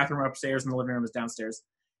bedrooms and the bathroom are upstairs, and the living room is downstairs.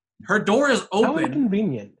 Her door is open. How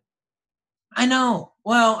inconvenient. I know.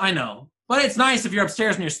 Well, I know. But it's nice if you're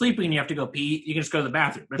upstairs and you're sleeping and you have to go pee, you can just go to the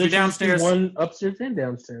bathroom. But if you're downstairs. One upstairs and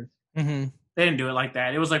downstairs. Mm-hmm. They didn't do it like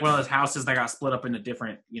that. It was like one of those houses that got split up into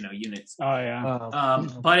different, units. Oh, yeah.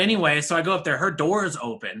 But anyway, so I go up there. Her door is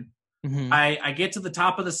open. Mm-hmm. I get to the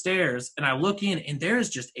top of the stairs, and I look in, and there is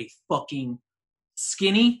just a fucking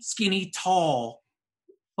skinny, tall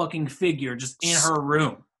fucking figure just in her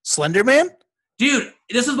room. Slender Man? Dude,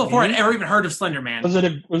 this was before I'd ever even heard of Slender Man. Was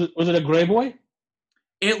it a gray boy?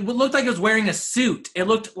 It looked like it was wearing a suit. It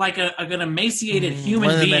looked like an emaciated human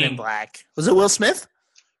one of the being. Men in Black. Was it Will Smith?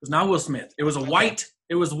 It was not Will Smith. It was a white.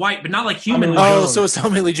 It was white, but not like human. Oh, so it's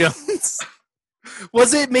Tommy Lee Jones.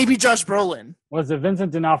 Was it maybe Josh Brolin? Was it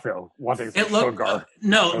Vincent D'Onofrio? What is it? Looked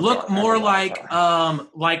look more like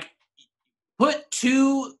put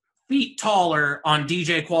 2 feet taller on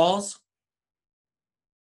DJ Qualls.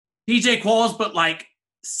 DJ Qualls, but like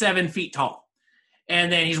 7 feet tall,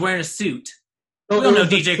 and then he's wearing a suit. We don't know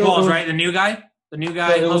DJ Qualls, right? The new guy.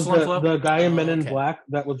 It was the guy in Men in Black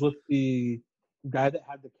that was with the guy that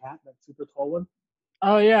had the cat, that super tall one.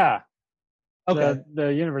 Oh yeah. Okay.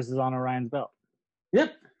 The universe is on Orion's belt.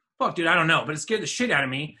 Yep. Fuck, dude, I don't know, but it scared the shit out of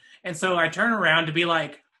me. And so I turn around to be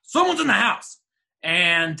like, someone's in the house.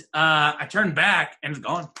 And I turn back, and it's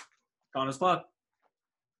gone. Gone as fuck.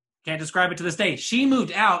 Can't describe it to this day. She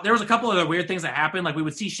moved out. There was a couple other weird things that happened. Like, we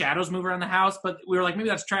would see shadows move around the house, but we were like, maybe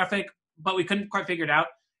that's traffic. But we couldn't quite figure it out.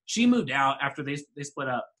 She moved out after they split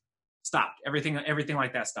up. Stopped. Everything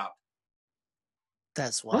like that stopped.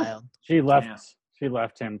 That's wild. She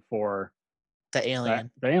left him for The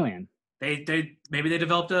alien. the alien. They maybe they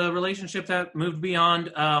developed a relationship that moved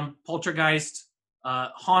beyond poltergeist,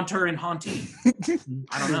 haunter and hauntee. I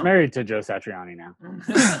don't She's know. married to Joe Satriani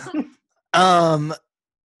now.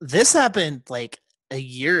 This happened like a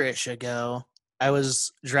year-ish ago. I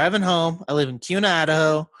was driving home. I live in Cuna,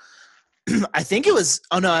 Idaho. I think it was.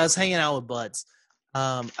 Oh no, I was hanging out with buds.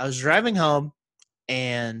 I was driving home,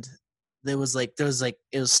 and it was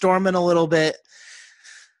storming a little bit.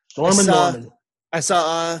 Norman. I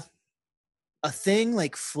saw a thing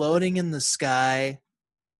like floating in the sky.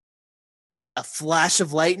 A flash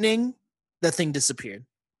of lightning. The thing disappeared.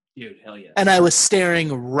 Dude, hell yeah! And I was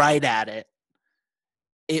staring right at it.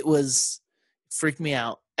 It freaked me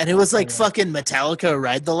out, and it was like fucking Metallica,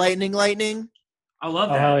 Ride the Lightning. I love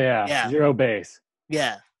Oh that. hell yeah! Yeah. Zero bass.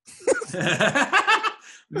 Yeah.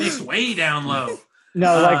 Mixed way down low.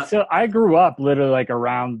 No, so I grew up literally like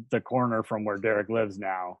around the corner from where Derek lives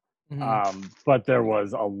now. Mm-hmm. But there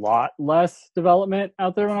was a lot less development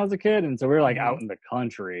out there when I was a kid, and so we were like out in the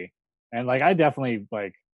country, and like I definitely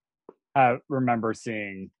like remember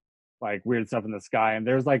seeing like weird stuff in the sky, and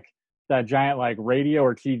there's like that giant like radio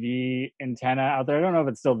or TV antenna out there. I don't know if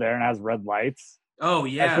it's still there and has red lights. Oh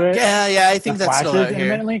yeah, yeah. I think that's still out here.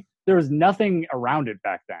 Intermittently. There was nothing around it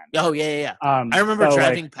back then. Oh yeah. I remember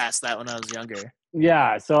driving past that when I was younger.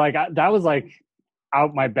 Yeah, so like that was like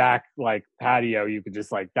out my back like patio. You could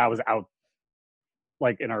just like that was out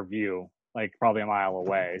like in our view, like probably a mile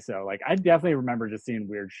away. So like I definitely remember just seeing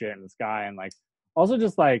weird shit in the sky, and like also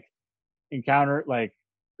just like encounter like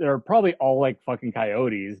they're probably all like fucking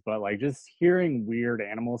coyotes, but like just hearing weird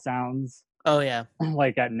animal sounds. Oh yeah,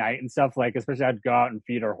 like at night and stuff. Like especially I'd go out and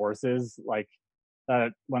feed our horses like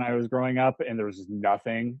when I was growing up, and there was just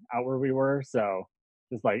nothing out where we were. So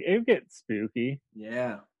just like it would get spooky.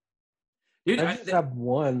 Yeah, dude. I just have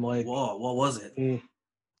one. Like, whoa, what was it?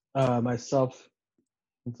 Myself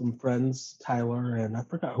and some friends, Tyler, and I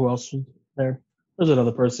forgot who else was there. There's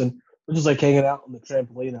another person. We're just like hanging out on the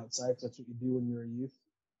trampoline outside. Cause that's what you do when you're a youth.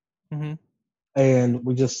 Mm-hmm. And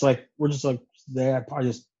we're just there, probably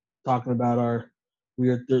just talking about our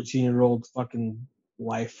weird 13-year-old fucking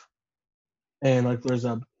life. And like there's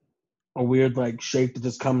a weird like shape that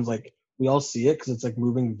just comes like we all see it because it's like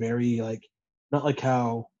moving very like not like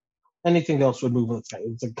how anything else would move in the sky.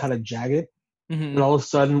 It's like kind of jagged. Mm-hmm. And all of a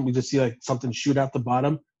sudden we just see like something shoot out the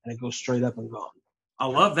bottom and it goes straight up and gone. I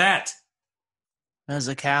love that. As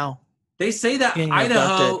a cow. They say that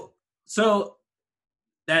Idaho. So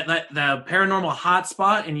that the paranormal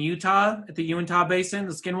hotspot in Utah at the Uintah Basin,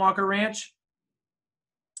 the Skinwalker Ranch.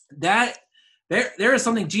 That there is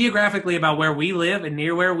something geographically about where we live and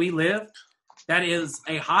near where we live that is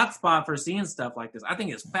a hotspot for seeing stuff like this. I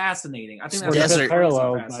think it's fascinating. I think that's desert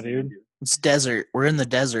parallel, my dude. It's desert. We're in the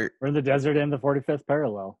desert. We're in the desert and the 45th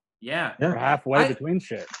parallel. Yeah, we're halfway between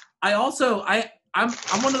shit. I'm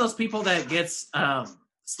one of those people that gets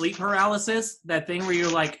sleep paralysis. That thing where you're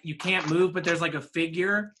like you can't move, but there's like a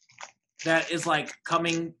figure that is like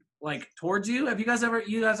coming like towards you. Have you guys ever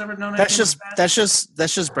known? That's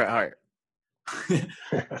just Bret Hart.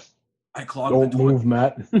 I clogged Don't the toilet. move,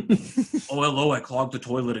 Matt. Oh, hello, I clogged the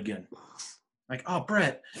toilet again. Like, oh,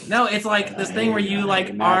 Brett. No, it's like this thing where you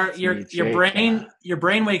like are your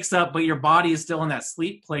brain wakes up, but your body is still in that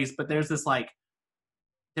sleep place. But there's this like,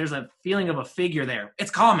 there's a feeling of a figure there.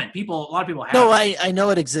 It's common. A lot of people have. No, it. I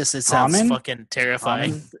know it exists. It sounds fucking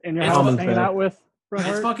terrifying. In your house hanging out with Bret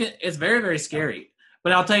Hart? It's very, very scary.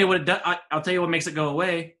 But I'll tell you what I'll tell you what makes it go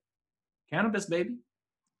away. Cannabis, baby.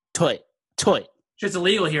 Toy. It's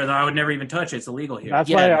illegal here, though. I would never even touch it. It's illegal here. That's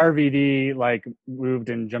why RVD like moved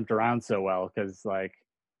and jumped around so well, because like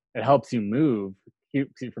it helps you move,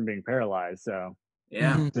 keeps you from being paralyzed. So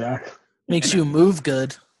yeah, Exactly. Makes you move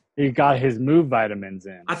good. He got his move vitamins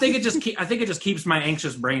in. I think it just keeps my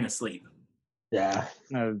anxious brain asleep. Yeah,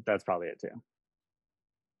 that's probably it too.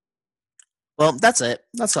 Well, that's it.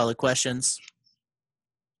 That's all the questions.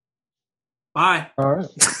 Bye. all right.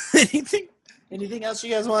 Anything else you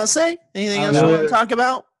guys want to say? Anything else you want to talk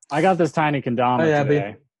about? I got this tiny kendama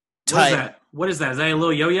today. What is that? What is that? Is that a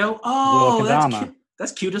little yo-yo? Oh, that's cute.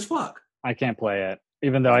 That's cute as fuck. I can't play it,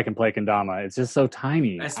 even though I can play kendama. It's just so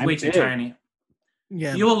tiny. That's way too tiny.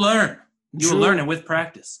 Yeah, you will learn. You will learn it with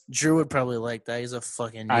practice. Drew would probably like that. He's a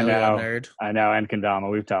fucking yo-yo nerd. I know, and kendama.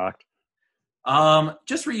 We've talked.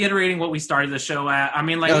 Just reiterating what we started the show at. I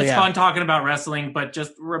mean, like it's fun talking about wrestling, but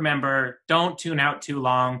just remember, don't tune out too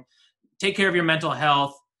long. Take care of your mental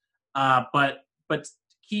health, but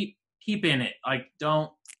keep in it. Like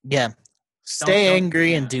don't stay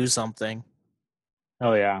angry and do something.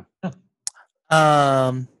 Oh yeah.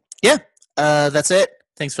 That's it.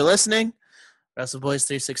 Thanks for listening. Wrestle Boys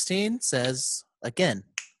 316 says, again,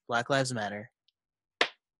 Black Lives Matter.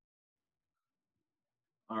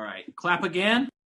 All right. Clap again.